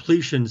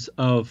completions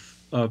of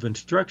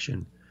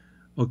instruction.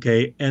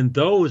 Okay, and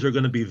those are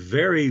going to be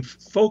very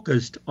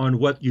focused on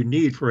what you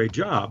need for a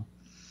job,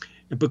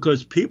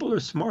 because people are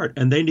smart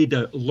and they need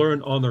to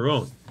learn on their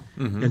own.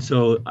 Mm-hmm. And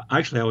so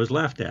actually I was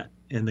laughed at,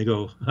 and they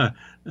go,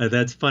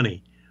 that's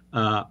funny.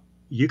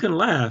 You can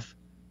laugh,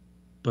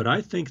 but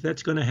I think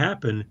that's going to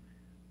happen.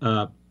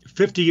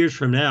 50 years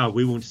from now,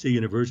 we won't see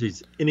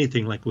universities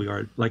anything like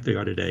they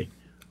are today.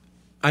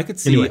 I could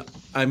see. Anyway.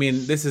 I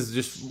mean, this is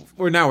just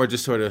we're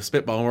just sort of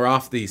spitballing. We're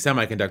off the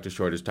semiconductor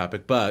shortage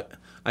topic, but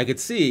I could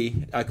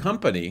see a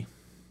company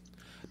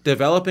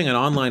developing an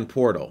online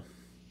portal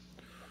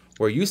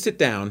where you sit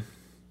down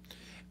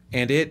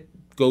and it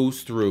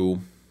goes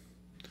through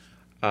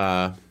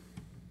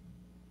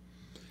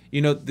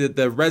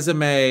the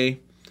resume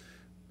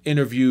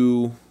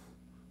interview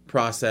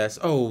process.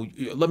 Oh,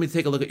 let me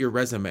take a look at your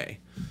resume.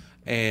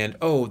 And,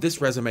 oh, this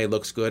resume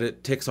looks good.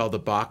 It ticks all the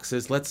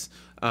boxes. Let's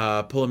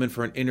pull them in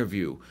for an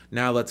interview.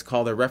 Now let's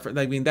call their reference.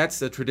 I mean, that's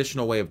the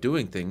traditional way of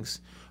doing things.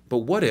 But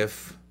what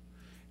if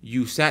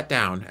you sat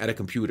down at a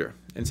computer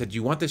and said,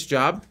 you want this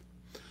job?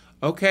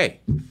 Okay.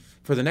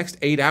 For the next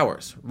 8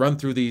 hours, run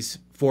through these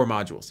 4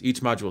 modules.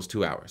 Each module is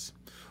 2 hours.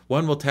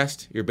 One will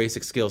test your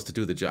basic skills to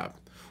do the job.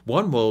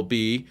 One will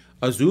be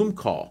a Zoom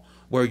call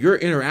where you're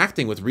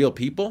interacting with real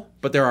people,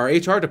 but they're our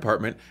HR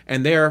department,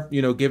 and they're,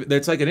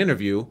 it's like an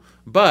interview,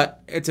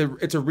 but it's a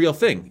real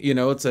thing.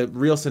 It's a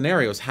real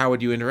scenarios. How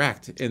would you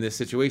interact in this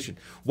situation?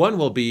 One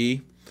will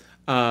be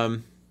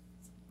your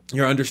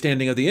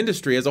understanding of the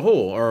industry as a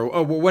whole,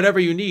 or whatever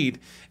you need,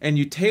 and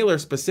you tailor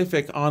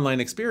specific online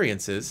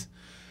experiences,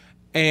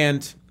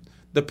 and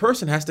the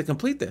person has to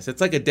complete this.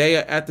 It's like a day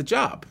at the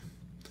job.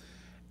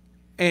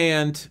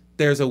 And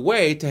there's a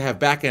way to have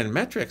back-end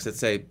metrics that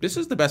say, this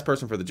is the best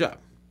person for the job.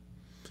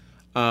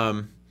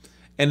 And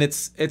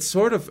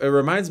it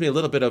reminds me a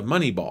little bit of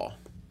Moneyball,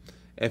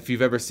 if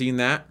you've ever seen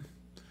that,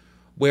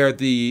 where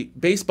the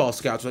baseball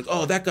scouts are like,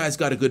 oh, that guy's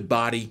got a good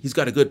body. He's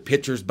got a good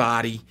pitcher's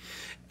body.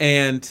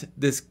 And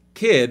this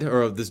kid,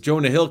 or this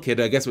Jonah Hill kid,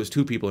 I guess it was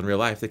 2 people in real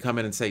life, they come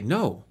in and say,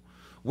 no,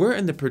 we're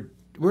in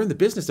the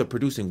business of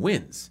producing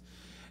wins.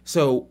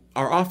 So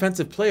our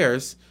offensive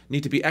players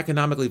need to be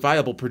economically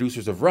viable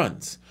producers of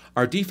runs.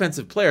 Our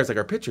defensive players, like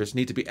our pitchers,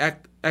 need to be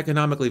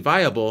economically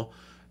viable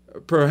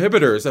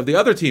prohibitors of the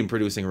other team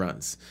producing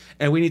runs.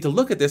 And we need to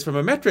look at this from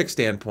a metric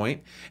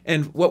standpoint,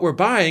 and what we're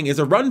buying is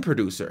a run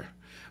producer.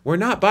 We're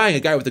not buying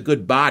a guy with a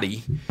good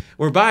body.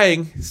 We're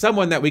buying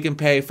someone that we can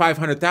pay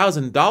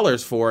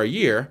 $500,000 for a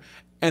year,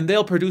 and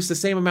they'll produce the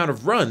same amount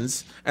of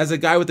runs as a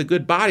guy with a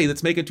good body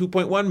that's making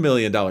 $2.1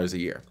 million a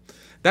year.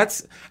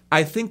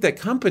 I think that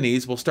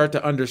companies will start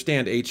to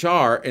understand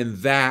HR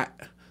in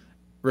that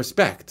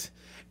respect,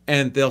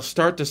 and they'll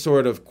start to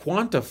sort of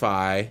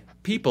quantify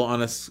people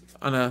on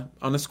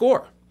a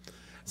score.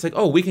 It's like,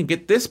 oh, we can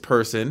get this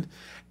person,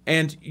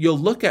 and you'll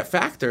look at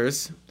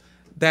factors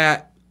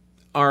that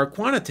are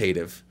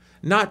quantitative,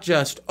 not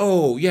just,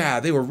 oh yeah,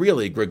 they were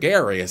really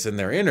gregarious in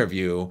their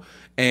interview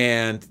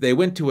and they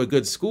went to a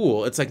good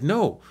school. It's like,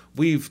 no,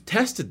 we've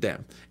tested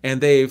them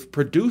and they've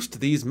produced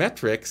these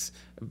metrics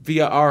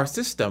via our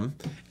system,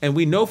 and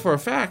we know for a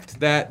fact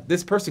that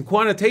this person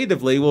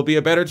quantitatively will be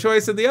a better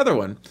choice than the other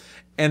one.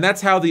 And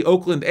that's how the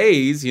Oakland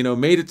A's,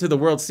 made it to the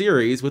World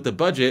Series with a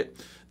budget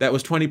that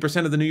was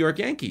 20% of the New York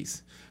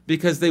Yankees,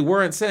 because they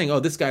weren't saying, oh,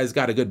 this guy's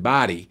got a good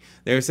body.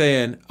 They're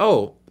saying,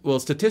 oh, well,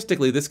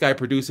 statistically, this guy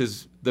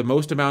produces the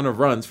most amount of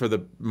runs for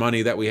the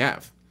money that we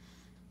have.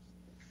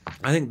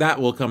 I think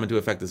that will come into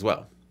effect as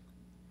well.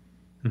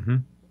 Mm-hmm.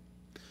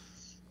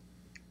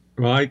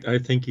 Well, I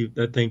think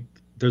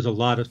there's a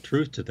lot of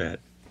truth to that.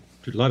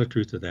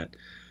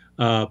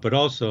 But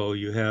also,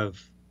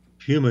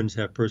 humans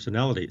have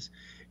personalities.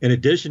 In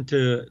addition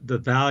to the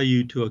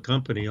value to a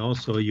company,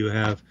 also you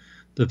have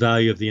the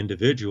value of the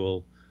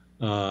individual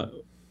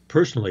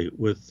personally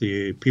with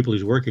the people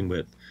he's working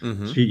with.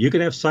 Mm-hmm. So you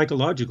can have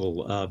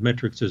psychological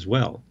metrics as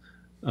well,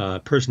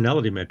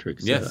 personality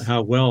metrics. Yes.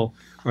 How well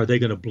are they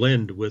going to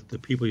blend with the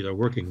people you're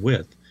working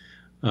with?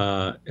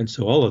 And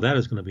so all of that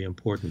is going to be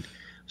important.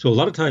 So a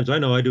lot of times, I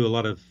know I do a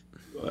lot of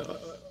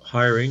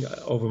hiring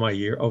over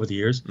the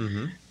years,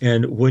 mm-hmm.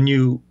 and when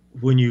you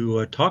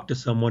talk to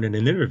someone in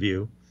an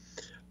interview,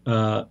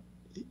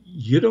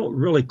 you don't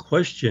really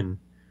question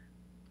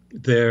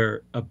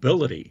their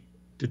ability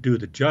to do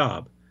the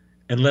job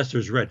unless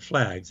there's red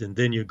flags, and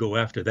then you go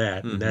after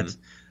that, mm-hmm. and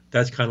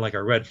that's kind of like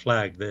a red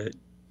flag.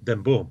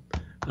 Then boom,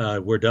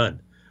 we're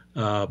done.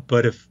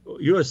 But if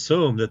you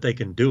assume that they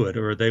can do it,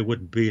 or they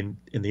wouldn't be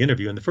in the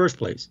interview in the first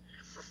place,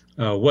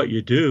 what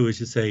you do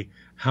is you say,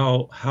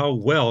 how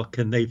well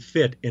can they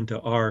fit into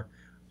our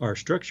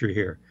structure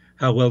here?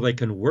 How well they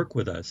can work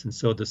with us. And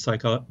so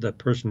the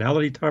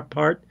personality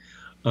part,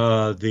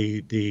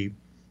 the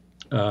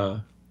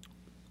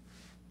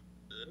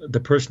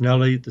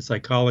personality, the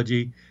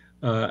psychology,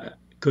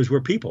 because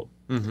we're people.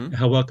 Mm-hmm.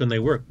 How well can they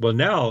work? Well,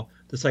 now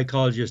the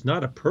psychology is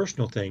not a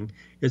personal thing;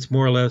 it's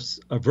more or less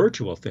a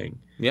virtual thing.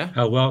 Yeah.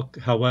 How well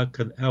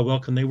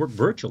can they work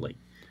virtually?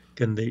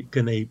 Do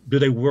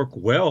they work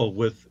well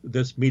with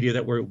this media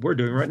that we're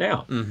doing right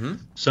now? Mm-hmm.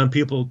 Some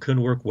people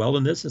can work well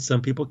in this, and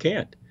some people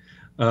can't.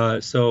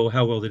 So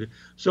how well they do?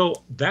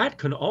 So that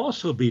can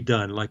also be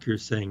done, like you're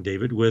saying,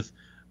 David, with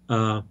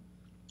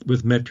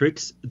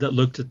metrics that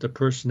looked at the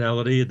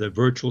personality, the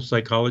virtual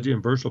psychology,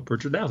 and virtual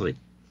personality.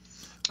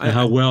 And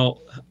how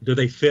well do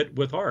they fit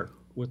with our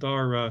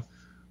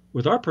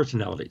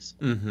personalities?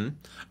 Mm-hmm.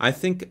 I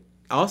think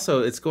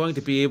also it's going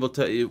to be able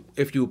to,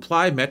 if you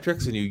apply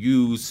metrics and you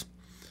use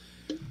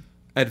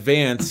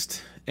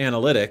advanced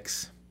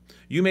analytics,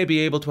 you may be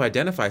able to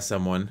identify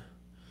someone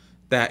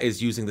that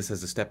is using this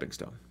as a stepping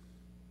stone.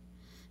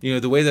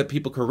 The way that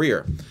people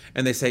career,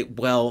 and they say,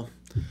 well,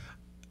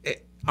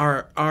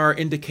 our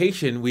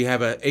indication, we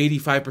have a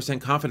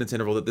 85% confidence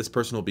interval that this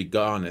person will be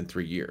gone in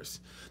 3 years.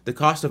 The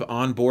cost of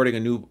onboarding a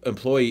new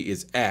employee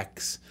is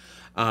X.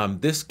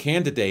 This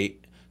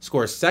candidate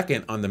scores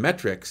second on the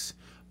metrics,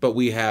 but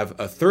we have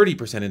a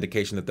 30%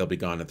 indication that they'll be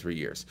gone in 3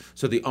 years.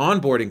 So the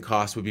onboarding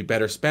cost would be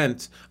better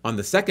spent on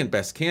the second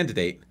best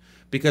candidate,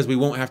 because we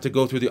won't have to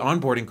go through the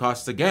onboarding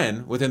costs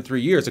again within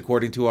 3 years,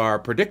 according to our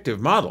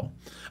predictive model.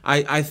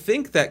 I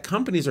think that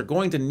companies are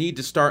going to need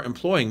to start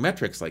employing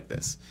metrics like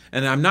this.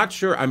 And I'm not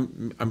sure,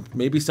 I'm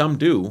maybe some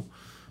do,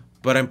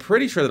 but I'm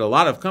pretty sure that a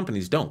lot of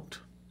companies don't.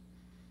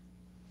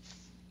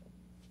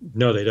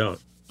 No, they don't.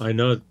 I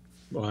know,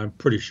 well, I'm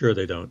pretty sure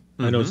they don't.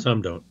 I know Mm-hmm.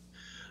 some don't.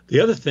 The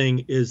other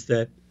thing is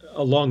that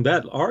along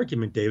that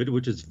argument, David,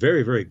 which is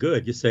very, very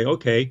good, you say,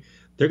 okay,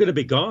 they're going to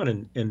be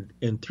gone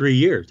in 3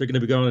 years. They're going to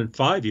be gone in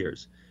 5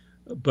 years.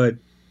 But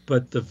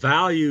the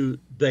value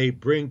they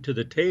bring to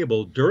the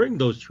table during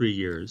those 3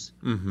 years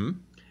Mm-hmm.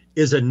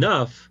 is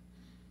enough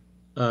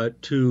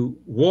to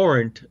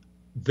warrant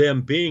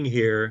them being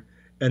here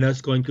and us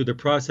going through the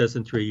process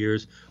in 3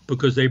 years,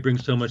 because they bring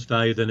so much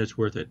value, then it's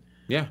worth it.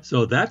 Yeah.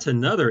 So that's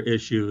another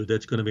issue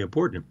that's going to be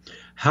important.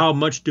 How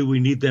much do we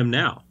need them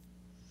now?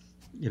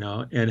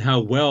 And how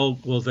well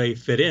will they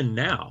fit in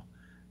now?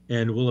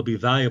 And will it be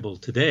valuable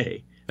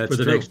today That's for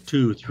the true. next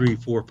 2, 3,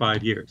 4,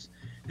 5 years?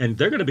 And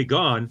they're going to be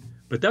gone,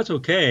 but that's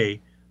okay,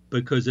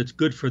 because it's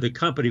good for the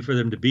company for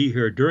them to be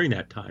here during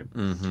that time.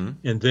 Mm-hmm.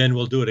 And then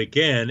we'll do it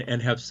again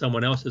and have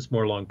someone else that's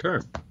more long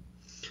term.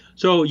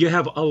 So you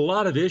have a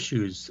lot of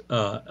issues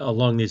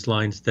along these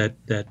lines that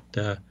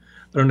I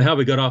don't know how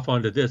we got off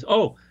onto this.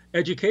 Oh,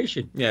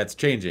 education. Yeah, it's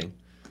changing.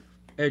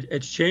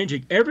 It's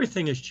changing.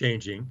 Everything is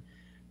changing.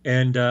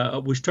 And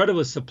we started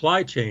with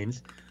supply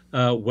chains.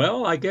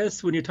 Well, I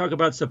guess when you talk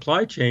about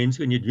supply chains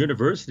in your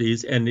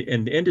universities and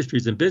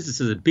industries and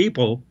businesses and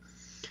people,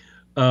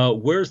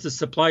 where's the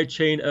supply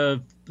chain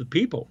of the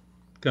people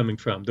coming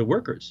from, the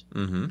workers?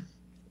 Mm-hmm.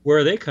 Where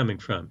are they coming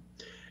from?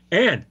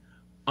 And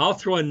I'll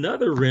throw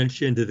another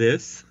wrench into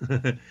this,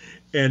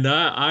 and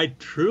I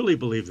truly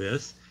believe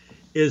this,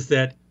 is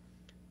that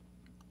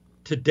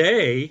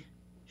today,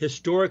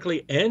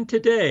 historically and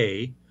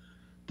today,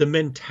 the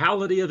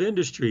mentality of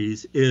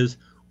industries is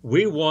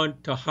we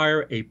want to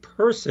hire a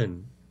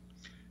person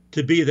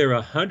to be there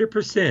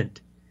 100%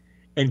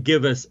 and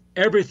give us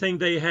everything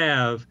they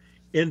have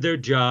in their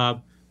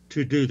job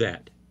to do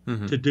that,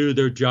 Mm-hmm. to do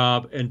their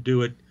job and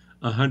do it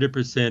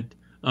 100%,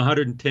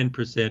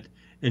 110%,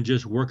 and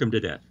just work them to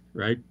death,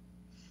 right?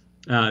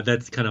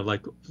 That's kind of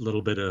like a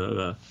little bit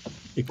of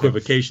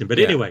equivocation. But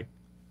Yeah. anyway,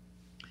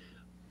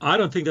 I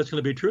don't think that's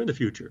going to be true in the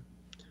future.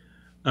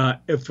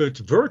 If it's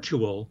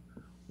virtual,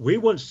 we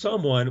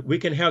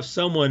can have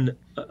someone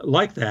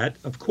like that,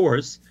 of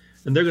course,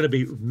 and they're going to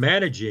be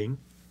managing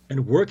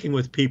and working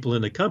with people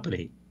in the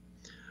company.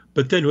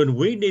 But then when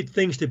we need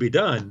things to be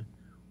done,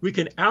 we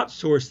can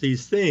outsource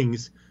these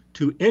things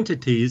to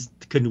entities.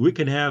 We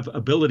can have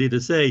ability to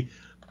say,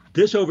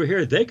 this over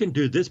here, they can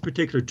do this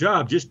particular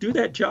job. Just do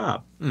that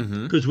job,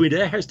 Mm-hmm. because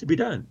that has to be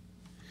done.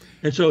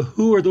 And so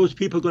who are those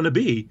people going to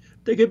be?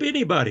 They could be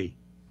anybody.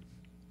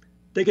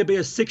 They could be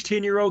a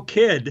 16-year-old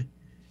kid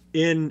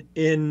in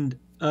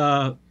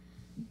Baton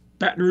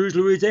Rouge,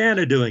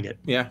 Louisiana, doing it,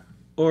 Yeah.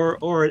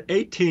 or an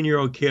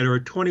 18-year-old kid, or a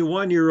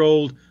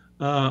 21-year-old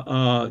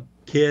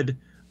kid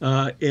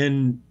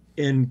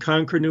in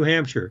Concord, New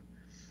Hampshire,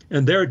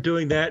 and they're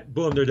doing that.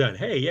 Boom, they're done.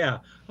 Hey, yeah,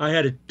 I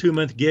had a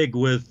 2-month gig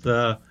with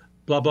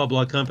blah blah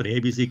blah company,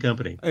 ABC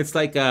company. It's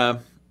like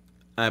Patton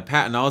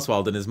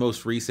Oswalt in his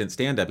most recent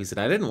stand-up. He said,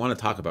 I didn't want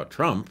to talk about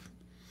Trump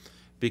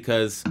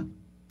because,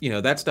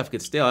 that stuff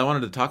gets stale. I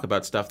wanted to talk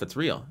about stuff that's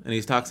real. And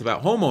he talks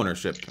about home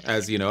ownership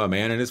as, a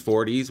man in his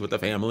 40s with a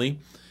family.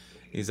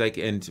 He's like,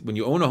 and when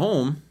you own a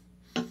home,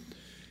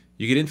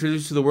 you get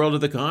introduced to the world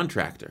of the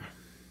contractor.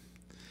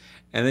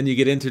 And then you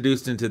get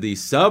introduced into the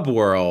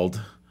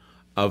sub-world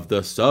of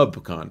the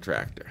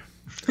subcontractor.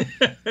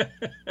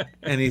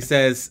 And he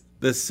says,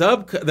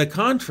 the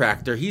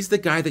contractor, he's the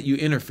guy that you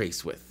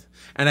interface with.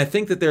 And I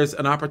think that there's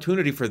an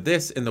opportunity for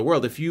this in the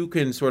world. If you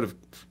can sort of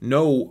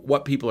know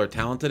what people are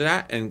talented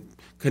at and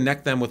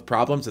connect them with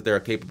problems that they're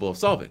capable of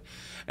solving.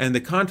 And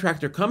the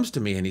contractor comes to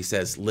me and he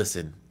says,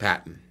 listen,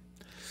 Patton,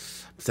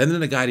 I'm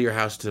sending a guy to your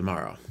house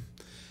tomorrow.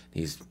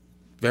 He's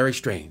very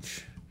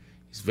strange.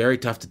 He's very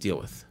tough to deal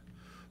with.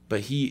 But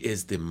he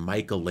is the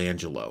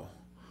Michelangelo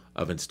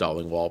of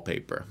installing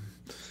wallpaper.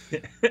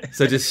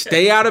 So just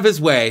stay out of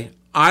his way.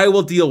 I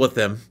will deal with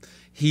him.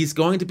 He's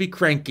going to be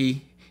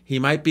cranky. He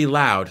might be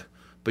loud,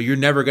 but you're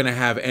never going to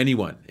have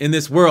anyone in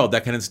this world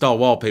that can install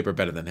wallpaper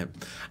better than him.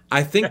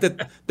 I think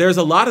that there's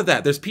a lot of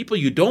that. There's people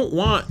you don't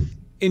want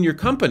in your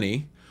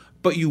company,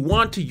 but you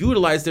want to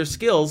utilize their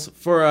skills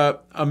for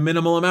a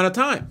minimal amount of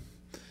time.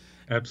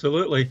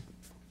 Absolutely.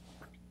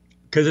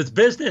 Because it's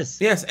business.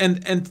 Yes, and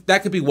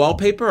that could be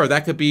wallpaper, or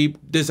that could be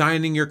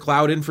designing your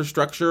cloud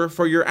infrastructure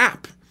for your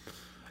app.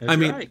 That's I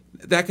mean, right.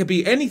 that could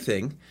be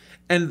anything.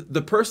 And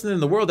the person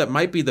in the world that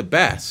might be the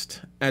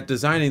best at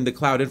designing the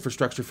cloud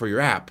infrastructure for your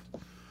app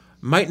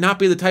might not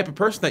be the type of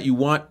person that you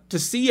want to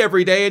see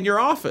every day in your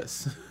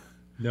office.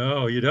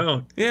 No, you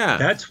don't. Yeah.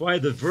 That's why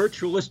the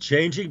virtual is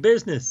changing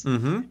business.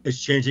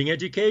 It's changing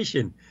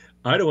education.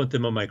 I don't want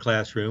them in my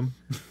classroom,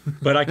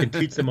 but I can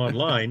teach them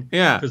online.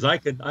 Yeah. Because I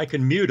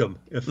can mute them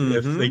if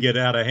they get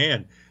out of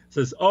hand. It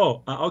says,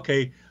 oh,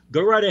 okay,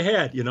 go right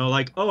ahead.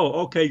 Like,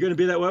 oh, okay, you're going to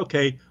be that way.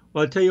 Okay,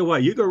 well, I'll tell you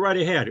what, you go right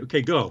ahead.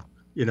 Okay, go.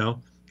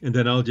 And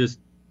then I'll just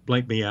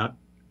blank me out.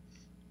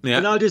 Yeah.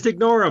 And I'll just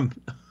ignore them.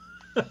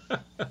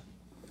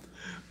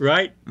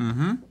 Right?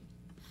 Mm-hmm.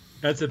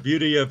 That's the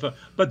beauty of,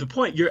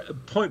 but your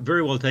point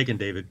very well taken,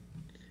 David.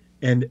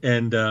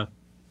 And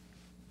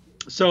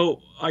so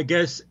I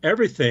guess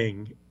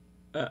everything,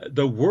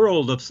 the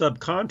world of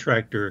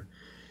subcontractor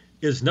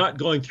is not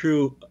going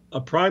through a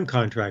prime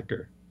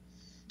contractor.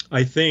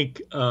 I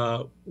think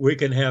we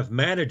can have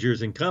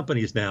managers in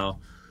companies now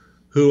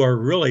who are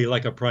really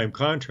like a prime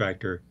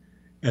contractor,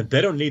 and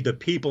they don't need the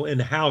people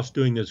in-house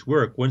doing this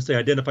work. Once they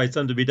identify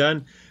something to be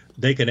done,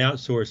 they can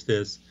outsource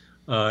this.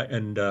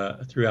 And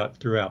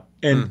throughout,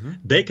 and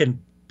they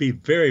can be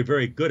very,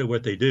 very good at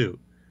what they do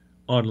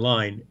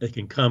online. They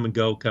can come and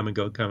go,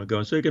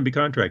 and so you can be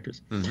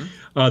contractors.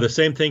 The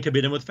same thing can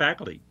be done with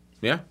faculty.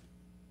 Yeah.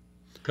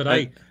 Could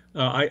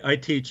I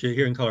teach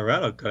here in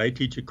Colorado? Could I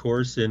teach a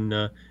course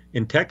in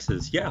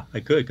Texas? Yeah,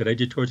 I could. Could I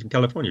teach a course in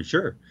California?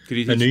 Sure. Could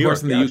you teach a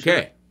course in the UK?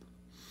 Sure.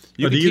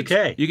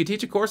 UK. You could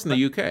teach a course in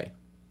the UK.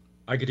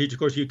 I could teach a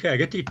course in the UK. I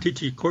could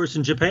teach a course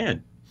in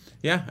Japan.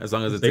 Yeah, as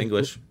long as it's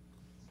English.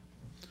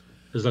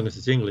 As long as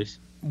it's English.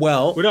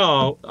 Well,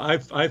 no,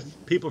 I've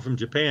people from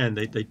Japan.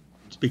 They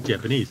speak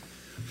Japanese,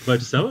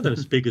 but some of them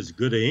speak as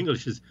good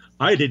English as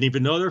I didn't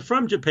even know they're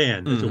from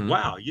Japan. I said,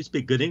 wow, you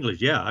speak good English.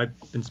 Yeah,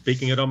 I've been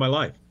speaking it all my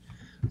life.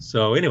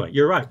 So anyway,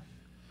 you're right.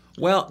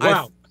 Well,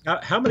 wow.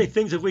 How many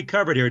things have we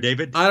covered here,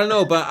 David? I don't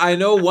know, but I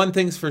know one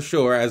thing's for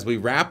sure. As we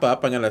wrap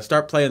up, I'm going to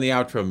start playing the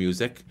outro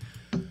music.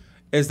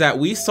 Is that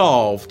we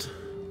solved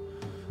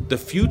the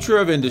future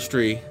of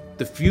industry,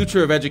 the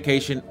future of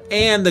education,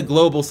 and the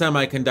global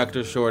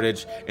semiconductor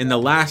shortage in the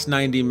last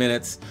 90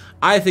 minutes.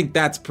 I think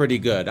that's pretty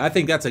good. I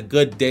think that's a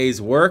good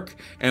day's work,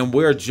 and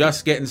we're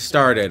just getting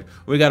started.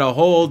 We got a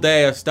whole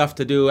day of stuff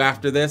to do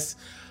after this.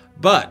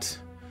 But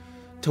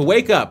to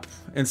wake up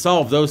and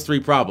solve those three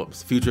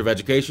problems, future of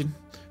education,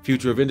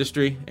 future of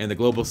industry, and the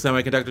global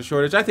semiconductor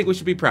shortage, I think we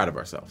should be proud of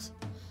ourselves.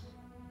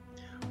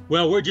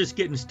 Well, we're just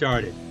getting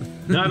started.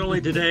 Not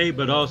only today,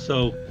 but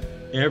also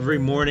every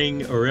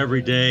morning or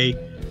every day.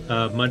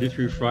 Monday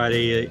through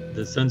Friday,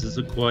 the Sons of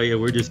Sequoia,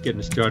 we're just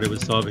getting started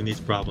with solving these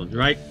problems,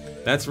 right?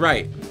 That's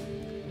right.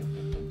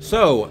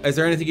 So, is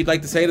there anything you'd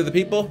like to say to the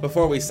people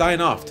before we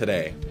sign off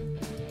today?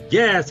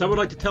 Yes, I would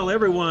like to tell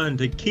everyone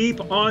to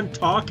keep on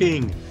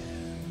talking,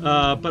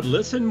 but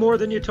listen more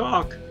than you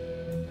talk,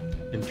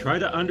 and try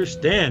to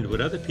understand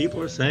what other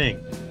people are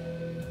saying.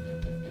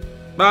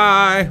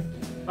 Bye.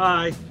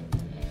 Bye.